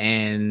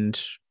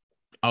 And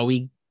are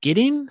we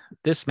getting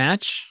this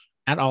match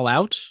at All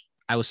Out?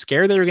 I was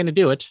scared they were going to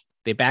do it.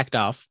 They backed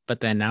off,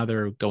 but then now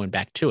they're going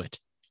back to it.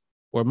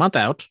 We're a month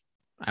out.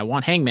 I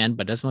want Hangman,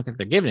 but it doesn't look like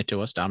they're giving it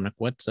to us. Dominic,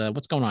 what's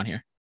going on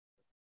here?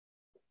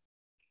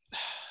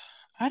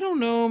 I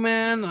don't know,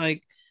 man.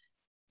 Like,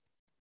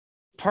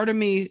 part of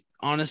me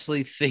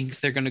honestly thinks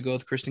they're going to go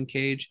with Christian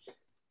Cage,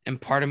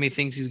 and part of me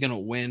thinks he's going to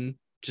win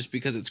just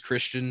because it's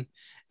Christian.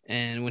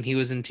 And when he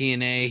was in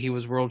TNA, he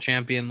was world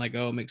champion. Like,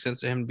 oh, it makes sense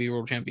to him to be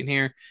world champion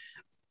here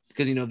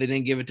because, you know, they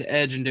didn't give it to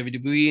Edge and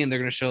WWE, and they're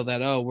going to show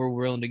that, oh, we're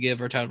willing to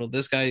give our title to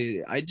this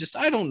guy. I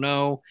don't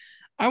know.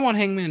 I want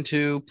Hangman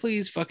too.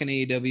 Please, fucking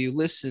AEW,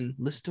 listen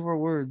to our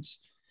words.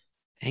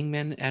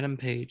 Hangman Adam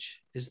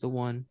Page is the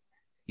one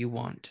you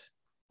want.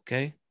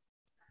 Okay?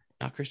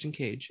 Not Christian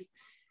Cage.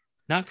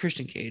 Not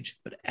Christian Cage,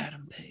 but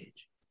Adam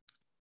Page.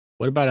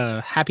 What about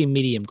a happy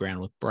medium ground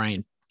with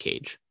Brian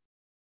Cage?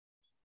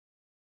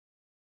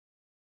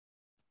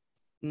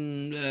 Or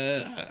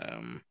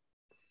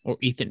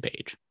Ethan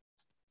Page?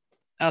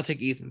 I'll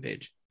take Ethan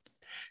Page.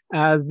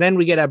 Then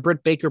we get a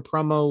Britt Baker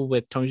promo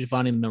with Tony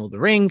Schiavone in the middle of the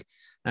ring.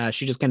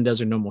 She just kind of does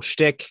her normal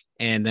shtick.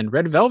 And then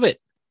Red Velvet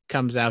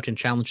comes out and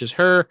challenges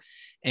her.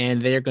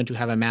 And they're going to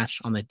have a match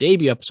on the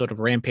debut episode of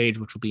Rampage,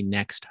 which will be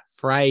next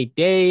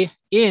Friday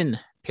in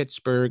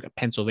Pittsburgh,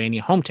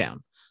 Pennsylvania, hometown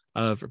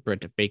of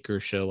Britt Baker.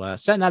 So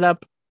setting that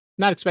up,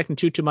 not expecting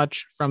too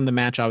much from the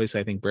match.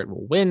 Obviously, I think Britt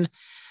will win.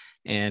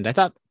 And I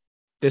thought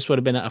this would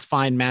have been a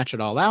fine match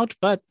at All Out,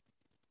 but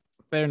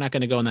they're not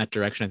going to go in that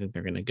direction. I think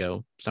they're going to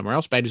go somewhere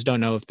else, but I just don't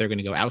know if they're going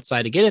to go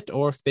outside to get it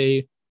or if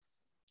they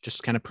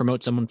just kind of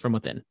promote someone from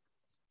within.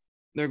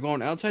 They're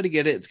going outside to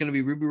get it. It's going to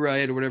be Ruby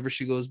Riott or whatever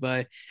she goes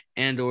by,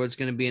 or it's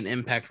going to be an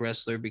Impact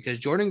wrestler, because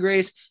Jordynne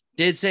Grace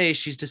did say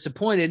she's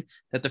disappointed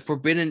that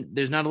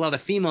there's not a lot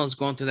of females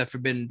going through that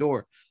forbidden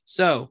door.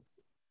 So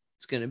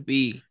it's going to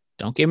be.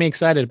 Don't get me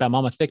excited about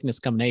Mama Thickness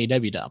coming to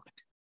AEW, Dominic.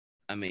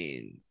 I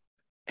mean,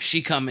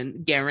 she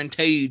coming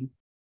guaranteed.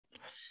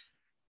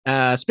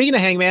 Speaking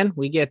of Hangman,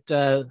 we get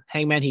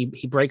Hangman.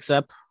 He breaks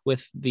up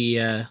with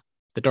the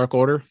Dark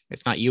Order.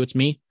 It's not you, it's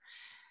me.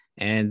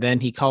 And then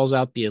he calls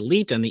out the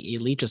Elite, and the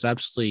Elite just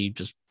absolutely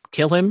just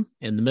kill him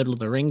in the middle of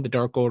the ring. The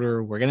Dark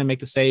Order, we're gonna make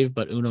the save,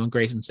 but Uno and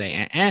Grayson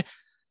say,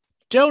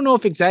 Don't know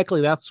if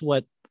exactly that's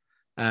what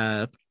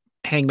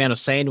Hangman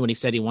was saying when he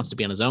said he wants to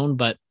be on his own,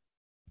 but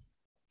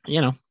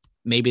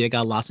maybe they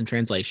got lost in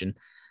translation.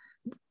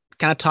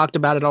 Kind of talked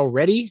about it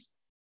already.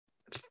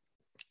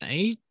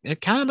 They're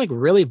kind of like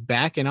really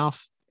backing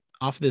off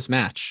this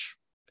match,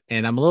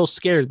 and I'm a little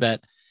scared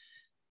that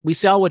we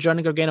saw what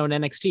Johnny Gargano in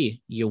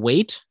NXT. You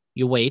wait,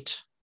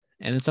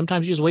 and then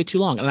sometimes you just wait too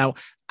long. And now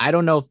I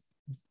don't know if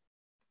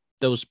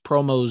those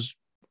promos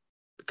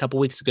a couple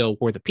weeks ago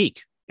were the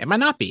peak. It might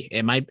not be.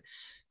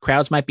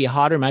 Crowds might be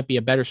hotter, might be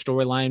a better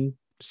storyline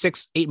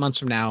 6-8 months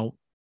from now,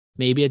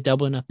 maybe a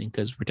double or nothing,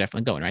 because we're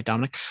definitely going, right,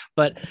 Dominic?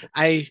 But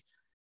I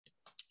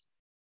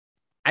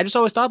just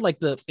always thought like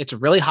it's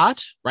really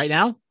hot right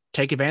now.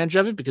 Take advantage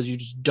of it because you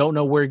just don't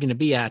know where you're going to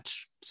be at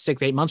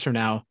 6-8 months from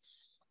now.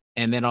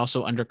 And then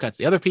also undercuts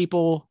the other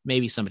people.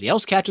 Maybe somebody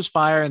else catches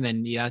fire, and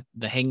then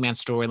the Hangman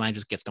storyline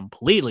just gets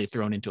completely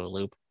thrown into a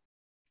loop.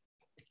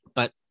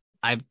 But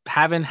I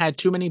haven't had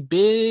too many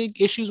big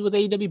issues with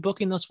AEW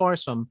booking thus far,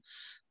 so I'm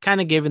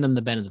kind of giving them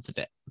the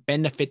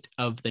benefit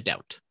of the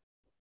doubt.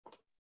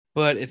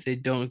 But if they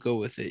don't go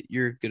with it,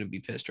 you're gonna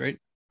be pissed, right?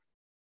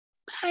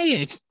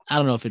 I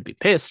don't know if it'd be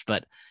pissed,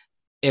 but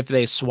if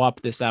they swap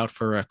this out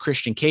for a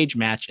Christian Cage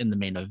match in the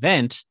main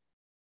event.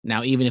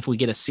 Now, even if we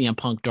get a CM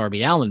Punk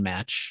Darby Allin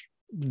match,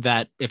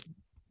 if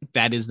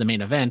that is the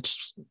main event,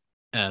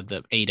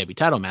 the AEW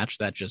title match,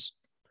 that's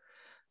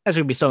going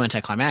to be so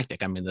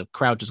anticlimactic. I mean, the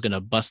crowd just going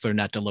to bust their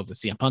nut to love the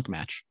CM Punk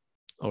match,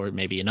 or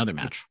maybe another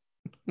match.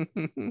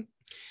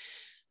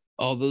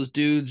 All those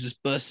dudes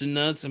just busting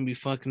nuts and be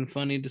fucking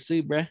funny to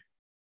see, bruh.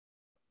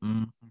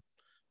 Mm.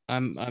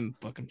 I'm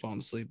fucking falling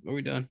asleep. Are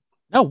we done?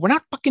 No, we're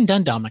not fucking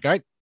done, Dominic. All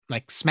right,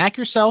 like smack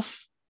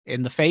yourself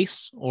in the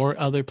face or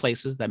other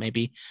places that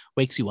maybe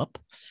wakes you up.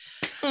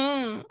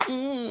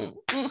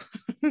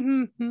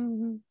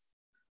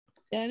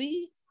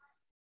 Daddy?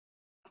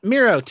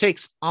 Miro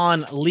takes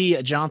on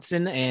Lee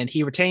Johnson, and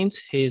he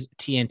retains his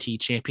TNT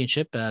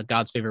championship.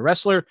 God's favorite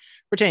wrestler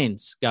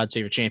retains God's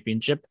favorite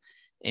championship.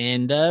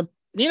 And,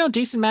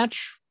 decent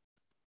match.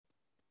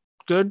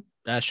 Good.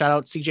 Shout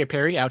out CJ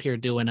Perry out here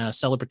doing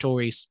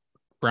celebratory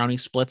brownie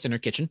splits in her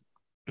kitchen.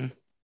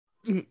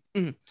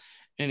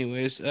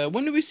 Anyways,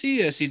 when do we see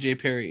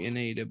CJ Perry in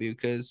AEW?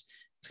 Because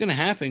it's going to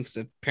happen, because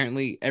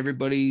apparently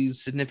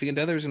everybody's significant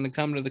other is going to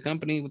come to the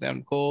company with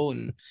Adam Cole,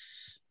 and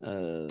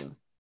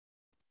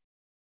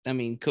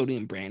Cody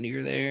and Brandy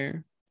are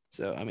there.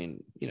 So,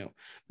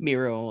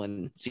 Miro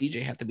and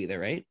CJ have to be there,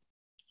 right?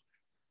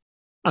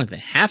 I don't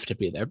think they have to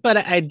be there, but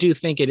I do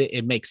think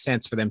it makes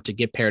sense for them to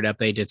get paired up.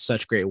 They did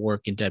such great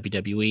work in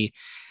WWE,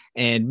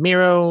 and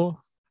Miro,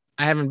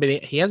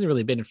 he hasn't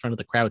really been in front of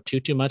the crowd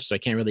too much, so I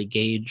can't really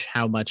gauge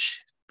how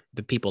much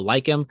the people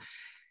like him.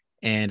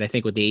 And I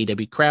think with the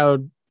AEW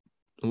crowd,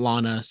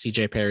 Lana,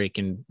 CJ Perry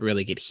can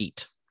really get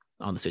heat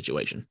on the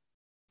situation.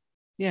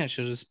 Yeah,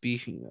 she'll just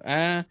be,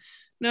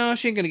 no,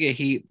 she ain't going to get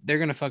heat. They're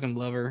going to fucking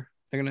love her.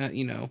 They're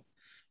going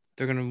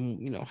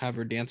to, have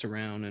her dance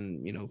around,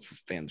 and,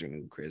 fans are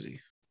going to go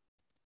crazy.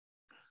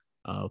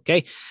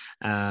 Okay.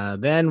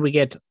 Then we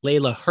get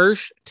Layla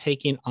Hirsch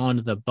taking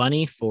on the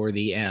Bunny for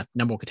the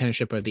number one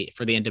contendership for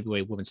the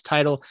NWA Women's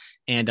title.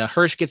 And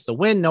Hirsch gets the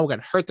win. No one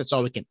got hurt. That's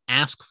all we can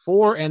ask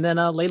for. And then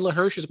Layla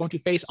Hirsch is going to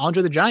face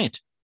Andre the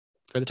Giant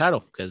for the title,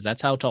 because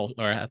that's how tall,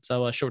 or that's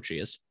how short she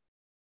is.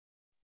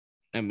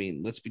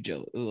 Let's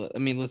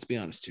be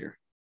honest here.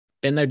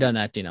 Been there, done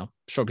that,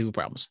 short people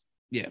problems.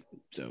 Yeah.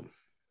 So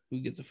who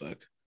gives a fuck?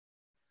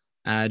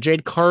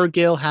 Jade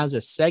Cargill has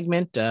a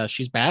segment.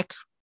 She's back.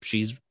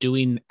 She's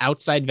doing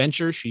outside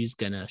ventures. She's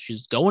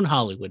going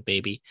Hollywood,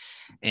 baby.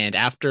 And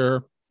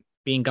after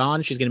being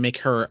gone, she's going to make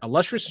her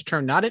illustrious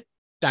return, not at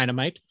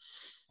Dynamite,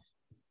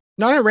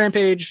 not at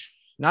Rampage,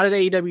 not at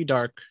AEW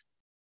Dark,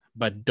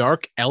 but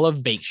Dark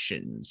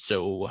Elevation.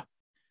 So,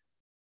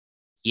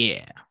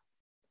 yeah.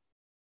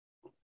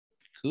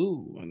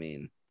 Cool.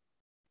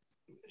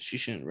 She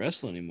shouldn't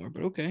wrestle anymore,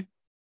 but okay.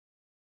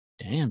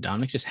 Damn,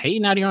 Dominic just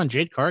hating out here on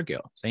Jade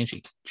Cargill, saying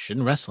she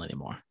shouldn't wrestle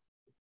anymore.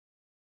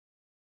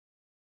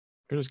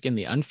 You're just getting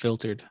the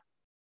unfiltered,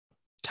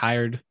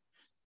 tired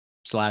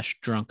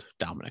 / drunk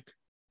Dominic.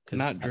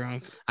 Not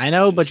drunk. I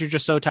know, but you're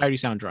just so tired you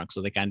sound drunk,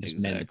 so they kind of just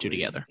mend the two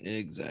together.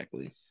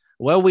 Exactly.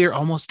 Well, we are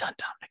almost done,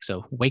 Dominic.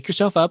 So wake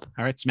yourself up.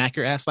 All right, smack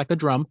your ass like a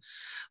drum.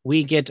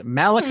 We get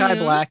Malachi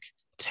Black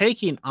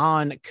taking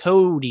on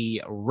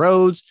Cody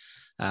Rhodes.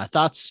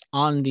 Thoughts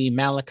on the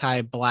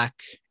Malachi Black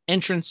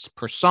entrance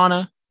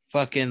persona?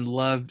 Fucking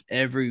loved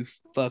every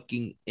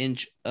fucking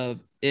inch of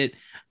it.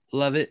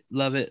 Love it,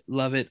 love it,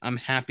 love it. I'm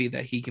happy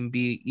that he can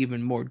be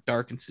even more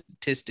dark and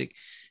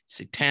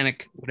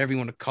satanic, whatever you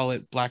want to call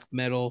it, black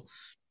metal,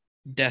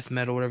 death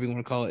metal, whatever you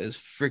want to call it, is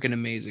freaking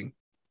amazing.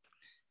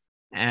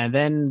 And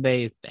then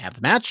they have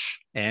the match,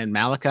 and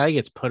Malachi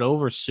gets put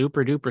over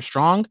super duper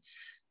strong.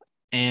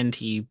 and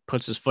he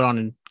puts his foot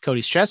on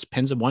Cody's chest,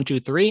 pins him 1, 2,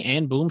 3,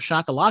 and boom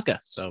shakalaka.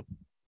 So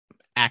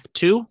Act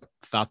 2,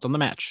 thoughts on the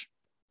match?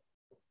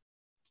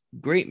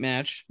 Great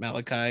match.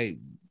 Malachi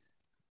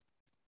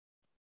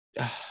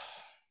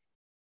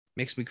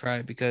makes me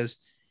cry because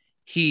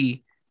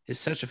he is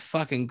such a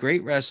fucking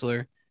great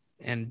wrestler,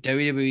 and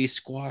WWE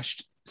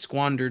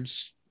squandered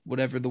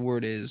whatever the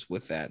word is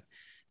with that.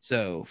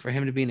 So for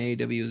him to be in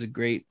AEW is a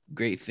great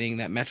thing.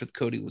 That match with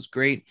Cody was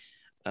great.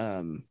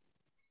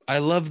 I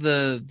love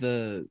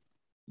the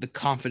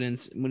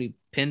confidence when he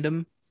pinned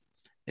him.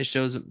 It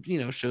shows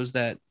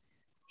that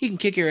he can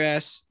kick your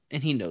ass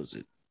and he knows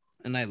it,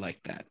 and I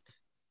like that.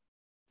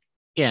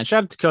 Yeah, and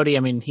shout out to Cody. I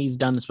mean, he's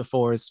done this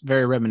before. It's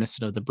very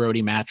reminiscent of the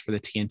Brody match for the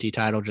TNT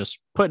title, just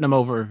putting him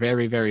over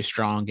very, very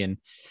strong. And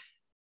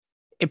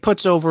it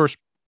puts over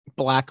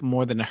Black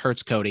more than it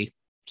hurts Cody.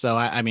 So,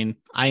 I mean,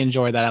 I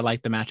enjoy that. I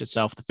like the match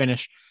itself. The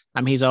finish,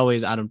 I mean, he's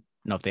always, I don't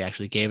know if they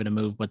actually gave it a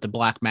move, but the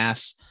Black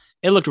Mass,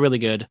 it looked really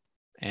good.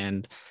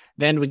 And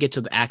then we get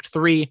to the Act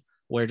 3,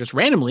 where just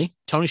randomly,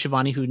 Tony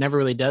Schiavone, who never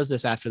really does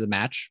this after the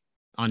match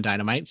on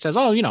Dynamite, says,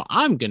 oh,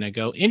 I'm going to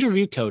go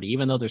interview Cody,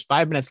 even though there's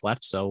 5 minutes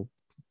left. So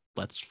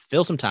let's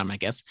fill some time, I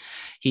guess.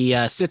 He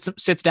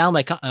sits down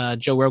like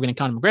Joe Rogan and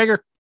Conor McGregor.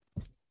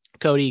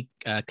 Cody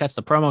cuts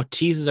the promo,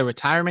 teases a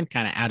retirement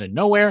kind of out of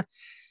nowhere.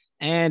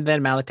 And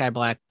then Malachi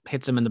Black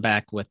hits him in the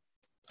back with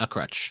a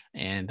crutch.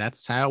 And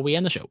that's how we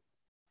end the show.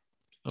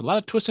 A lot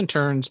of twists and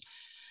turns.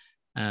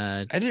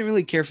 I didn't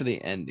really care for the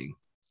ending.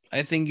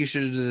 I think you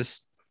should have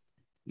just,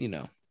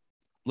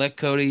 let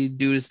Cody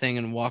do his thing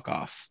and walk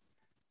off.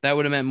 That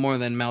would have meant more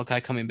than Malachi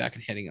coming back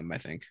and hitting him, I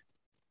think.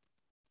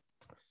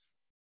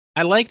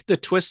 I liked the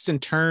twists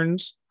and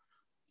turns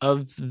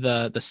of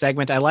the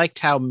segment. I liked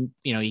how,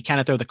 you kind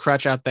of throw the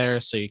crutch out there.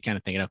 So you're kind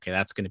of thinking, okay,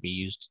 that's going to be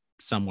used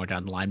somewhere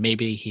down the line.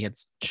 Maybe he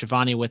hits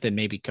Schiavone with it.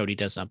 Maybe Cody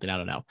does something. I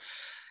don't know.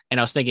 And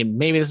I was thinking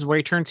maybe this is where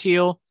he turns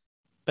heel.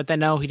 But then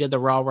no, he did the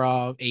Raw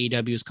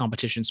AEW's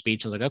competition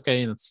speech. I was like,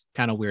 okay, that's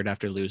kind of weird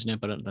after losing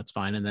it, but that's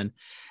fine. And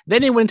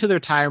then he went to the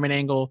retirement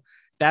angle.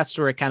 That's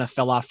where it kind of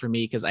fell off for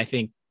me, because I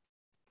think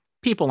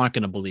people aren't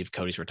going to believe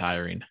Cody's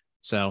retiring.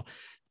 So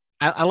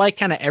I like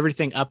kind of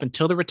everything up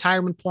until the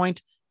retirement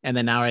point, and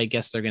then now I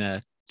guess they're going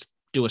to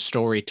do a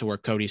story to where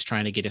Cody's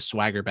trying to get his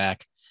swagger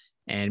back,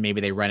 and maybe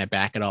they run it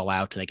back it all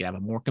out and they can have a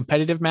more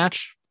competitive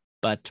match.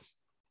 But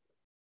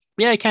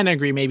yeah, I kind of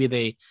agree. Maybe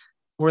they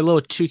were a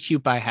little too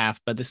cute by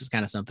half, but this is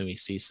kind of something we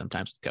see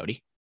sometimes with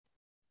Cody.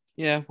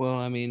 Yeah, well,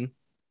 I mean,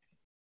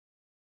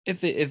 if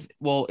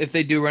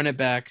they do run it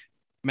back,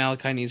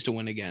 Malachi needs to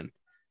win again.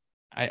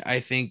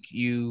 I think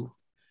you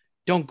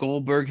don't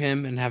Goldberg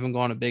him and have him go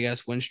on a big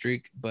ass win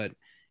streak, but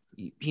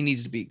he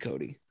needs to beat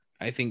Cody.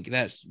 I think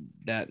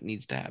that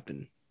needs to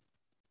happen.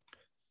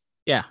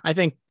 Yeah, I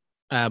think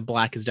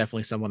Black is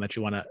definitely someone that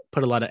you want to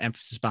put a lot of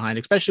emphasis behind,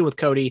 especially with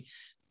Cody.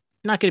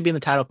 Not going to be in the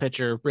title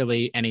picture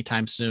really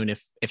anytime soon,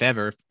 if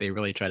ever, if they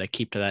really try to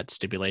keep to that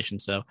stipulation.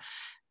 So,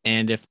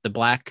 and if the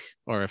Black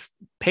or if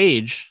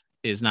Paige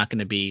is not going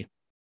to be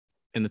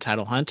in the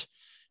title hunt,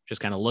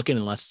 just kind of looking,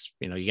 unless,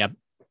 you got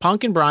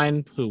Punk and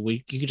Bryan, who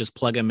you could just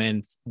plug them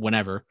in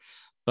whenever.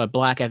 But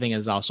Black, I think,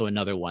 is also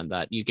another one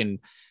that it can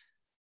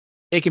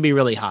be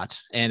really hot.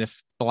 And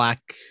if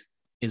Black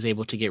is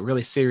able to get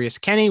really serious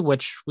Kenny,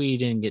 which we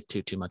didn't get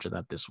too much of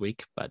that this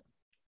week, but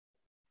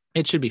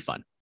it should be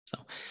fun. So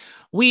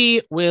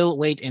we will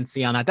wait and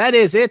see on that. That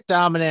is it,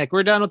 Dominic.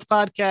 We're done with the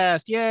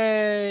podcast.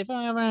 Yay.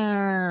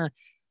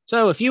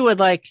 So if you would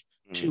like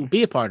to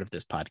be a part of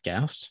this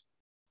podcast,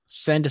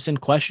 send us in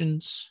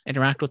questions,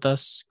 interact with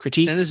us,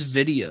 critiques. Send us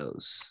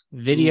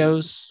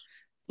videos,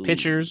 Ooh.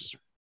 pictures,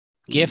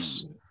 Ooh.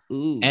 GIFs,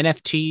 Ooh.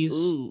 NFTs,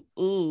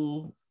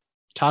 Ooh.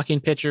 talking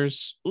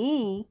pictures,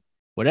 Ooh.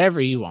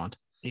 whatever you want.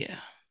 Yeah.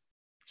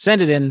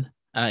 Send it in.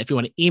 If you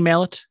want to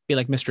email it, be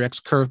like Mr. X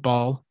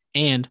Curveball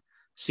and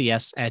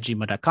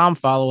cs@gmail.com.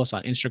 Follow us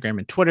on Instagram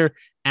and Twitter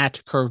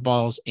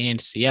 @curveballs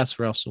and cs.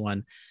 We're also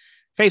on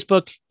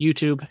Facebook,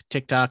 YouTube,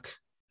 TikTok,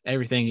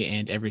 everything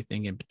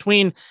in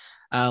between.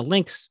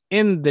 Links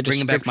in the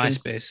description. Bringing back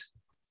MySpace.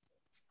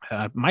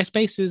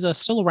 MySpace is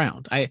still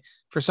around.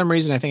 For some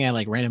reason, I think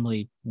I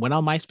randomly went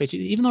on MySpace,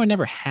 even though I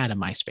never had a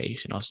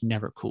MySpace. It's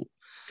never cool.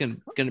 Gonna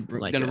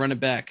run it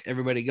back.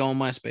 Everybody go on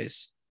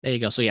MySpace. There you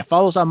go. So yeah,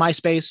 follow us on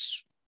MySpace,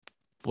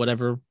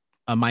 whatever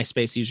a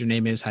MySpace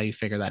username is, how you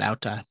figure that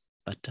out.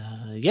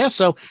 Yeah,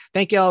 so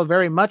thank you all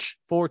very much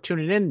for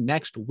tuning in.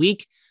 Next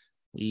week,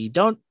 I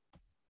don't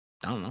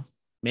know.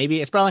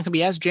 Maybe it's probably not going to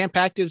be as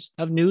jam-packed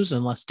of news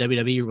unless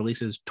WWE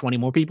releases 20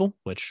 more people,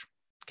 which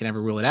can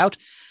never rule it out.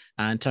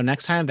 Until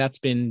next time, that's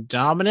been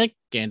Dominic,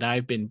 and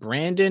I've been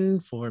Brandon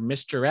for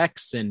Mr.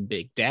 X and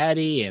Big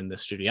Daddy and the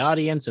studio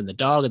audience and the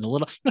dog and the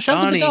little... shout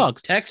out to the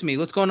dogs. Text me.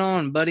 What's going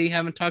on, buddy?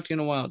 Haven't talked to you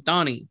in a while.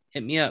 Donnie,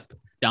 hit me up.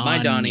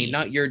 My Donnie,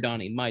 not your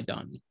Donnie. My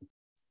Donnie.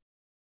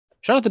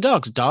 Shout out the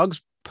dogs.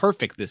 Dogs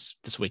perfect this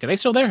week. Are they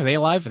still there? Are they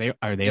alive?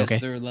 Are they okay?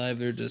 Yes, they're alive.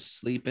 They're just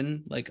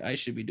sleeping like I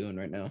should be doing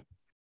right now.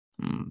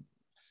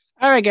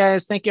 All right,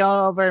 guys. Thank you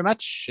all very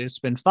much. It's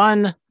been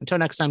fun. Until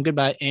next time,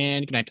 goodbye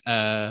and good night.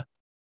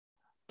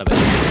 Bye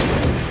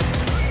bye.